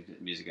happens in the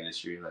music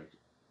industry,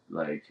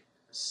 like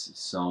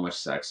so much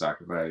sex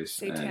sacrifice,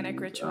 satanic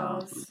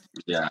rituals.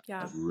 Yeah,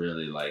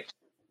 really like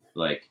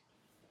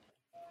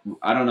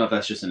I don't know if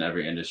that's just in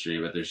every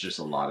industry, but there's just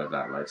a lot of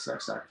that, like,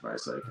 sex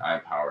sacrifice. Like, I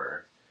have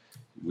power,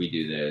 we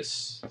do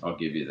this, I'll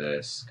give you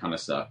this kind of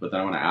stuff. But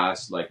then when I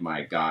asked like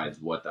my guides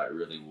what that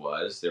really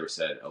was, they were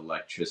said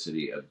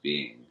electricity of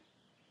being,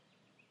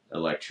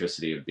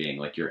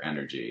 like your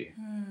energy.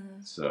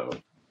 So,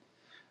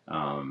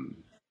 um,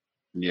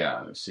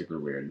 yeah, it was super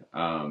weird.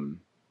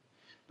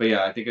 But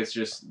yeah, I think it's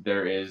just,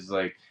 there is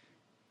like,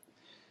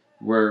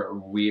 where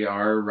we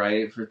are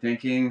right for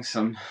thinking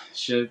some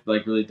shit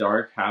like really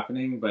dark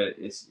happening, but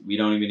we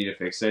don't even need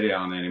to fixate it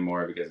on it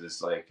anymore, because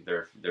it's like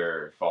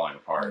they're falling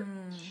apart.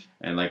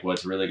 And like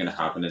what's really going to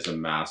happen is a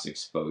mass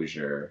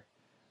exposure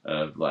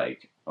of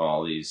like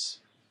all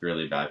these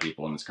really bad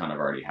people, and it's kind of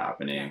already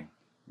happening,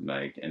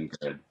 like, and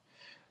good.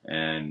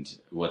 And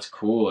what's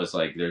cool is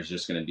like there's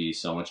just going to be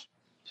so much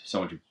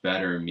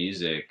better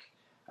music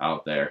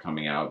out there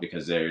coming out,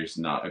 because there's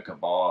not a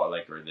cabal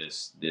like, or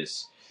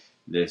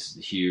this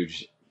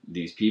huge,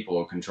 these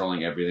people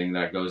controlling everything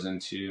that goes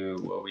into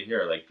what we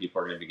hear. Like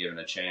people are going to be given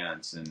a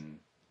chance, and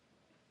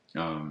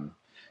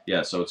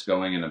yeah, so it's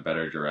going in a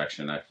better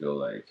direction. I feel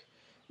like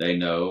they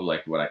know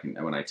like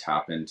when I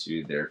tap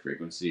into their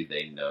frequency,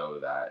 they know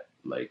that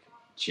like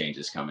change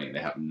is coming. They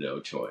have no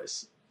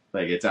choice.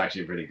 Like it's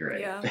actually pretty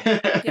great. Yeah,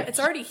 it's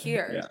already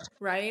here. Yeah.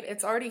 Right?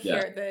 It's already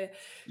here.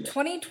 The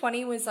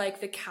 2020 was like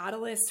the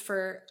catalyst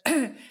for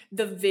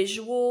the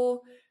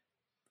visual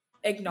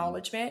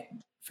acknowledgement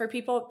for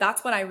people.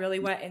 That's when I really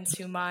went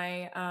into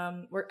my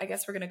I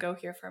guess we're gonna go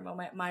here for a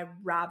moment, my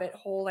rabbit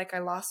hole. Like I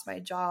lost my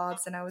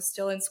jobs and I was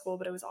still in school,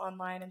 but it was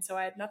online, and so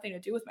I had nothing to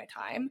do with my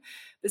time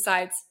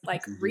besides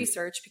like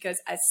research,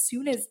 because as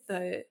soon as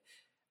I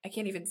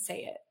can't even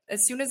say it,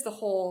 as soon as the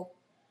whole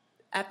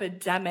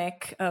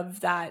epidemic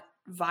of that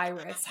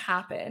virus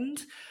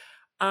happened,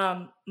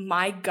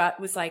 my gut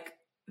was like,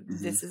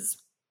 this is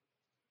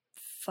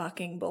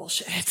fucking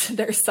bullshit.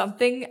 There's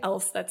something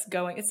else that's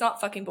going, it's not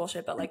fucking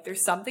bullshit, but like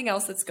there's something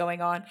else that's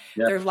going on.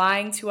 They're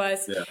lying to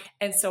us.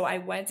 And so I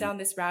went down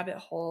this rabbit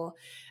hole.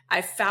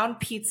 I found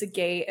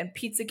Pizzagate, and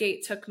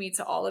Pizzagate took me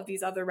to all of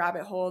these other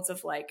rabbit holes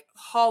of like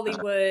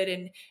Hollywood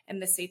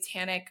and the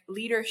satanic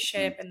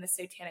leadership and the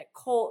satanic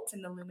cult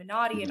and the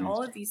Illuminati and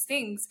all of these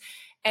things.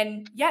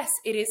 And yes,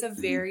 it is a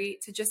very,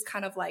 to just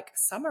kind of like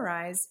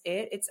summarize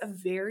it, it's a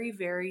very,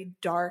 very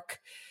dark,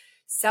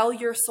 sell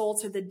your soul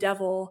to the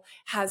devil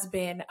has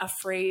been a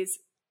phrase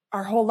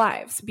our whole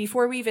lives.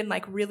 Before we even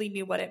like really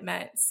knew what it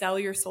meant, sell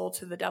your soul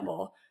to the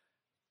devil.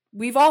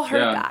 We've all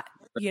heard that,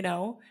 you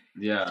know?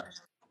 Yeah.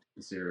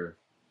 It's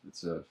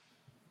a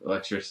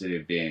electricity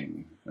of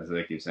being. As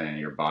they keep saying,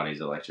 your body's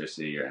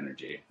electricity, your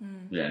energy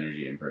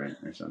imprint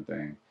or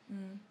something.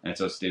 And it's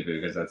so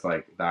stupid, because that's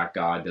like, that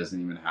God doesn't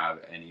even have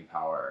any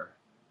power.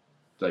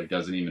 Like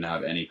doesn't even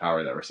have any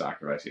power that we're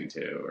sacrificing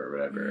to or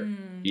whatever.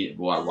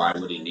 Why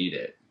would he need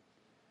it?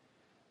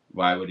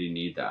 Why would he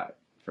need that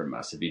from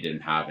us if he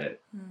didn't have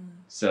it?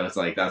 So it's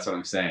like, that's what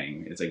I'm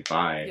saying. It's like,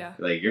 bye.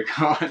 Like you're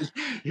gone.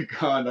 You're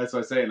gone. That's what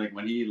I'm saying. Like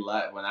when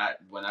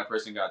that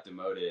person got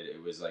demoted,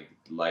 it was like,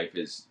 life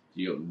is,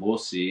 we'll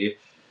see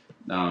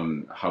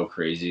how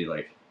crazy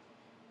like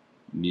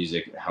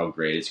music, how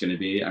great it's going to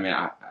be. I mean,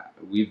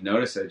 we've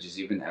noticed that just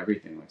even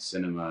everything like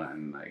cinema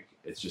and like,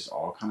 it's just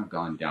all kind of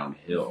gone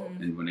downhill.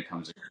 And when it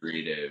comes to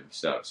creative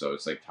stuff, so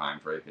it's like time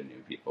for like the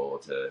new people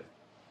to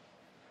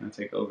kind of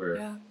take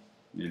over.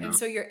 You know? And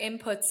so your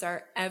inputs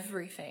are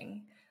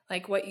everything,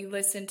 like what you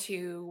listen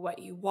to, what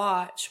you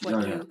watch,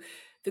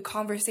 the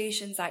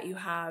conversations that you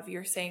have.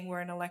 You're saying we're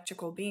an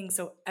electrical being,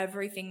 so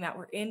everything that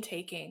we're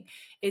intaking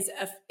is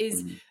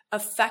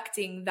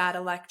affecting that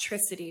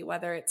electricity,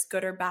 whether it's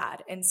good or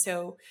bad. And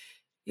so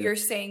you're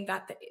saying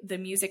that the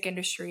music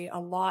industry, a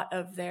lot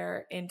of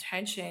their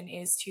intention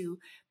is to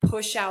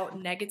push out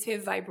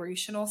negative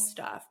vibrational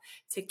stuff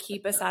to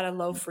keep us at a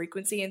low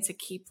frequency, and to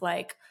keep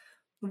like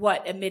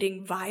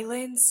emitting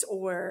violence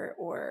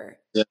or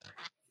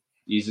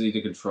easily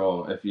to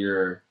control.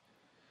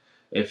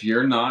 If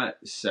you're not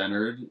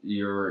centered,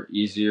 you're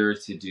easier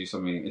to do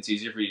something. It's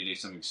easier for you to do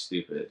something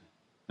stupid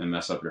and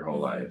mess up your whole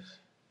life,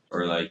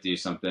 or like do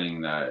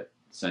something that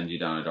sends you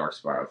down a dark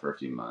spiral for a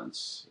few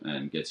months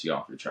and gets you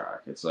off your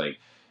track. It's like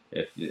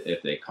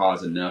if they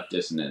cause enough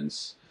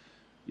dissonance,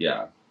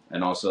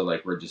 and also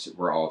like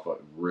we're all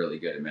really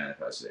good at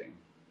manifesting.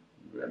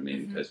 I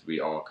mean, because we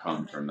all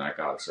come from that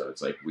God, so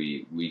it's like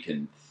we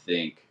can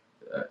think.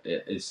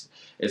 It's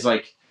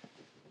like,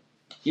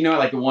 you know,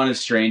 like the one of the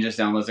strangest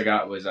downloads I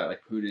got was that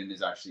like Putin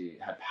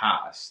had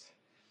passed,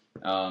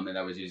 and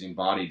that was using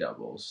body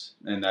doubles,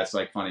 and that's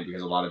like funny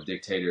because a lot of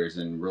dictators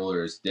and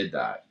rulers did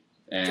that,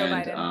 and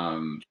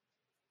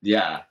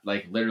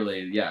like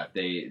literally,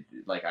 they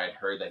like I'd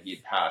heard that he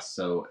had passed,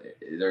 so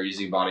they're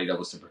using body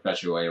doubles to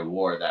perpetuate a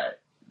war that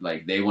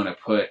like they want to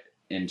put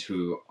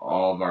into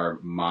all of our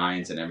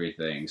minds and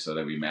everything so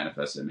that we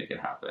manifest it and make it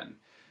happen.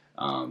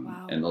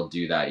 And they'll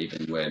do that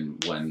even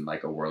when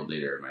like a world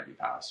leader might be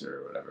passed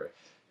or whatever.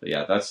 But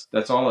yeah,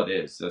 that's all it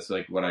is. That's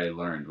like what I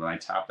learned when I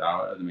tapped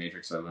out of the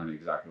Matrix. I learned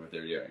exactly what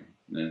they're doing.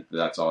 And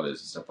that's all it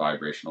is. It's a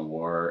vibrational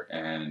war,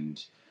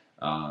 and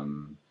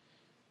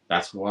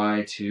that's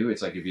why too,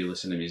 it's like if you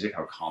listen to music,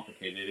 how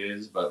complicated it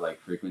is, but like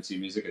frequency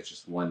music, it's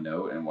just one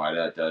note, and why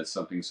that does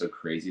something so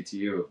crazy to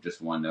you of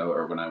just one note.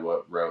 Or when I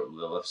wrote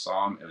Lilith's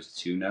song, it was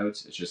two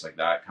notes. It's just like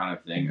that kind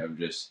of thing of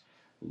just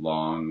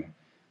long,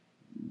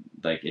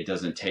 like it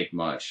doesn't take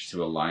much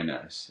to align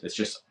us. It's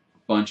just a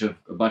bunch of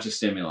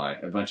stimuli.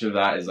 A bunch of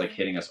that is like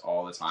hitting us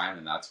all the time,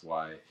 and that's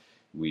why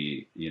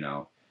we,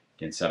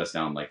 can set us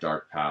down like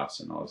dark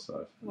paths and all this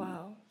stuff.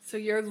 Wow. So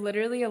you're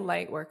literally a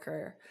light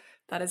worker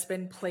that has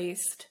been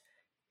placed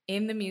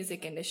in the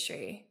music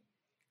industry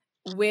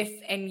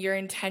and your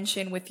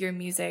intention with your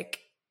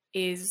music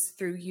is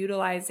through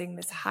utilizing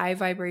this high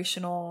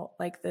vibrational,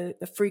 like the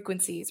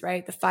frequencies,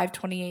 right? The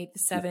 528, the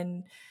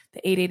 7,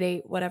 the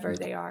 888, whatever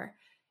they are,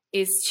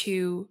 is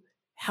to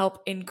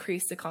help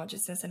increase the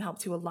consciousness and help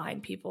to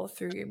align people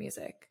through your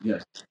music.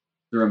 Yes.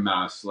 Through a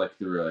mass, like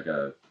through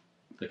a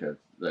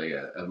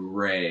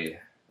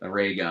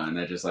ray gun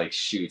that just like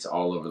shoots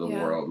all over the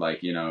world.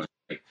 Like,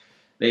 like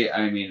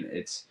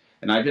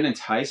and I've been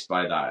enticed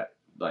by that,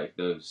 like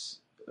those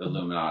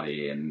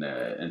Illuminati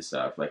and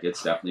stuff. Like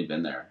it's definitely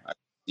been there. I've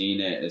seen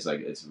it. It's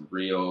like, it's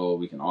real.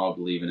 We can all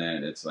believe in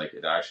it. It's like,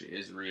 it actually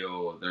is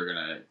real.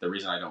 The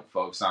reason I don't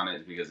focus on it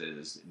is because it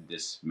is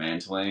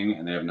dismantling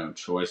and they have no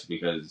choice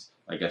because,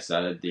 like I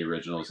said, the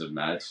originals have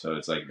met. So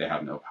it's like, they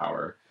have no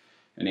power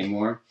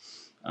anymore.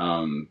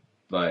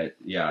 But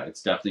yeah,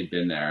 it's definitely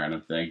been there, and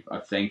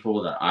I'm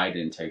thankful that I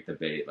didn't take the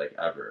bait like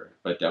ever.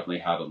 But definitely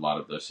had a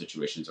lot of those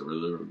situations that were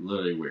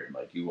really weird.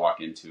 Like you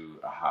walk into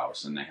a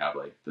house and they have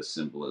like the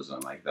symbolism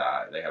like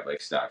that. They have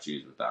like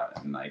statues with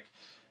that and like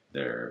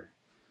their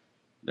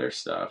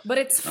stuff. But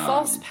it's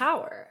false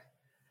power.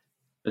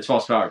 It's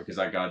false power because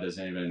that God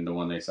doesn't even, the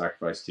one they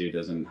sacrifice to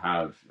doesn't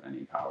have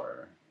any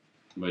power.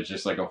 But it's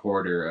just like a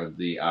hoarder of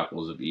the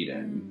apples of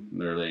Eden.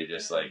 Literally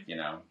just like,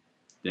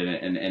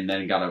 didn't and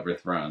then got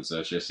overthrown. So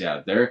it's just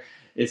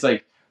it's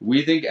like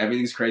we think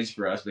everything's crazy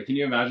for us, but can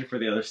you imagine for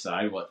the other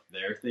side what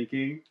they're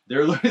thinking?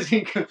 They're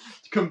losing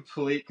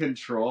complete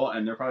control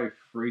and they're probably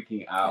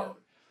freaking out,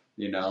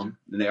 and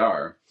they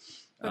are.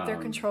 But their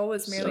control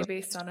was merely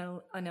based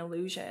on an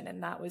illusion,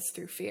 and that was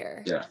through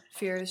fear. Yeah.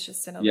 Fear is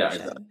just an illusion. Yeah,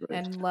 exactly.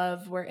 And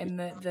love, we're in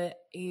the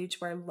age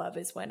where love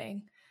is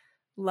winning.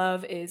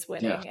 Love is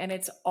winning, and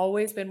it's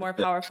always been more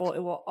powerful. It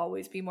will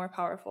always be more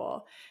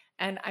powerful.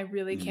 And I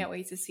really can't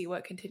wait to see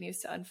what continues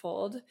to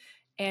unfold.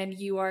 And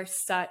you are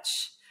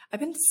I've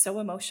been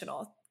so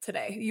emotional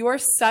today. You are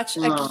such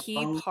a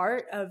key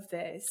part of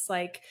this.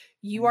 Like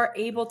you are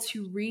able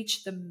to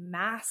reach the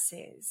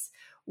masses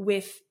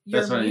with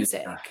your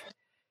music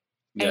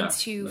and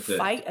to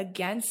fight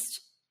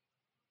against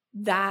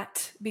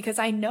that, because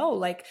I know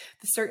like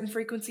the certain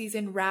frequencies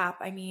in rap.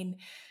 I mean,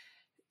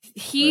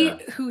 he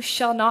who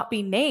shall not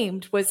be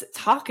named was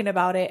talking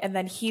about it. And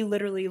then he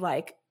literally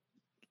like,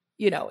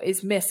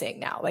 is missing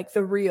now, like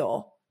the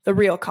real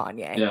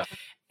Kanye. Yeah.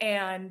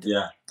 And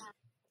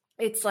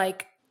it's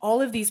like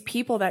all of these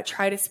people that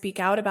try to speak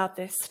out about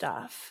this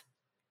stuff,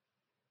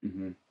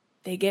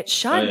 they get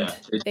shunned.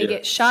 They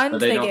get shunned.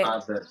 But they don't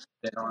have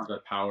the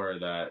power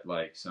that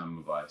like some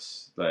of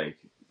us, like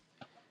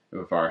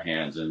with our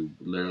hands, and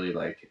literally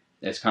like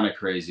it's kind of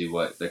crazy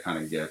what the kind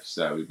of gifts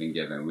that we've been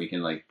given. We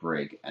can like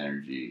break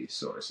energy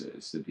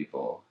sources to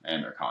people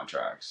and their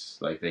contracts.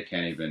 Like they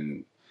can't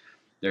even,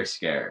 they're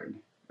scared.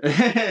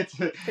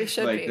 They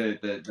should like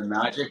be.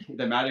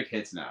 The magic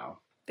hits now.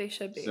 They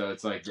should be. So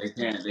it's like they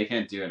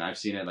can't do it. And I've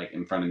seen it like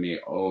in front of me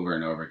over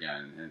and over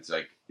again. And it's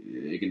like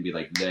it can be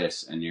like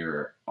this, and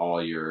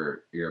all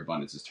your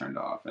abundance is turned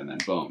off, and then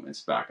boom, it's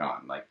back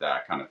on like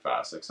that kind of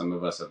fast. Like some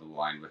of us have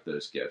aligned with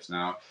those gifts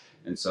now,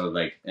 and so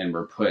like, and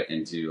we're put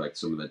into like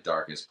some of the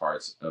darkest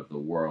parts of the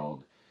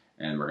world,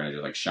 and we're gonna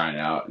just like shine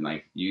out, and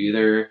like you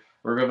either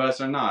work with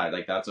us or not.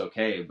 Like that's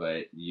okay,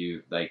 but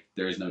you like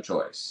there is no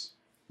choice.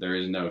 There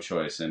is no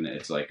choice, and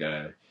it's like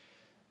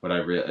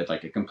it's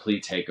like a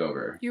complete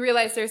takeover. You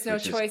realize there's no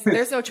choice.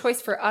 There's no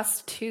choice for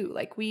us too.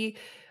 Like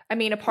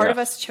a part of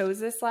us chose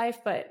this life,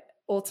 but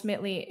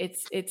ultimately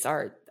it's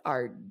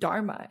our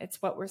dharma.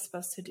 It's what we're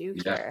supposed to do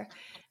here.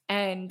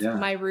 And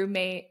my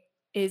roommate,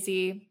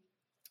 Izzy,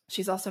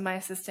 she's also my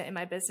assistant in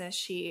my business.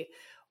 She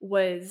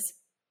was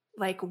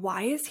like,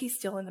 why is he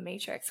still in the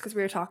Matrix? Because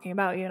we were talking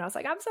about you, and I was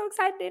like, I'm so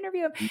excited to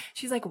interview him.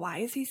 She's like, why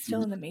is he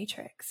still in the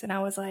Matrix? And I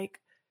was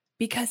like,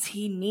 because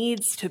he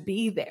needs to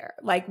be there.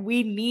 Like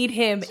we need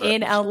him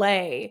in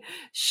LA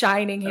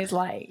shining his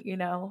light,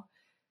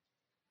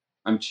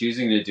 I'm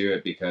choosing to do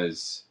it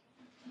because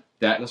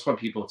that's what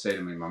people say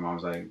to me. My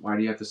mom's like, why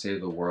do you have to save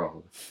the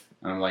world?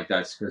 And I'm like,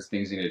 that's because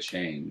things need to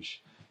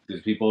change.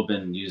 Because people have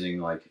been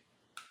using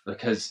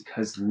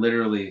because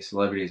literally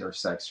celebrities are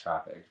sex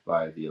trafficked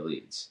by the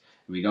elites.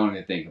 We don't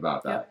even think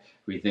about that. Yep.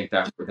 We think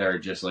that they're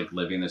just like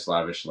living this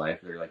lavish life.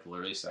 They're like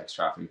literally sex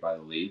trafficked by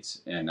the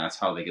elites, and that's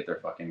how they get their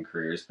fucking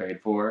careers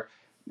paid for.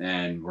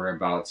 And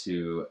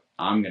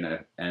I'm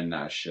gonna end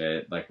that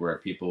shit. Like where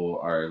people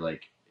are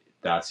like,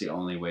 that's the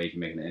only way you can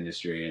make an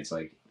industry. And it's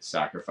like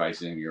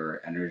sacrificing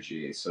your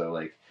energy. So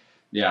like,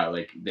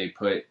 like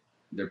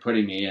they're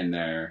putting me in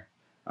there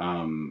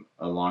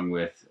along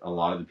with a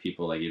lot of the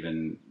people, like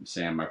even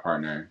Sam, my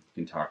partner,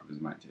 can talk with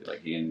his mind too.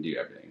 Like he can do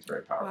everything. He's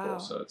very powerful. Wow.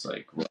 So it's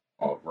like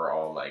we're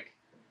all like,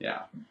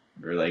 yeah,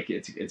 we're like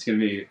it's gonna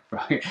be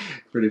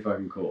pretty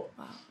fucking cool.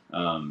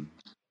 Wow.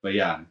 But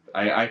yeah,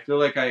 I feel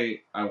like I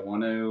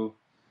want to.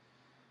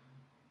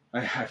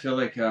 I feel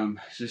like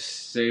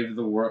just save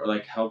the world,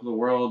 like help the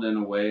world in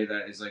a way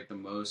that is like the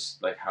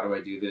most like how do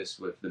I do this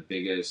with the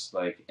biggest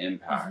like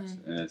impact,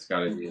 and it's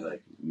got to be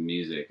like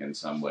music in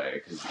some way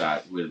because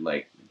that would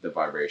like the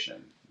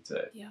vibration. That's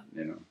it. Yeah.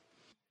 You know.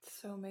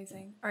 So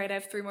amazing. All right, I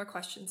have 3 more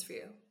questions for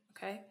you.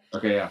 Okay.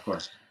 Okay. Yeah. Of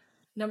course.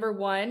 Number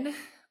 1,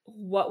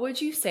 what would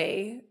you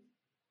say?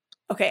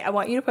 Okay, I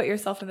want you to put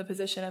yourself in the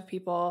position of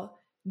people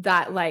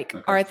that like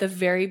are at the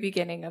very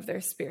beginning of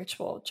their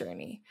spiritual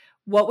journey.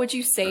 What would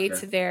you say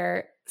to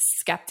their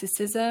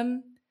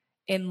skepticism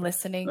in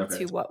listening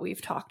to what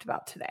we've talked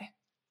about today?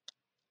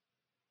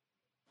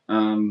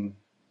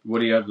 What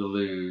do you have to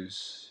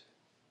lose?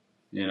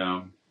 You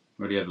know,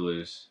 what do you have to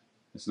lose?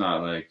 It's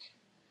not like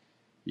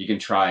you can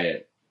try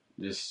it.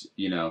 Just,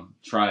 you know,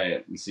 try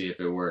it and see if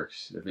it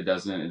works. If it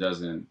doesn't, it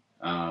doesn't.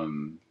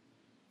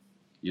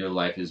 Your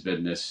life has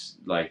been this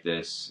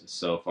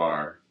so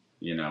far.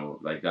 You know,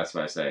 like that's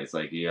what I say. It's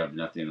like you have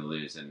nothing to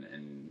lose and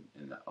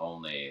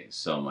only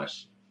so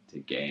much to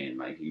gain.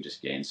 Like you can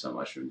just gain so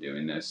much from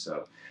doing this.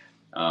 So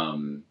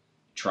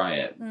try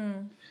it.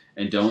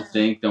 And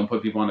don't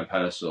put people on a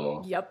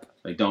pedestal. Yep.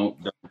 Like don't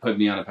put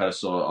me on a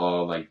pedestal at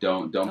all. Like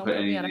don't put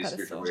any of these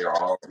spiritual. We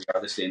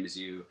are the same as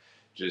you.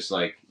 Just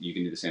like you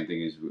can do the same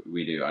thing as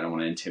we do. I don't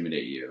want to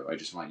intimidate you. I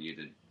just want you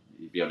to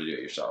be able to do it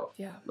yourself.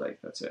 Yeah. Like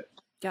that's it.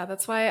 Yeah,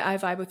 that's why I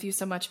vibe with you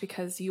so much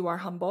because you are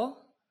humble.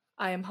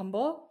 I am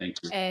humble. Thank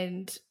you.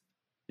 And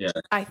yeah,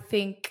 I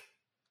think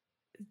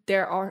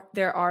there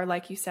are,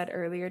 like you said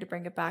earlier, to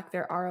bring it back,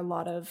 there are a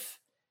lot of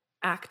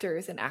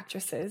actors and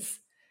actresses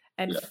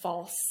and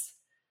false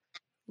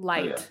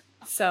light.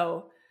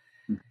 So,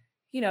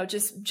 you know,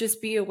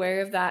 just be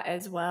aware of that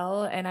as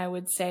well. And I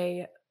would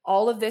say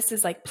all of this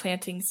is like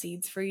planting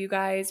seeds for you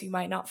guys. You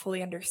might not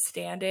fully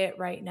understand it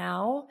right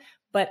now,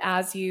 but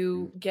as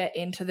you get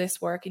into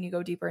this work and you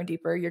go deeper and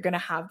deeper, you're going to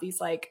have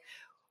these like,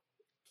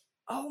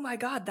 oh my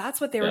God, that's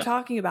what they were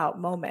talking about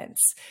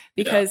moments.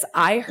 Because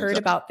I heard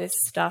about this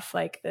stuff,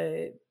 like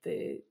the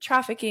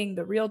trafficking,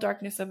 the real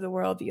darkness of the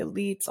world, the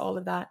elites, all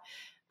of that,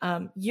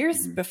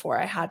 years before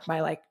I had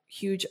my like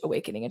huge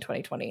awakening in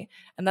 2020.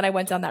 And then I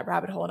went down that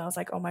rabbit hole and I was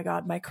like, oh my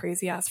God, my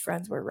crazy ass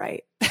friends were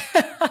right.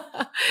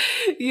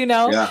 You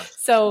know? Yeah.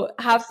 So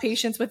have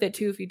patience with it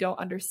too if you don't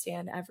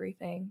understand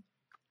everything.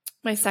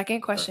 My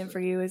second question for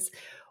you is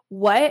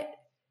what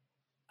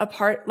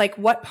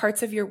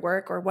parts of your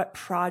work or what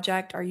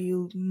project are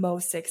you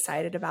most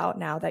excited about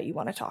now that you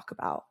want to talk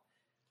about?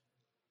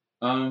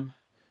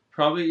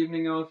 Probably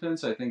Evening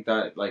Elephants. I think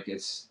that like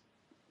it's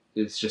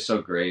just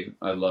so great.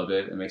 I love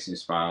it. It makes me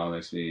smile. It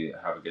makes me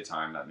have a good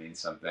time. That means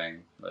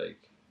something. Like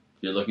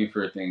you're looking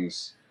for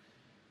things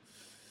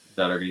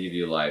that are going to give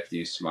you life. Do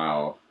you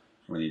smile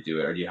when you do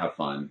it, or do you have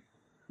fun?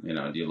 You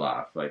know, do you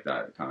laugh? Like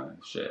that kind of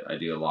shit. I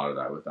do a lot of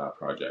that with that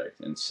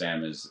project. And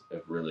Sam is a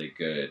really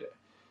good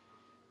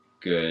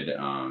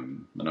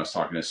when I was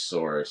talking to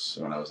Source,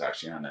 when I was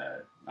actually on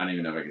I don't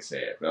even know if I can say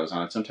it, but I was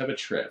on some type of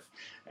trip.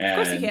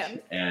 And, of course you can.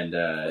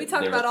 And we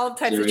talk about all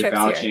types of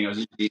trips here.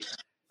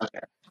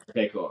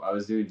 Okay, cool. I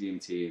was doing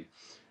DMT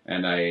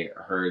and I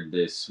heard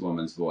this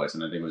woman's voice,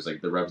 and I think it was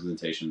like the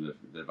representation of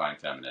the divine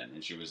feminine,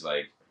 and she was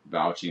like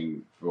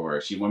she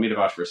wanted me to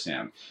vouch for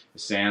Sam,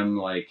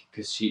 like,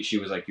 because she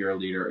was like, you're a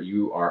leader,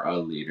 you are a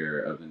leader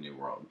of the new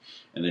world.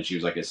 And then she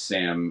was like,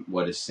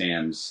 what is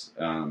Sam's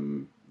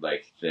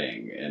like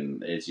thing,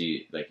 and is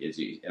he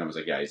and I was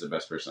like, yeah, he's the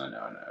best person I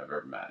know and I've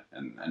ever met.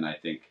 And I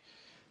think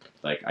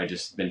like I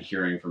just been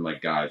hearing from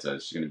like guides that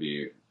it's going to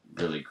be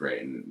really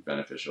great and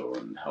beneficial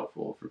and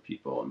helpful for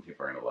people, and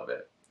people are going to love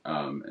it,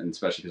 and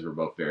especially because we're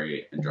both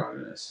very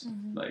androgynous.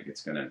 Like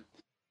it's going to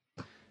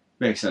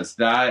make sense.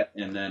 That,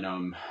 and then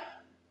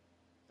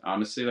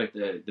honestly, like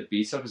the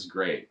beat stuff is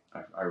great.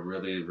 I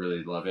really,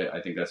 really love it. I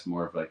think that's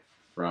more of like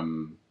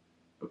from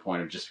a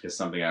point of just because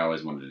something I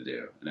always wanted to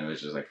do, and it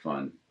was just like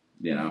fun,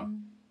 you know.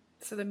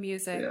 So the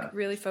music,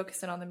 really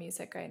focusing on the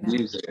music right now.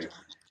 Music,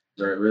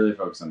 really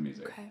focus on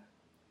music. Okay.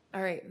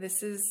 All right,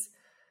 this is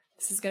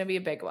going to be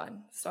a big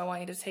one. So I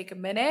want you to take a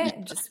minute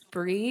and just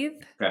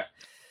breathe. Okay.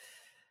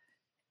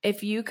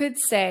 If you could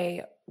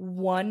say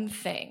one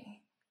thing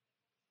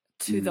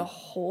to the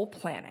whole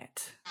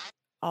planet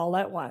all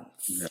at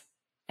once,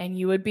 and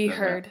you would be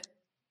heard,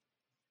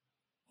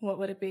 what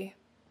would it be?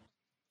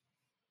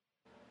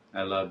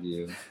 I love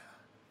you.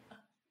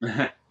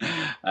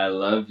 I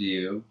love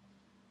you.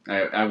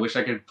 I wish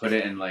I could put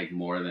it in like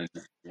more than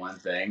one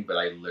thing, but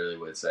I literally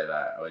would say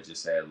that. I would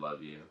just say I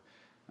love you.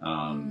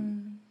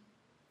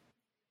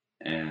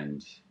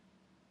 And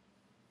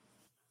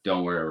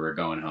don't worry, we're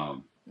going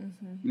home.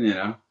 You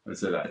know, I would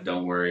say that.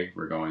 Don't worry,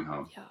 we're going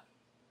home. Yeah.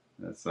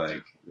 That's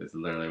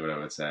literally what I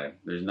would say.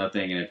 There's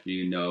nothing, and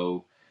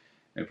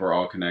if we're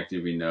all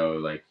connected, we know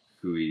like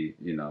who we,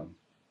 you know,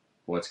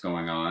 what's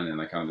going on and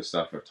like kind of the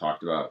stuff I've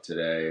talked about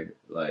today,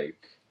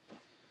 like,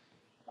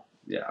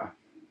 yeah.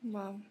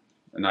 Wow.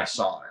 And I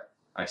saw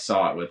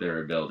it what they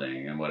were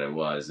building and what it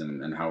was,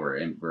 and how we're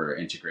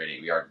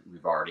integrating.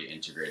 We've already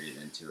integrated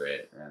into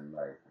it,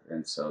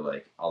 and so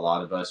like a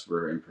lot of us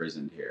were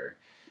imprisoned here,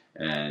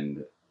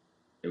 and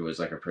it was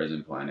like a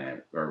prison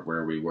planet or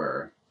where we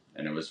were,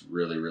 and it was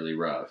really, really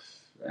rough,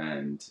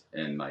 and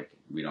like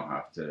we don't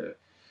have to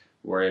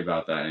worry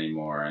about that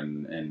anymore,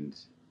 and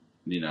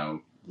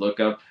look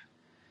up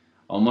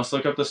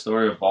the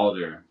story of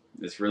Baldur.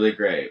 It's really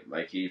great.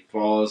 Like he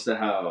falls to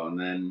hell, and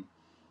then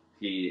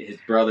his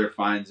brother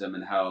finds him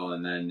in hell,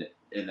 and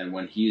then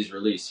when he's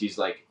released, he's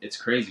like, it's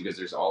crazy because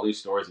there's all these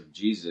stories of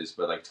Jesus,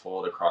 but like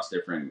told across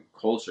different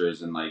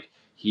cultures, and like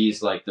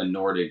he's like the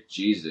Nordic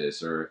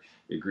Jesus or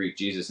the Greek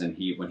Jesus, and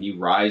when he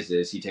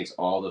rises, he takes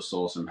all the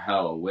souls from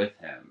hell with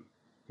him.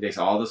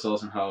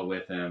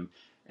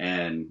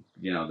 And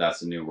that's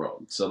the new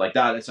world. So like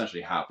that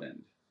essentially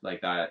happened.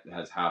 Like that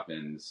has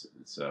happened.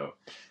 So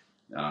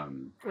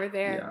we're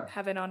there. Yeah.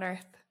 Heaven on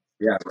earth.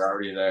 Yeah, we're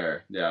already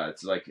there. Yeah,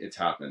 it's like it's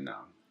happened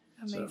now.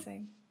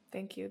 Amazing. So.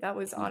 Thank you. That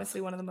was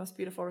honestly one of the most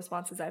beautiful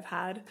responses I've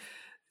had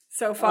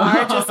so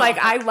far. Just like,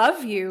 I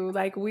love you.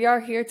 Like, we are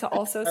here to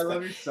also I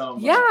love you so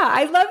much. Yeah,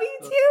 I love you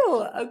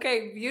too.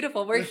 Okay,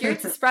 beautiful. We're here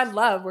to spread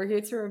love. We're here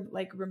to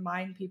like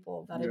remind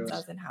people that it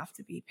doesn't have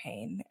to be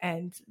pain.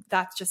 And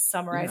that just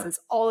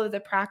summarizes all of the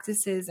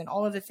practices and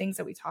all of the things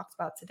that we talked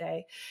about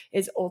today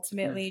is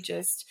ultimately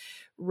just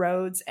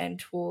roads and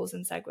tools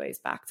and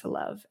segues back to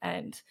love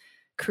and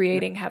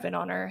creating heaven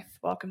on earth.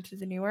 Welcome to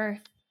the new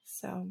earth.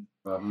 So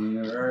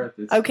welcome to the earth.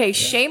 Okay,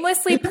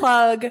 shamelessly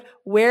plug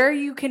where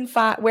you can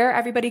where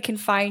everybody can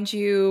find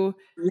you.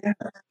 Yeah.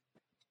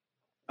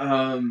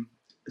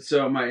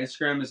 So my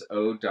Instagram is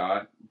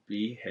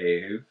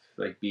o.behave,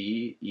 like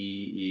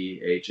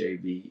BEEHAVE.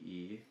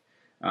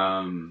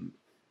 And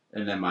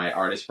then my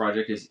artist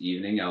project is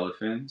Evening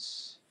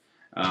Elephants.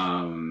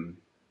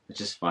 It's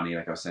just funny,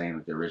 like I was saying,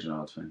 with the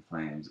original Twin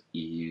Flames,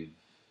 Eve.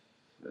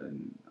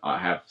 And I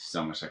have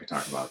so much I could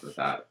talk about with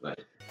that,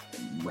 like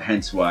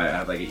hence why I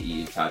have like an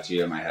Eve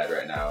tattoo on my head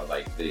right now.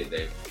 Like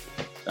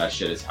that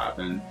shit has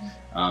happened.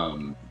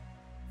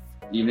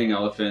 Evening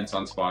Elephants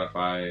on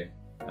Spotify,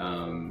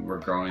 we're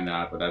growing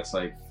that, but that's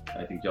like,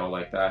 I think y'all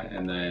like that.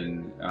 And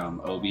then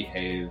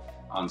O.Behave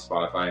on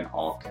Spotify in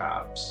all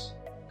caps,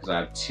 because I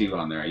have 2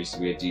 on there. I used to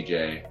be a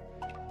DJ,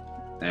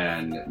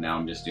 and now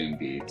I'm just doing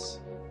beats.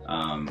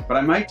 But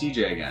I might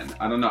DJ again.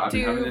 I don't know. I've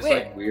been having this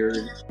like weird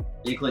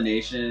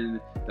inclination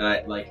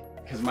that I like,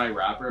 because my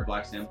rapper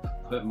Black Sam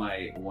put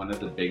one of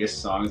the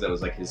biggest songs that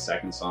was like his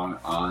second song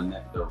on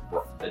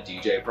the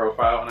DJ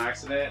profile on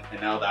accident,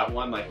 and now that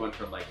one like went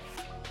from like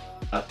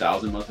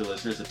 1,000 monthly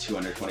listeners to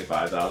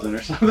 225,000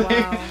 or something.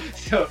 Wow.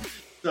 so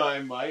I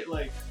might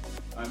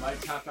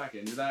tap back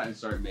into that and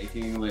start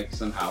making like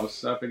some house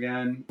stuff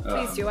again.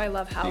 Please do. I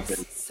love house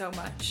so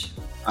much.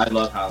 I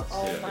love house too.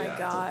 Oh my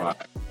god.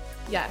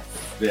 Yes.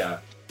 Yeah.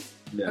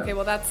 Okay,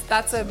 well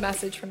that's a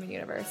message from the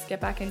universe.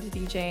 Get back into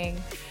DJing.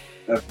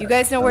 Okay. You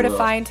guys know where to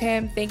find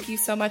him. Thank you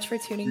so much for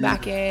tuning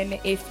back in.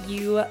 If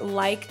you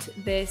liked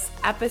this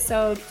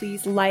episode,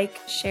 please like,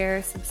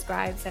 share,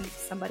 subscribe, send it to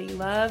somebody you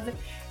love.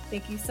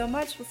 Thank you so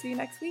much. We'll see you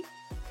next week.